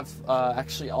gonna have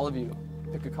actually all of you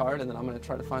pick a card, and then I'm gonna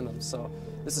try to find them. So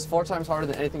this is 4 times harder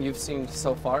than anything you've seen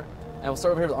so far. And we'll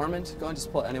start over here with Armand. Go and just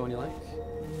pull out anyone you like.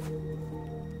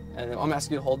 And I'm gonna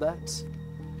ask you to hold that.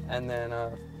 And then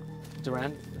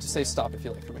Duran, just say stop if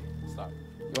you like for me. Stop.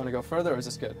 You wanna go further, or is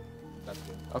this good? That's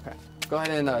good. Okay. Go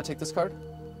ahead and take this card.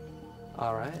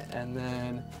 All right, and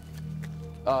then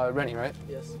Rennie, right?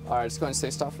 Yes. All right, just go ahead and say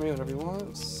stop for me whenever you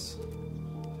want.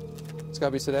 It's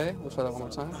gotta be today. We'll try that one more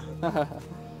time.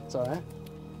 It's all right.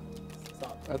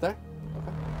 Stop. Right there?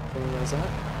 Okay. There's that.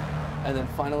 And then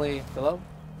finally, below.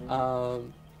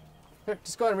 Here,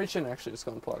 just go ahead and reach in. Actually, just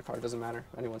go and pull out a card. Doesn't matter.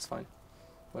 Anyone's fine.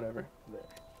 Whatever. There.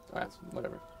 All right.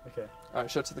 Whatever. Okay. All right.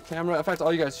 Show it to the camera. In fact,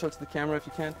 all you guys show it to the camera if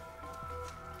you can.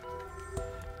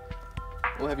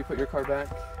 We'll have you put your card back.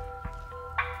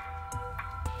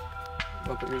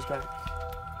 We'll put yours back.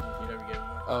 You never gave me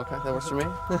one. Oh, okay. That works for me.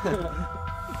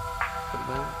 Put it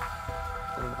down.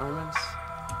 And Armand's.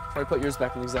 Try to put yours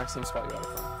back in the exact same spot you got it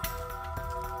from.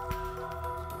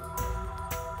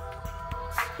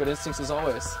 Good instincts as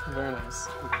always. Very nice.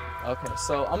 Okay,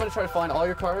 so I'm going to try to find all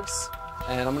your cards,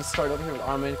 and I'm going to start over here with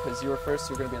Armand because you were first,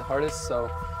 you're going to be the hardest, so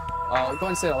go ahead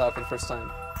and say it out loud for the first time.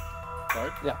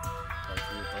 Card? Yeah. Card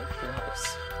for your card? For your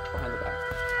hearts. Behind the back.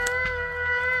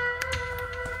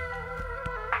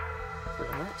 For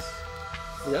your hearts.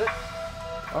 You got it?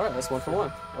 All right, that's 1 for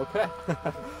 1. Okay.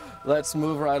 Let's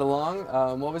move right along.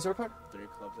 What was your card? 3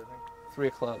 clubs, I think. 3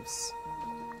 clubs.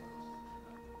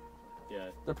 Yeah.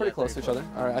 They're pretty close to each other.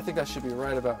 All right, I think that should be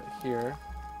right about here.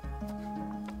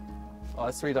 Oh,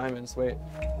 that's 3 diamonds. Wait.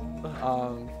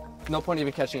 No point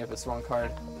even catching it if it's the wrong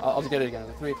card. I'll get it again.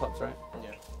 The 3 clubs, right?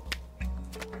 Yeah.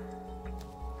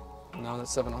 No,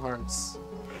 that's 7 of hearts.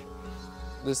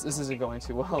 This isn't going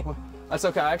too well. That's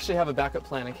okay. I actually have a backup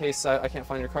plan in case I can't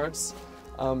find your cards.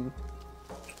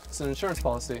 It's an insurance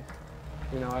policy.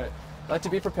 You know, I like to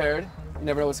be prepared You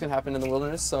never know what's gonna happen in the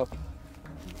wilderness. So,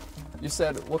 you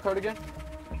said what card again?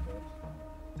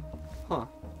 Huh.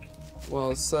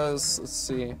 Well, it says, let's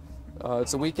see,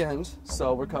 it's a weekend,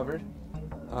 so we're covered.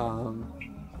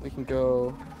 We can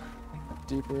go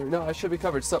deeper. No, I should be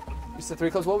covered. So, you said 3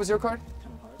 clubs. What was your card?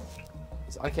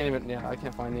 I can't even, yeah, I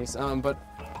can't find these. But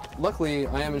luckily,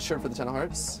 I am insured for the 10 of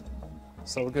hearts,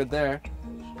 so we're good there.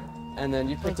 And then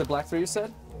you picked a black 3, you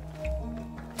said?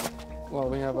 Well,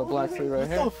 we have a black 3 right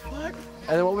here. What the fuck?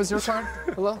 And then what was your card?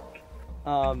 Hello?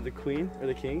 The queen or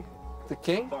the king? The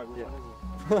king? Yeah.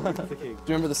 The king. Do you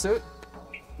remember the suit?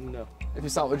 No. If you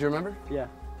saw it, would you remember? Yeah.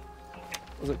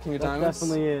 Was it King of That's Diamonds?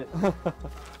 definitely it.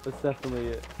 That's definitely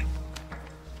it.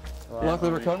 Wow.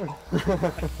 Luckily, we're covered.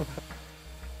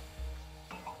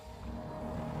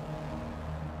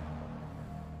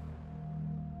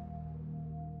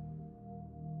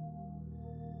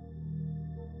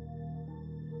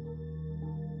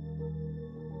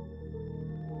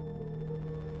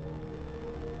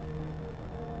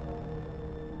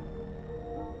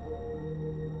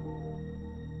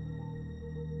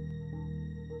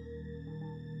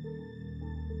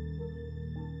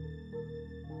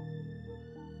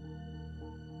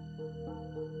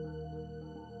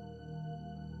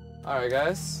 All right,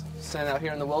 guys, standing out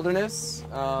here in the wilderness.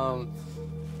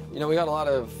 You know, we got a lot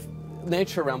of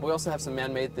nature around, but we also have some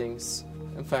man-made things.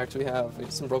 In fact, we have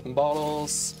some broken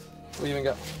bottles. We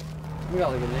got like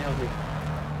a nail here.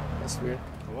 That's weird.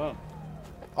 Oh, wow.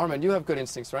 Armin, you have good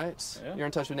instincts, right? Yeah. You're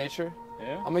in touch with nature?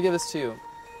 Yeah. I'm gonna give this to you.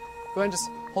 Go ahead and just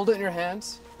hold it in your hand,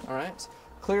 all right?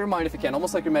 Clear your mind if you can,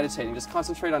 almost like you're meditating. Just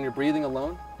concentrate on your breathing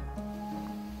alone.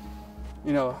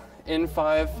 You know, in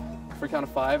 5 for count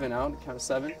of 5 and out, count of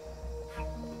 7.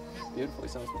 Beautiful,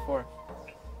 you've done this before.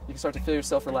 You can start to feel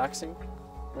yourself relaxing,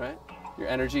 right? Your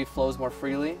energy flows more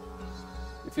freely.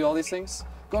 You feel all these things?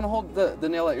 Go and hold the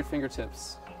nail at your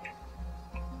fingertips.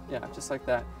 Yeah, just like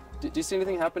that. Do you see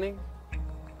anything happening?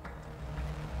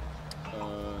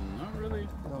 Not really.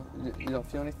 No, you don't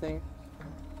feel anything?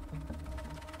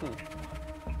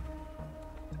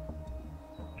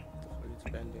 It's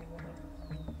bending.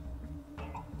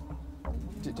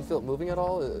 Do you feel it moving at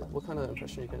all? What kind of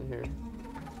impression are you getting here?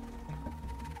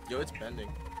 Yo, it's bending.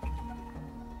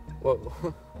 Whoa.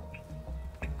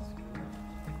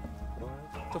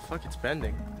 What the fuck? It's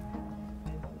bending.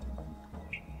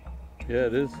 Yeah,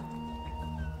 it is.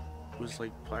 It was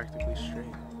like practically straight.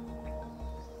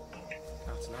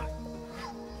 Now it's not.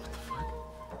 What the fuck?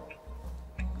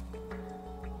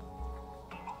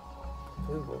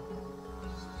 Unbelievable.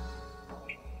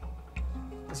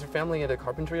 Is your family into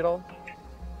carpentry at all?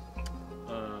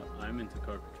 I'm into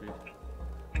carpentry.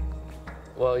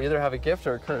 Well, you either have a gift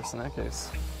or a curse in that case.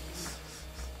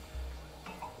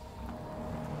 I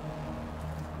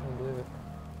don't believe it.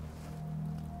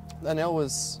 That nail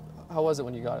was, how was it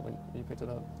when you got it, when you picked it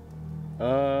up?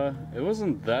 It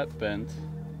wasn't that bent.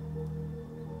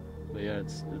 But yeah,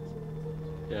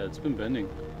 it's been bending.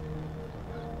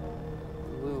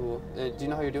 Ooh. Do you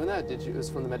know how you're doing that? It was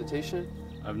from the meditation?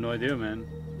 I have no idea, man.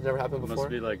 It never happened before? Must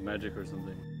be like magic or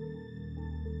something.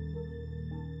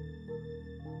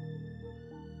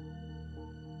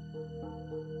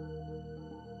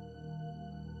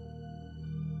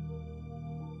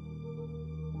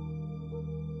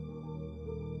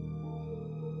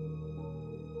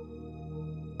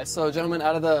 So, gentlemen,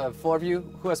 out of the 4 of you,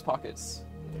 who has pockets?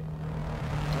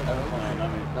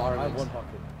 Not me. No, I have 1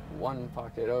 pocket. 1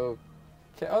 pocket.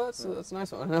 Okay. Oh, that's a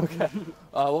nice one. Okay.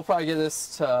 We'll probably give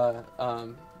this to.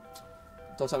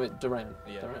 Don't tell me, Duran.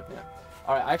 Yeah. Duran? Yeah.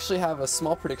 All right. I actually have a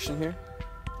small prediction here.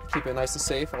 Keep it nice and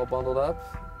safe, all bundled up.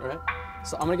 All right.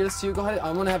 So I'm gonna give this to you. Go ahead.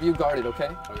 I'm gonna have you guard it. Okay.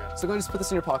 Okay. So go ahead and just put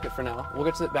this in your pocket for now. We'll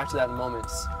get back to that in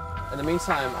moments. In the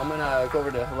meantime, I'm gonna go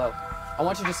over to Hello. I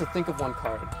want you just to think of 1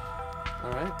 card. All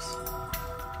right.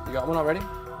 You got 1 already?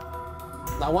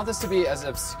 Now I want this to be as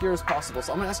obscure as possible,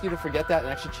 so I'm gonna ask you to forget that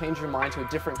and actually change your mind to a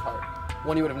different card,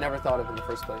 one you would have never thought of in the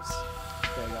first place.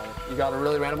 Okay, I got it. You got a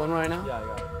really random one right now? Yeah, I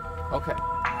got it. Okay.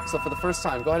 So for the first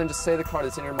time, go ahead and just say the card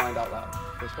that's in your mind out loud.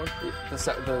 This one?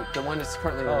 The one that's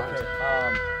currently in your mind. Okay.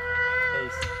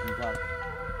 Ace and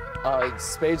black.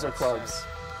 Spades or clubs?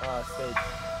 Spades.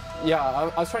 Yeah,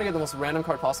 I was trying to get the most random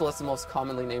card possible. That's the most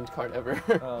commonly named card ever.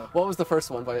 What was the first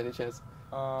one by any chance?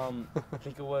 I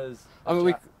think it was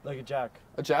like a jack.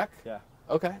 A jack? Yeah.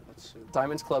 Okay.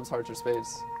 Diamonds, clubs, hearts, or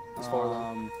spades? There's 4 of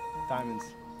them. Diamonds.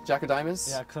 Jack of diamonds?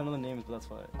 Yeah, because I know the names, but that's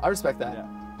why. I respect that.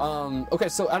 Yeah. Okay,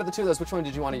 so out of the 2 of those, which one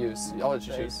did you want to use? I'll let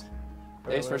you choose.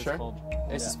 Ace for sure?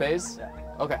 Ace of spades? Yeah.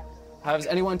 Okay. Has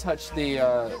anyone touched the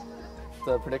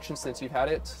prediction since you've had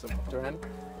it, Duran?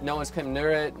 No one's come near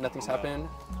it, nothing's happened?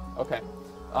 Okay.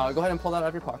 Go ahead and pull that out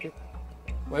of your pocket.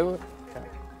 Wait. Okay.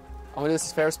 I'm gonna do this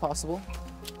as fair as possible.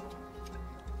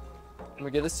 I'm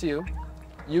gonna give this to you.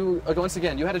 You, once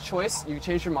again, you had a choice, you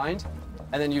changed your mind,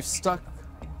 and then you stuck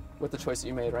with the choice that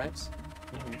you made, right?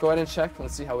 Go ahead and check,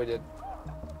 let's see how we did.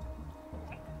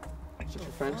 Check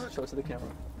your friend, show it to the camera.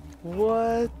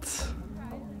 What?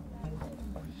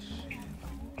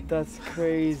 That's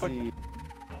crazy.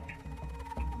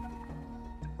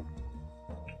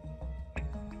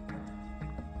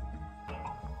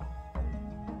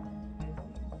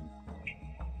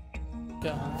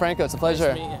 Franco, it's a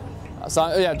pleasure.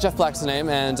 So, yeah, Jeff Black's the name,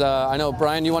 and I know,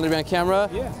 Brian, you wanted to be on camera?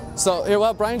 Yeah. So, here,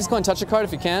 well, Brian, just go and touch a card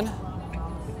if you can.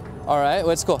 All right,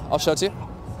 well, it's cool. I'll show it to you.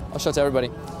 I'll show it to everybody.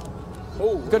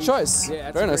 Oh, good choice.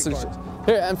 Yeah, that's very a nice. great card.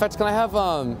 Here, in fact, can I have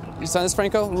you sign this,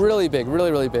 Franco? Really big,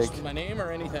 really, really big. My name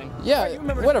or anything? Yeah, Oh, you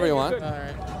remember whatever you the want. name? All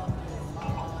right.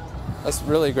 That's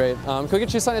really great. Can we get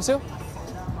you to sign it too?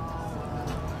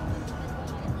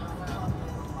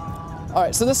 All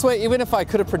right, so this way, even if I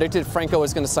could have predicted Franco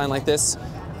was going to sign like this,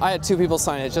 I had two people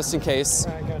sign it just in case.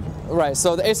 Right,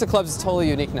 so the Ace of Clubs is totally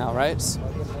unique now, right?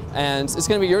 And it's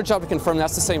going to be your job to confirm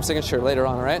that's the same signature later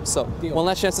on, all right? So one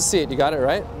last chance to see it. You got it,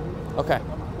 right? Okay,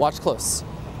 watch close.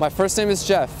 My first name is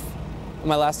Jeff, and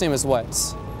my last name is what?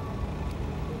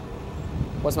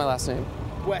 What's my last name?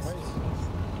 West.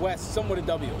 West, some with a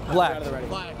W. Black.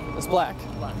 Black. It's black.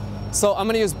 So I'm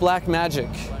going to use black magic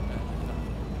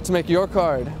to make your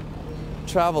card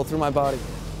travel through my body.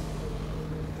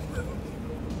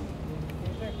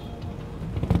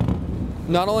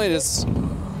 Not only does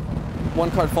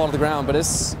one card fall to the ground, but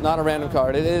it's not a random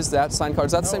card. It is that signed card.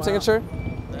 Is that the same signature?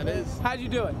 That is. How'd you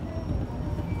do it?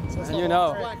 You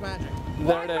know. Black magic.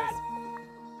 There it is.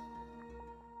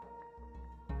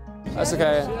 That's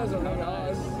okay.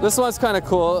 This one's kind of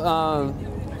cool,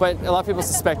 but a lot of people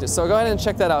suspect it. So go ahead and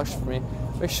check that out for me.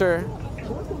 Make sure.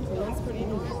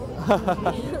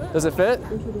 Does it fit?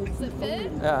 Does it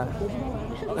fit? Yeah.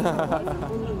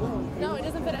 No, it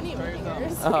doesn't fit any of my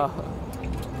fingers. Oh.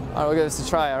 All right, we'll give this a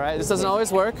try, all right? This doesn't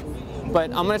always work, but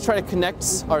I'm going to try to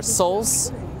connect our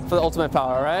souls for the ultimate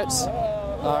power, all right?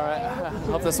 All right.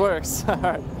 Hope this works. All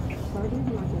right.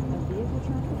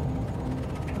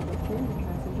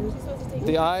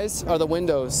 The eyes are the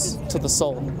windows to the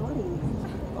soul.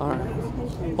 All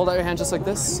right. Hold out your hand just like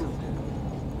this.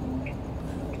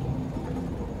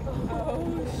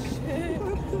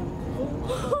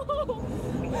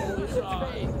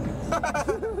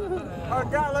 Oh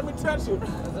God, let me touch you.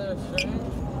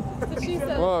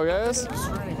 Whoa, guys.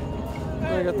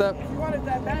 Let me get that. If you wanted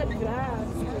that bad, you could ask.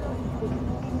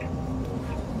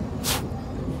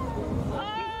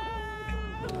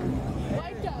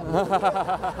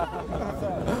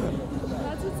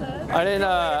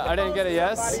 I didn't get a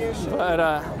yes, but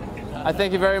I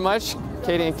thank you very much,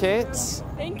 Katie and Kate.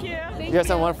 Thank you. You guys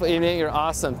have a wonderful evening. You're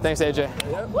awesome. Thanks, AJ.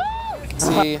 Woo!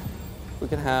 See, we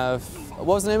can have, what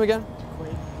was the name again?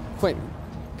 Queen.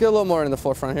 Get a little more in the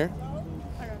forefront here.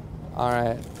 All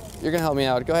right. You're gonna help me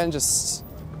out. Go ahead and just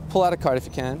pull out a card if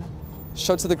you can.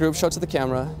 Show it to the group, show it to the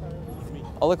camera.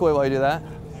 I'll look away while you do that.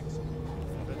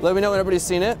 Let me know when everybody's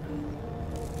seen it.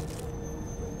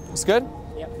 It's good?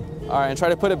 Yep. All right, and try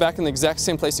to put it back in the exact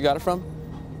same place you got it from.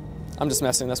 I'm just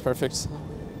messing, that's perfect.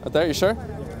 Right there, you sure?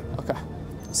 Okay.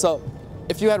 So,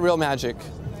 if you had real magic,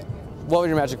 what would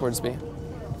your magic words be?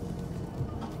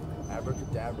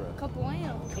 Abracadabra.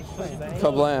 Kablam.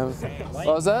 Kablam. What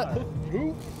was that?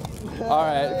 All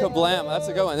right, kablam, that's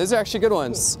a good one. These are actually good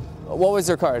ones. What was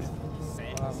your card?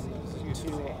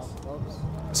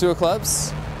 Two of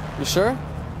clubs? You sure?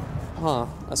 Huh,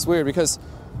 that's weird because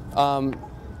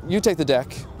you take the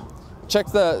deck. Check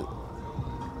the,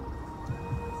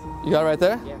 you got it right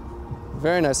there? Yeah.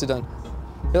 Very nicely done.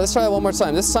 Yeah, let's try that one more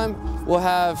time. This time we'll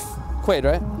have Quaid,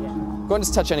 right? Yeah. Go ahead and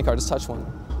just touch any card, just touch one.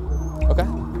 Okay?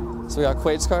 So we got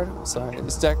Quaid's card. Sorry,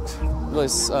 this deck really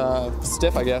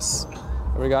stiff, I guess.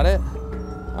 We got it?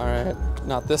 All right,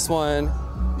 not this one,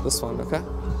 okay?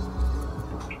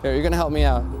 Here, you're gonna help me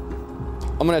out.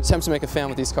 I'm gonna attempt to make a fan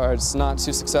with these cards. Not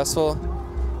too successful.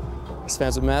 This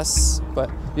fan's a mess, but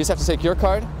you just have to take your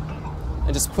card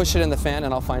and just push it in the fan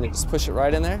and I'll find it. Just push it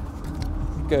right in there.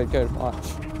 Good, good, watch.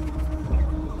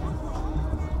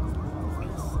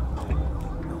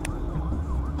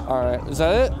 All right, is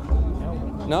that it?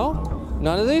 No?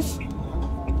 None of these?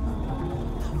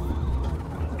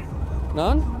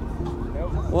 None?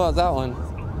 What about that one?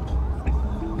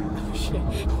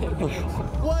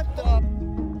 What the?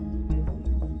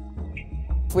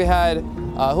 If we had,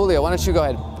 Julio, why don't you go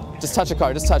ahead? Just touch a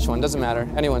card, just touch one, doesn't matter.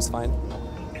 Anyone's fine.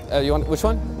 You want, which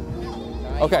one?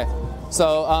 Okay,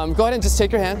 so go ahead and just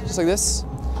take your hand, just like this,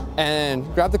 and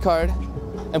grab the card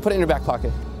and put it in your back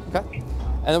pocket, okay?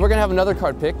 And then we're gonna have another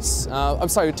card picked. I'm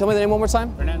sorry, tell me the name one more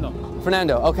time. Fernando.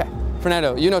 Fernando, okay.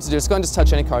 Fernando, you know what to do. Just go and just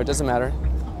touch any card, doesn't matter.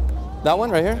 That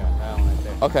one right here? Yeah, that one right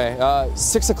there. Okay,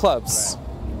 6 of clubs.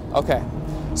 Okay,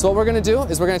 so what we're gonna do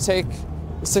is we're gonna take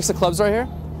the 6 of clubs right here,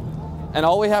 and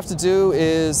all we have to do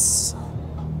is,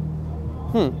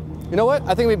 you know what?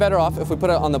 I think it'd be better off if we put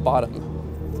it on the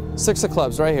bottom. 6 of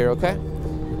clubs right here, okay?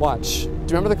 Watch. Do you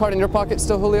remember the card in your pocket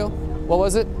still, Julio? What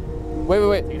was it?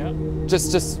 Wait.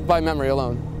 Just by memory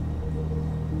alone.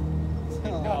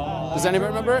 Does anybody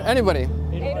remember? Anybody?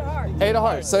 8 of hearts. 8 of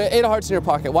hearts. So 8 of hearts in your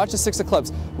pocket. Watch the 6 of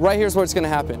clubs. Right here's where it's going to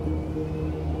happen.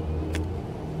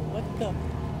 What the?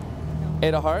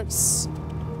 8 of hearts,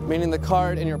 meaning the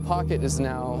card in your pocket is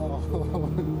now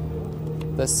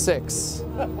the 6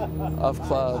 of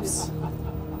clubs.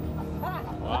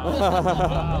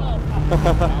 Wow.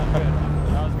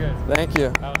 That was good. Thank you.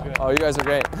 That was good. Oh, you guys are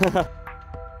great.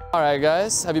 All right,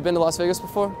 guys. Have you been to Las Vegas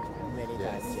before? Many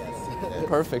times, yes.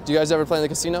 Perfect. Do you guys ever play in the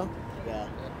casino? Yeah.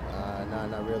 No,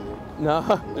 not really.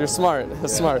 No? You're smart.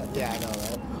 Smart. Yeah, I know,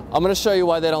 right? I'm going to show you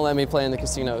why they don't let me play in the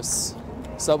casinos.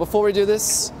 So before we do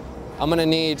this, I'm going to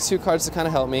need 2 cards to kind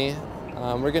of help me.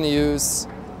 We're going to use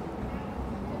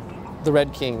the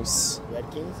Red Kings. Red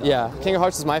Kings? Yeah, King of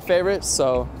Hearts is my favorite,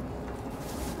 so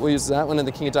we'll use that one and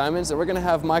the King of Diamonds. And we're going to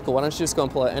have Michael. Why don't you just go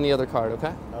and pull out any other card,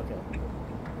 okay? Okay.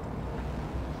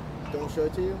 Don't show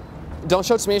it to you? Don't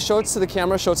show it to me, show it to the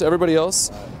camera, show it to everybody else.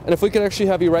 Right. And if we could actually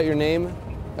have you write your name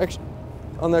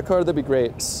on that card, that'd be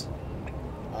great.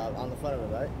 On the front of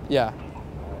it, right? Yeah.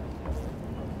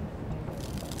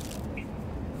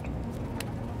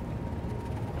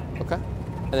 Okay.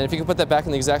 And then if you can put that back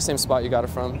in the exact same spot you got it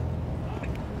from.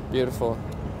 Beautiful.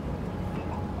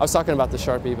 I was talking about the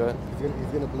Sharpie, but He's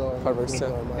gonna blow card works too.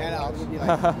 Yeah, I'll be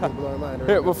like, he's gonna blow our mind.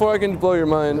 Here, before I can blow your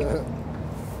mind,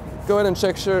 go ahead and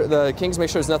check the Kings, make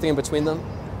sure there's nothing in between them.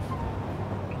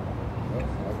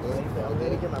 I'll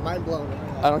get my mind blown.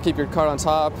 I don't keep your card on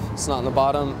top, it's not on the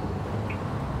bottom.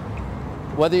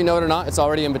 Whether you know it or not, it's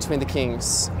already in between the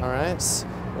Kings, all right?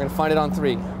 We're gonna find it on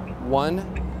 3.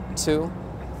 1, 2,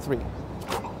 3.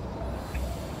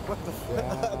 What the fuck?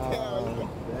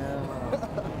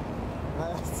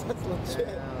 That's legit.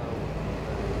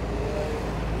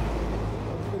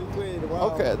 That's pretty clean,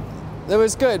 wow. Okay, that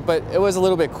was good, but it was a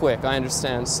little bit quick, I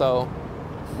understand, so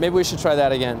maybe we should try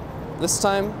that again. This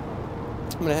time,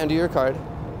 I'm gonna hand you your card.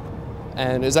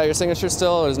 And is that your signature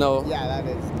still, or is no? Yeah, that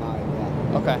is mine,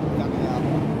 yeah. Okay.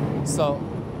 So,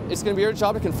 it's gonna be your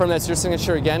job to confirm that's your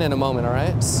signature again in a moment, all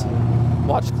right?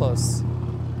 Watch close.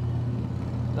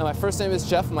 Now, my first name is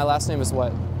Jeff, and my last name is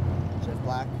what? Jeff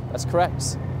Black. That's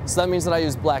correct. So that means that I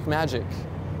use black magic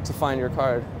to find your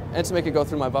card and to make it go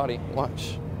through my body.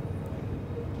 Watch.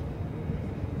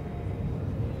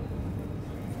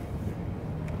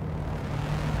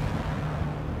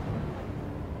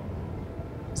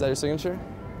 Is that your signature?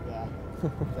 Yeah.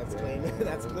 That's clean.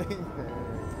 That's clean.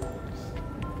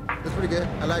 That's pretty good.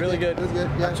 I like really it. good. It was good.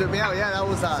 Yeah. That tripped me out. Yeah, that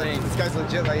was this guy's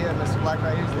legit right here. Mr. Black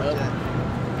right here is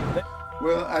legit.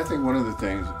 Well, I think one of the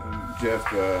things, Jeff,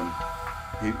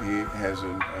 he has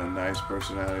a nice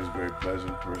personality. He's a very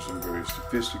pleasant person, very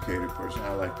sophisticated person.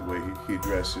 I like the way he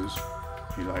dresses.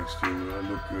 He likes to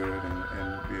look good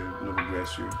and be a little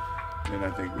dressier. And I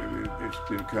think it's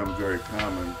become very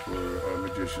common for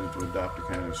magicians to adopt a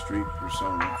kind of street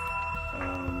persona,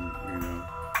 you know.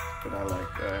 But I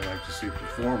like to see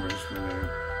performers when they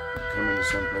come into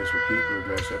some place where people are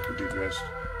dressed up to be dressed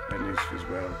at least as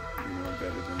well, you know,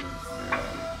 better than their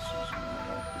audiences. And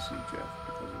I like to see Jeff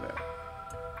because of that.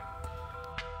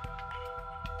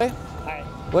 Hey. Hi.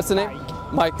 What's the name?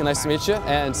 Mike, nice to meet you.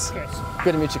 And Chris.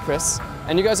 Good to meet you, Chris.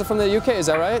 And you guys are from the UK, is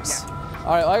that right? Yeah.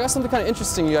 All right, well, I got something kind of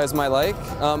interesting you guys might like.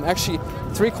 Actually,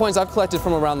 3 coins I've collected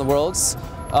from around the world.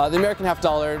 The American half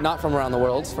dollar, not from around the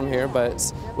world, from here,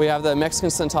 but we have the Mexican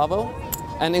centavo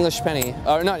and English penny,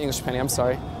 or not English penny, I'm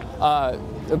sorry, a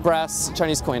brass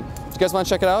Chinese coin. Do you guys want to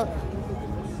check it out?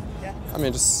 Yeah. I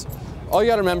mean, just, all you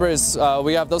got to remember is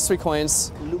we have those 3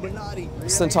 coins, Illuminati.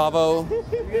 centavo. You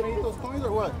gonna eat those coins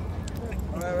or what?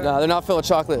 No, they're not filled with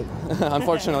chocolate,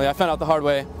 unfortunately. I found out the hard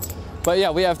way. But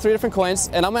yeah, we have 3 different coins,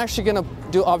 and I'm actually going to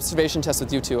do observation tests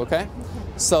with you 2, okay?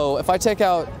 So if I take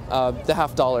out the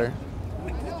half dollar,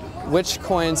 which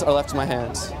coins are left in my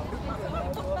hand?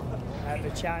 The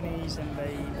Chinese and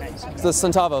the Mexican. The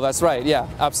centavo, that's right, yeah,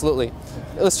 absolutely.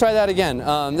 Let's try that again.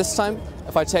 This time,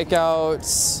 if I take out,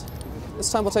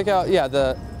 we'll take out, yeah,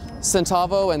 the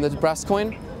centavo and the brass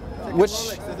coin.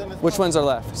 Which ones are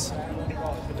left?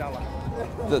 The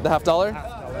dollar. The half dollar?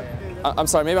 I'm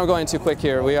sorry, maybe I'm going too quick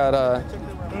here. We got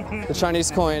the Chinese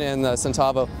coin and the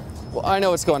centavo. Well, I know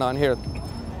what's going on here.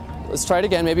 Let's try it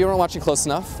again. Maybe you weren't watching close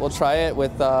enough. We'll try it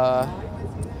with the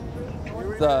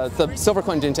silver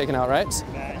coin being taken out, right?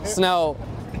 So now,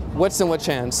 what's in which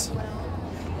hand?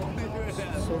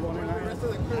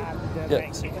 Yeah.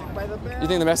 You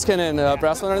think the Mexican and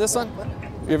brass one are this one?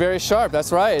 You're very sharp,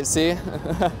 that's right, see?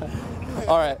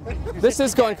 All right, this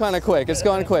is going kind of quick. It's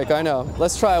going quick, I know.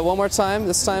 Let's try it one more time.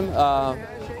 This time,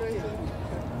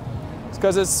 it's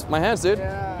because it's my hands, dude.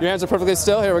 Your hands are perfectly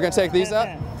still. Here, we're gonna take these out.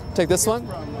 Take this one,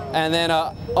 and then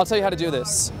I'll tell you how to do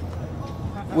this.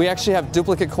 We actually have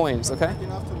duplicate coins, okay?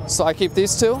 So I keep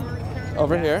these two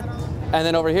over here, and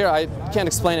then over here, I can't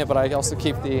explain it, but I also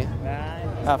keep the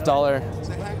 $50.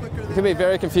 It can be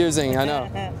very confusing, I know.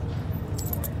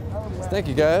 Thank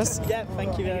you, guys. Yeah,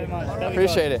 thank you very much. I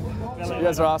appreciate it. You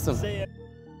guys are awesome.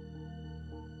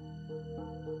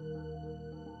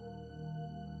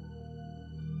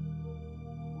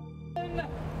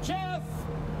 Jeff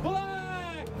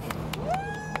Black!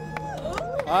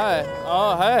 Hi.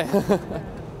 Oh, hey.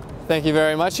 Thank you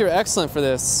very much. You're excellent for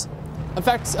this. In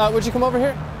fact, would you come over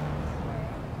here?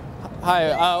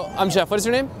 Hi, I'm Jeff. What is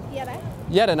your name? Yetta.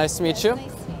 Yetta, nice to meet you. Nice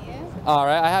to meet you. All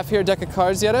right, I have here a deck of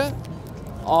cards, Yetta.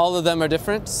 All of them are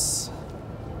different.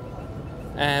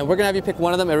 And we're gonna have you pick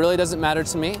one of them. It really doesn't matter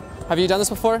to me. Have you done this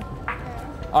before?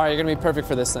 All right, you're gonna be perfect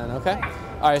for this then, okay?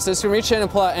 All right, so just reach in and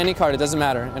pull out any card. It doesn't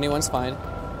matter. Anyone's fine.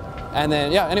 And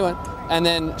then, yeah, anyone. And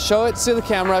then show it to the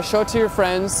camera, show it to your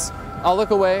friends. I'll look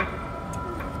away.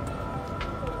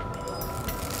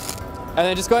 And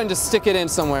then just go ahead and just stick it in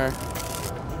somewhere.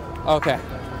 Okay.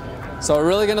 So we're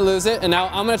really gonna lose it. And now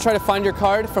I'm gonna try to find your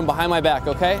card from behind my back,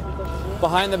 okay?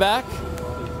 Behind the back.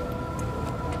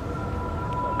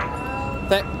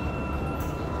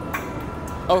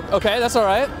 Oh, okay, that's all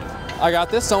right. I got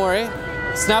this, don't worry.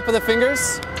 Snap of the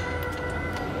fingers.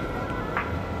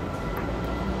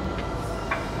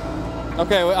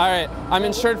 Okay, all right, I'm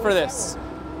insured for this.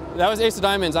 That was Ace of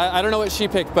Diamonds. I don't know what she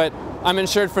picked, but I'm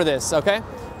insured for this, okay?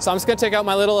 So I'm just gonna take out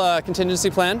my little contingency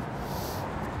plan.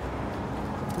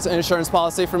 It's an insurance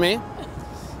policy for me.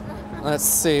 Let's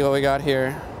see what we got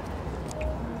here.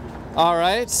 All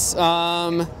right,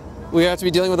 we have to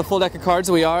be dealing with a full deck of cards.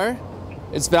 We are.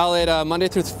 It's valid Monday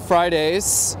through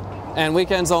Fridays and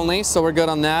weekends only, so we're good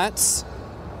on that.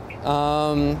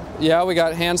 Yeah, we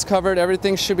got hands covered.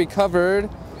 Everything should be covered.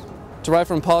 Derived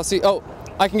from policy. Oh,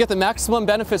 I can get the maximum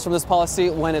benefits from this policy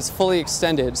when it's fully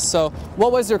extended. So,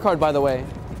 what was your card, by the way?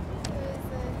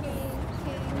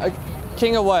 A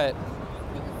king of what?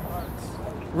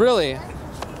 Really?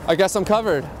 I guess I'm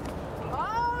covered.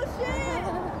 Oh, shit!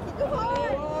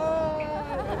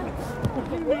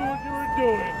 You knew what you were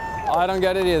doing. I don't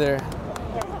get it either.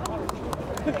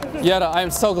 Yetta, I am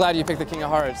so glad you picked the King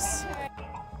of Hearts.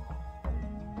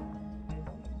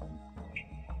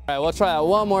 All right, we'll try that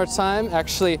one more time.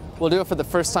 Actually, we'll do it for the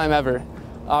first time ever.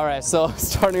 All right, so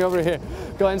starting over here.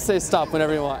 Go ahead and say stop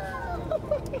whenever you want.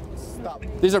 Stop.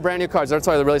 These are brand new cards. That's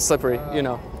why they're really slippery, you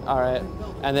know. All right,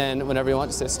 and then whenever you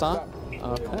want, just say stop.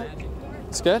 Okay,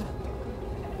 it's good.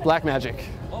 Black magic.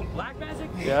 Oh, black magic?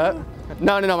 Yeah.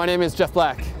 No, my name is Jeff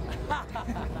Black.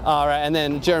 All right, and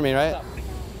then Jeremy, right?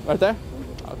 Right there?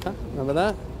 Okay, remember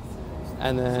that?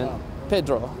 And then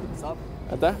Pedro.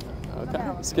 Right there? Okay,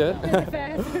 it's good.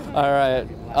 All right,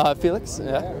 Felix,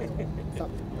 yeah.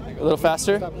 A little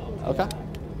faster. Okay,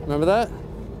 remember that?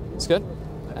 It's good.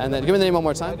 And then give me the name one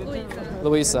more time.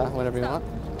 Luisa, whenever you want.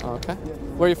 Okay.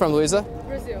 Where are you from, Luisa?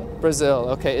 Brazil. Brazil,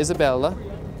 okay. Isabella.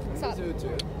 Stop.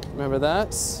 Remember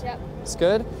that? Yep. It's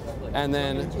good. And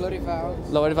then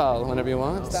Lorival, whenever you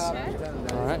want. Stop.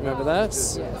 All right, remember that?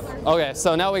 Okay,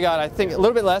 so now we got, I think, a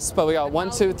little bit less, but we got 1,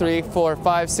 2, 3, 4,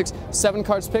 5, 6, 7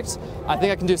 cards picked. I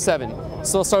think I can do 7.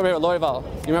 So we'll start over here with Lorival.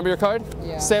 You remember your card?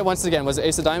 Yeah. Say it once again. Was it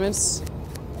Ace of Diamonds?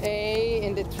 A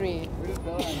in the 3.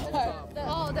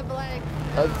 Oh, the black.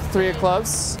 3 of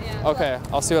clubs? Yeah. Okay,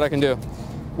 I'll see what I can do.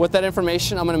 With that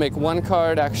information, I'm going to make one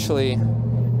card actually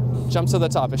jump to the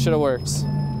top. It should have worked.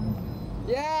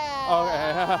 Yeah!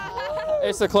 Okay.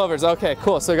 Ace of Clovers. Okay,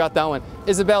 cool. So we got that one.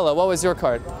 Isabella, what was your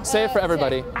card? Say it for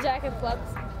everybody. Jack of clubs.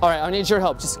 All right, I need your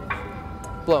help. Just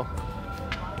blow.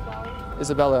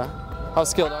 Isabella, how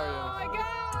skilled are you? Oh my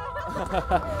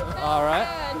god! All right.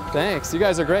 Thanks. You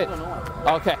guys are great.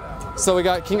 Okay. So we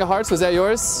got King of Hearts. Was that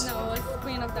yours? No, it's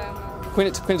Queen of Diamonds.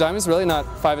 Queen of Diamonds? Really? Not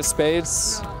 5 of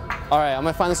Spades? No. All right. I'm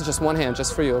gonna find this with just one hand,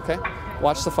 just for you. Okay?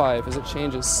 Watch the 5 as it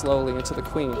changes slowly into the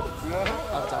Queen of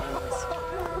Diamonds.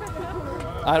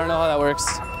 I don't know how that works.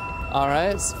 All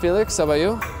right. Felix, how about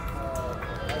you?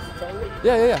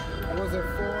 Yeah. Was it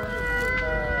 4?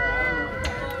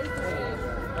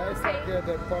 I don't know.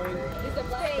 The point. It's a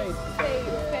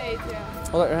spade, yeah.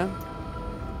 Hold out your hand.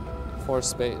 4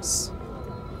 spades.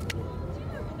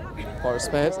 4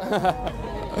 spades.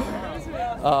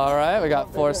 All right, we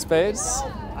got 4 spades.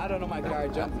 I don't know my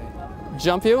card. Jump me.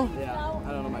 Jump you? Yeah,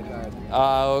 I don't know my card.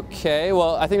 Okay,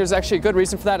 well, I think there's actually a good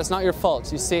reason for that. It's not your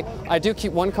fault. You see, I do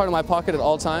keep one card in my pocket at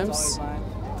all times.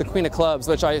 The Queen of Clubs,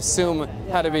 which I assume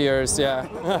had to be yours, yeah.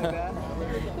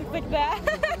 Like that.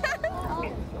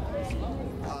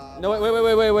 No,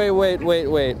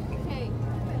 wait.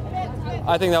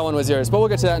 I think that one was yours, but we'll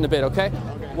get to that in a bit, okay?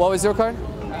 What was your card?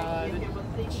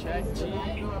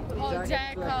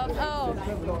 Jack of,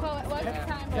 what's the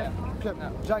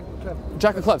time?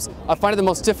 Jack of Clubs. I find it the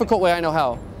most difficult way I know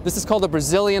how. This is called the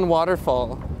Brazilian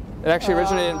waterfall. It actually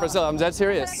originated in Brazil. I'm dead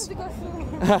serious.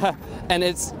 And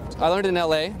I learned it in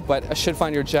LA, but I should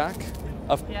find your Jack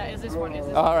of... Yeah, is this one?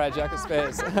 All right, Jack of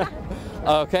Spades.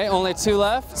 Okay, only 2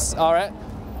 left. All right.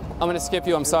 I'm going to skip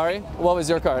you, I'm sorry. What was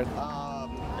your card?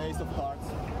 Ace of Hearts.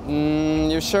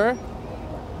 You sure?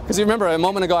 Because you remember, a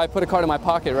moment ago I put a card in my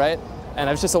pocket, right? And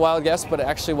it was just a wild guess, but it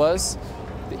actually was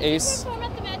the ace.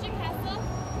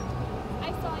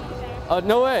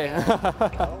 No way.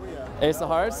 Ace of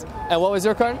Hearts. And what was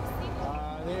your card?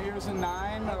 There was a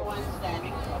 9.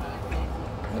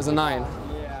 It was a 9.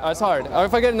 Oh, it's hard.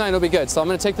 If I get a 9, it'll be good. So I'm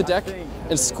going to take the deck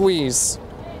and squeeze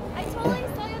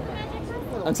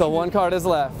until one card is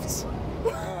left. Oh,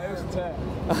 it was a 10.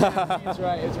 Yeah, it's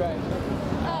right.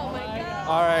 Oh my God.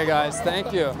 All right, guys.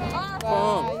 Thank you.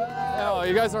 Boom. Oh,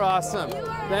 you guys are awesome.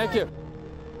 Thank you.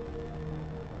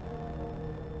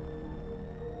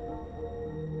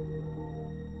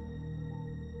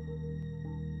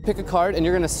 Pick a card and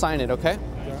you're going to sign it, okay?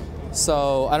 Yeah.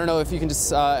 So I don't know if you can just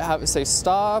have it say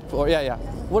stop or yeah.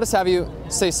 We'll just have you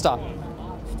say stop.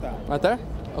 Stop. Right there?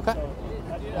 Okay.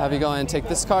 Have you go and take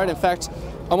this card. In fact,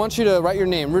 I want you to write your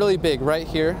name really big right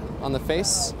here on the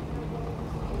face.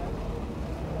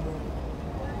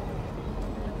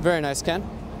 Very nice, Ken.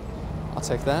 I'll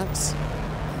take that.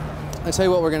 I'll tell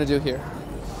you what we're going to do here.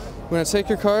 We're going to take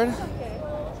your card,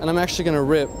 and I'm actually going to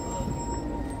rip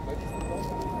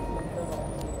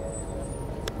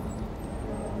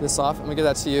this off. I'm going to give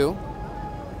that to you.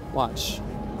 Watch.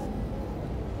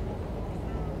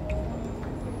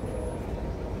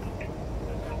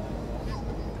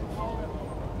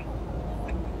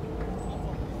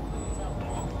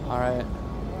 All right.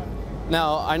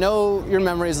 Now, I know your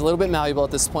memory is a little bit malleable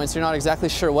at this point, so you're not exactly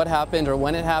sure what happened or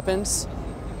when it happens.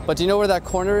 But do you know where that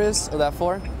corner is of that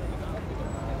 4?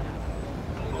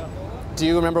 Do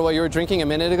you remember what you were drinking a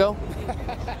minute ago?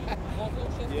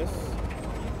 Yes.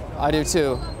 I do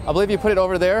too. I believe you put it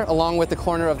over there along with the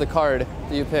corner of the card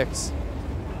that you picked.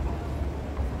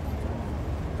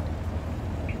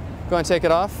 Go and take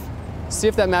it off. See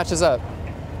if that matches up.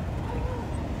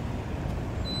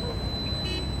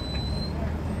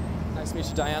 Nice to meet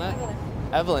you, Diana.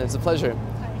 Evelyn, it's a pleasure.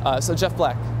 So Jeff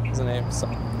Black is the name. So,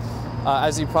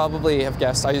 as you probably have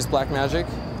guessed, I use black magic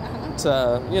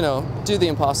to, do the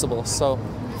impossible. So,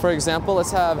 for example,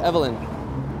 let's have Evelyn.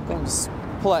 Go and just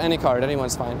pull out any card.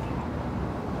 Anyone's fine.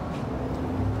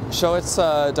 Show it,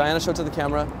 Diana, show it to the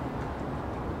camera.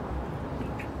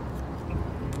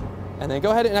 And then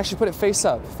go ahead and actually put it face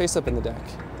up in the deck.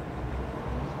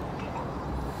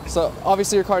 So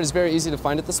obviously your card is very easy to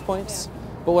find at this point,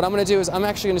 but what I'm going to do is I'm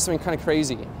actually going to do something kind of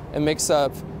crazy and mix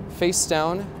up face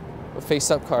down or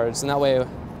face up cards, and that way,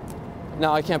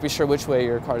 now I can't be sure which way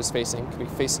your card is facing. It could be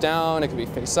face down, it could be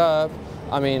face up.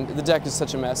 I mean, the deck is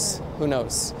such a mess, who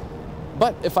knows?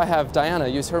 But if I have Diana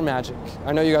use her magic,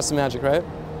 I know you got some magic, right?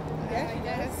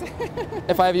 Yes.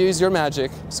 If I have you use your magic,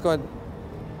 just go ahead,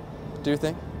 do your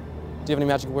thing. Do you have any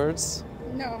magic words?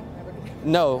 No.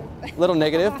 No. A little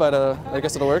negative, but I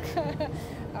guess it'll work.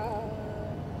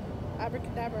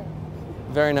 Abracadabra.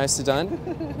 Very nicely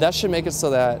done. That should make it so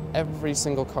that every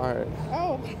single card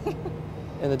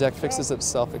in the deck fixes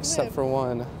itself except for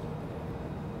one.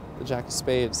 The Jack of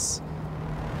Spades.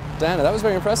 Diana, that was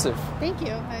very impressive. Thank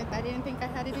you. I didn't think I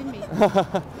had it in me.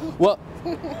 Well,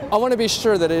 I want to be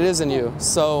sure that it is in you.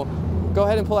 So go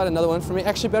ahead and pull out another one for me.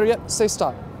 Actually, better yet, say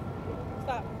stop.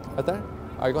 Stop. Right there?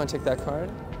 All right, go and take that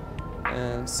card.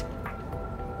 And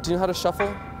do you know how to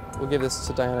shuffle? We'll give this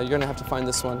to Diana. You're going to have to find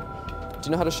this one. Do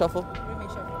you know how to shuffle? What do you mean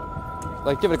shuffle?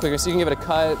 Like, give it a quick, so you can give it a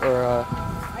cut or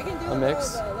I can do a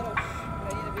mix. Little, but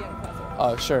I need to be on a concert.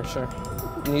 Oh,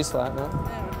 sure. Knees flat, no?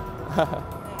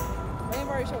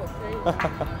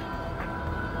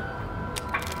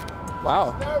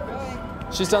 Wow.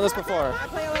 She's done this before. I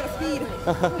play a lot of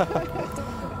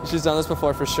speed. She's done this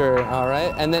before for sure. All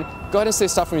right. And then go ahead and say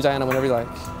stop for me, Diana, whenever you like.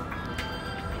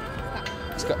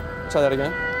 Let's go. Try that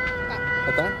again.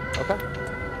 Right there? Okay.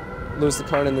 Lose the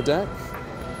card in the deck.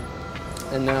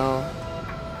 And now,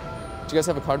 do you guys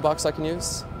have a card box I can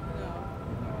use?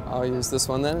 No. I'll use this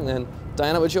one then. And then,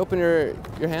 Diana, would you open your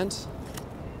hand?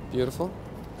 Beautiful.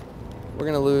 We're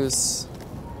gonna lose.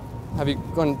 Have you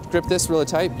go and grip this really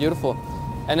tight? Beautiful.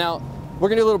 And now, we're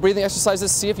gonna do a little breathing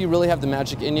exercises. See if you really have the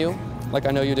magic in you, like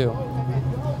I know you do.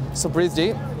 So breathe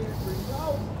deep.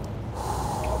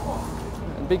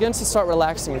 And begin to start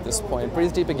relaxing at this point.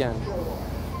 Breathe deep again.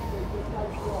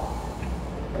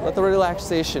 Let the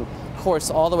relaxation course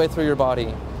all the way through your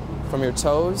body, from your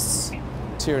toes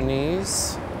to your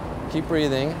knees. Keep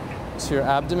breathing to your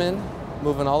abdomen,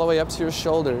 moving all the way up to your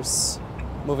shoulders,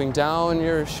 moving down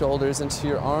your shoulders into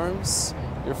your arms,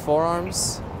 your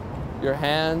forearms, your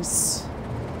hands,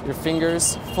 your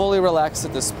fingers. Fully relaxed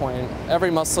at this point.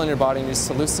 Every muscle in your body needs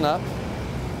to loosen up.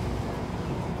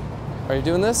 Are you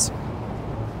doing this?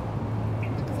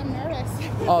 Because I'm nervous.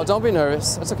 Oh, don't be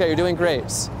nervous. That's okay. You're doing great.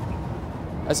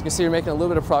 As you can see, you're making a little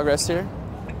bit of progress here.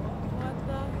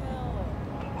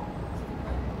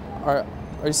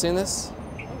 Are you seeing this?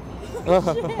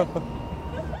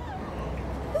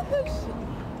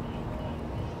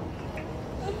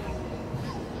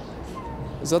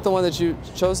 Is that the one that you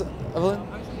chose, Evelyn?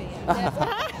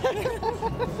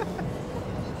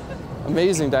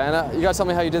 Amazing, Diana. You gotta tell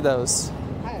me how you did those.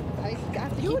 I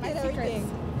have to keep my secrets.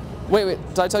 Wait,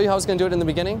 did I tell you how I was gonna do it in the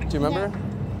beginning? Do you remember? No.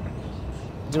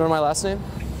 Do you remember my last name?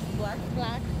 Black.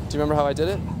 Do you remember how I did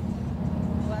it?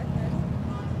 Black.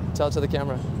 Tell it to the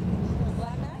camera.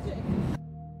 Black magic.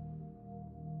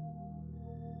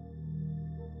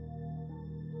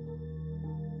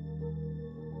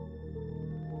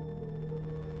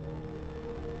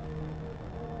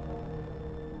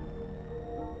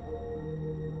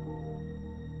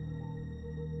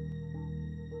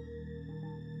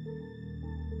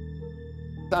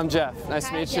 I'm Jeff. Nice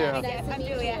to meet you. I'm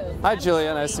Julia. Hi,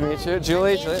 Julia. Nice to meet you.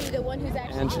 Julie. Angie, the one who's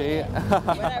actually Angie.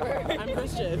 whatever. I'm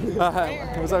Christian.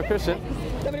 What's up, Christian?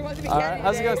 Somebody wants to be All right.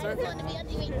 How's it going, sir?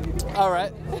 All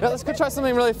right. Yeah, let's go try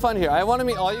something really fun here. I want to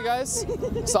meet all you guys,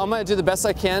 so I'm going to do the best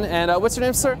I can. And what's your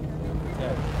name, sir?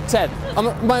 Ted.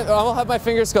 I'll have my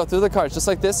fingers go through the cards just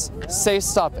like this. Say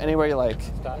stop anywhere you like.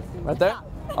 Right there?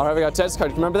 All right, we got Ted's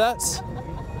card. Remember that?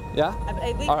 Yeah?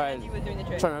 I think all right. you were doing the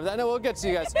trick. Try to remember that. No, we'll get to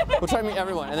you guys. We'll try to meet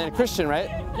everyone. And then Christian, right?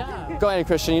 Yeah. Go ahead,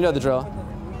 Christian. You know the drill.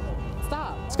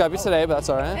 Stop. It's got to be today, but that's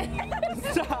all right.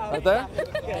 Stop. Right there?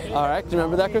 All right. Do you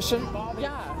remember that, Christian?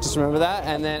 Yeah. Just remember that.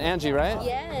 And then Angie, right?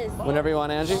 Yes. Whenever you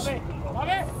want, Angie. Stop.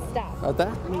 Right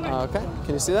there? Okay.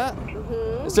 Can you see that?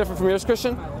 It's different from yours,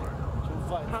 Christian?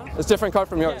 It's different card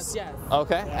from yours? Yes.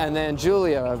 Okay. And then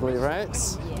Julia, I believe, right?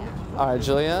 Yeah. All right,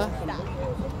 Julia.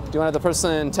 Do you want the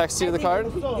person text you the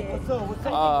card? Do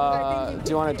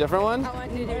you want a different one? I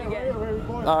want you to do it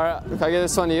again. All right, can I give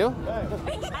this one to you?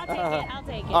 I'll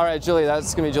take it. All right, Julie,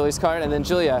 that's gonna be Julie's card, and then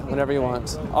Julia, whenever you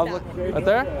want. I'll look right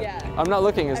there. Yeah. I'm not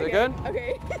looking. Is it good?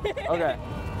 Okay. Okay.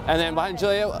 And then behind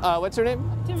Julia, what's her name?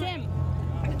 Tim.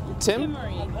 Tim?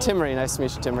 Timmery. Nice to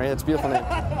meet you, Timmery. That's a beautiful name.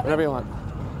 Whenever you want.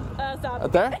 Stop.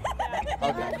 Right there?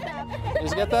 Okay. Did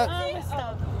you get that?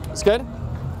 Stop. It's good?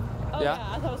 Oh, Yeah?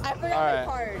 I forgot All my right.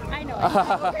 card. I know.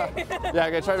 Yeah,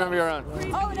 okay, try to remember your own.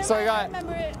 Oh, never So I got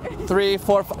remember it. 3,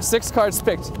 4, 5, 6 cards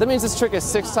picked. That means this trick is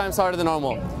 6 times harder than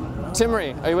normal.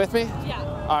 Timmery, are you with me? Yeah.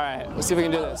 All right, let's see if we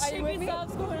can do this. Are you with me?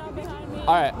 Stop's going on behind me.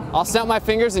 All right, I'll snap my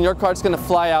fingers and your card's gonna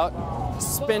fly out,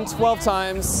 spin 12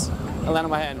 times, and land on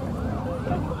my hand.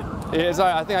 It's all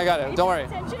right, I think I got it. Don't worry.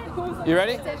 You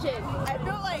ready? Attention. I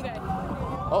feel like.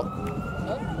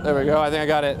 Oh, there we go. I think I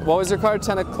got it. What was your card?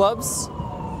 10 of clubs?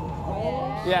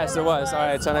 Yes, it was. All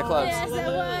right, 10 of clubs. Yes, it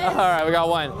was. All right, we got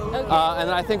one. And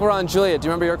then I think we're on Julia. Do you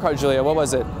remember your card, Julia? What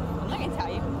was it? I'm not gonna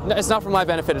tell you. No, it's not for my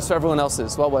benefit. It's for everyone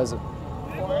else's. What was it?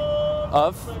 4.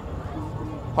 Of?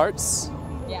 Hearts?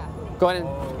 Yeah. Go ahead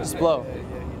and just blow.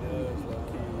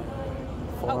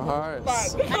 4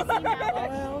 hearts.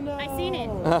 I seen it.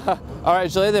 All right,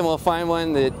 Julia, then we'll find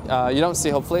one that you don't see,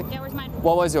 hopefully. Yeah, where's mine?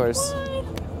 What was yours?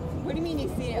 What do you mean you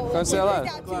see it? Don't say it loud.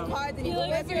 He's got 2 cards and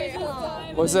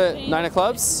he's Was it 9 of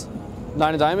clubs?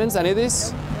 9 of diamonds? Any of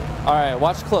these? All right,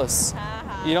 watch close.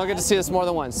 You don't get to see this more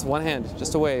than once. One hand,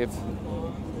 just a wave.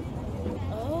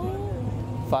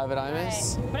 5 of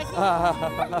diamonds.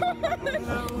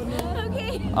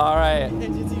 Okay. All right.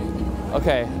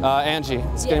 Okay, Angie,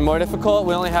 it's getting more difficult.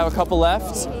 We only have a couple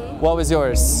left. What was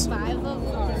yours? 5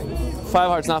 of hearts. 5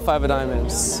 hearts, not 5 of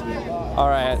diamonds. All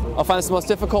right, I'll find this the most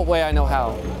difficult way I know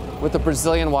how, with the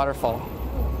Brazilian waterfall.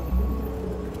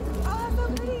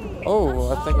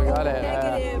 Oh, I think we got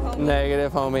it.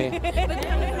 Negative, homie.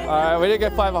 All right, we did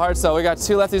get 5 of hearts though. We got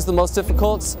 2 left. These are the most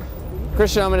difficult.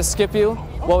 Christian, I'm gonna skip you.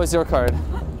 What was your card?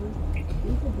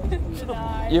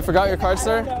 You forgot your card,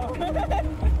 sir?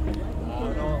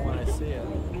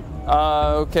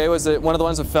 Okay, was it one of the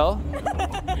ones that fell? No,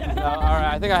 all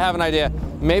right, I think I have an idea.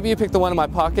 Maybe you picked the one in my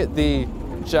pocket, the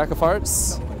Jack of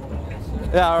Hearts?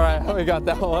 Yeah, all right, we got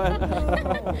that one.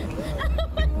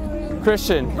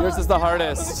 Christian, yours is the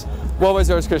hardest. What was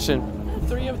yours, Christian?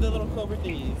 3 of the little clover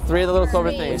thingies. 3 of the little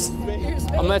clover things.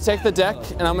 I'm gonna take the deck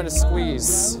and I'm gonna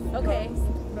squeeze. Okay.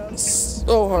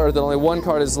 So hard that only one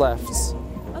card is left.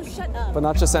 Oh, shut up. But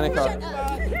not just any card.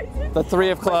 The 3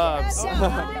 of clubs. Oh,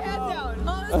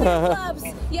 the 3 of clubs.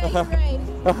 Yeah, you're right.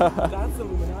 That's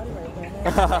Illuminati right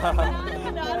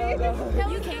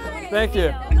there. Thank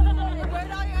you.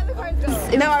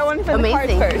 No, I wanted to find the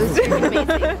cards first.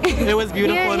 It was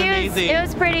beautiful and amazing. It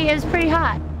was pretty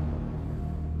hot.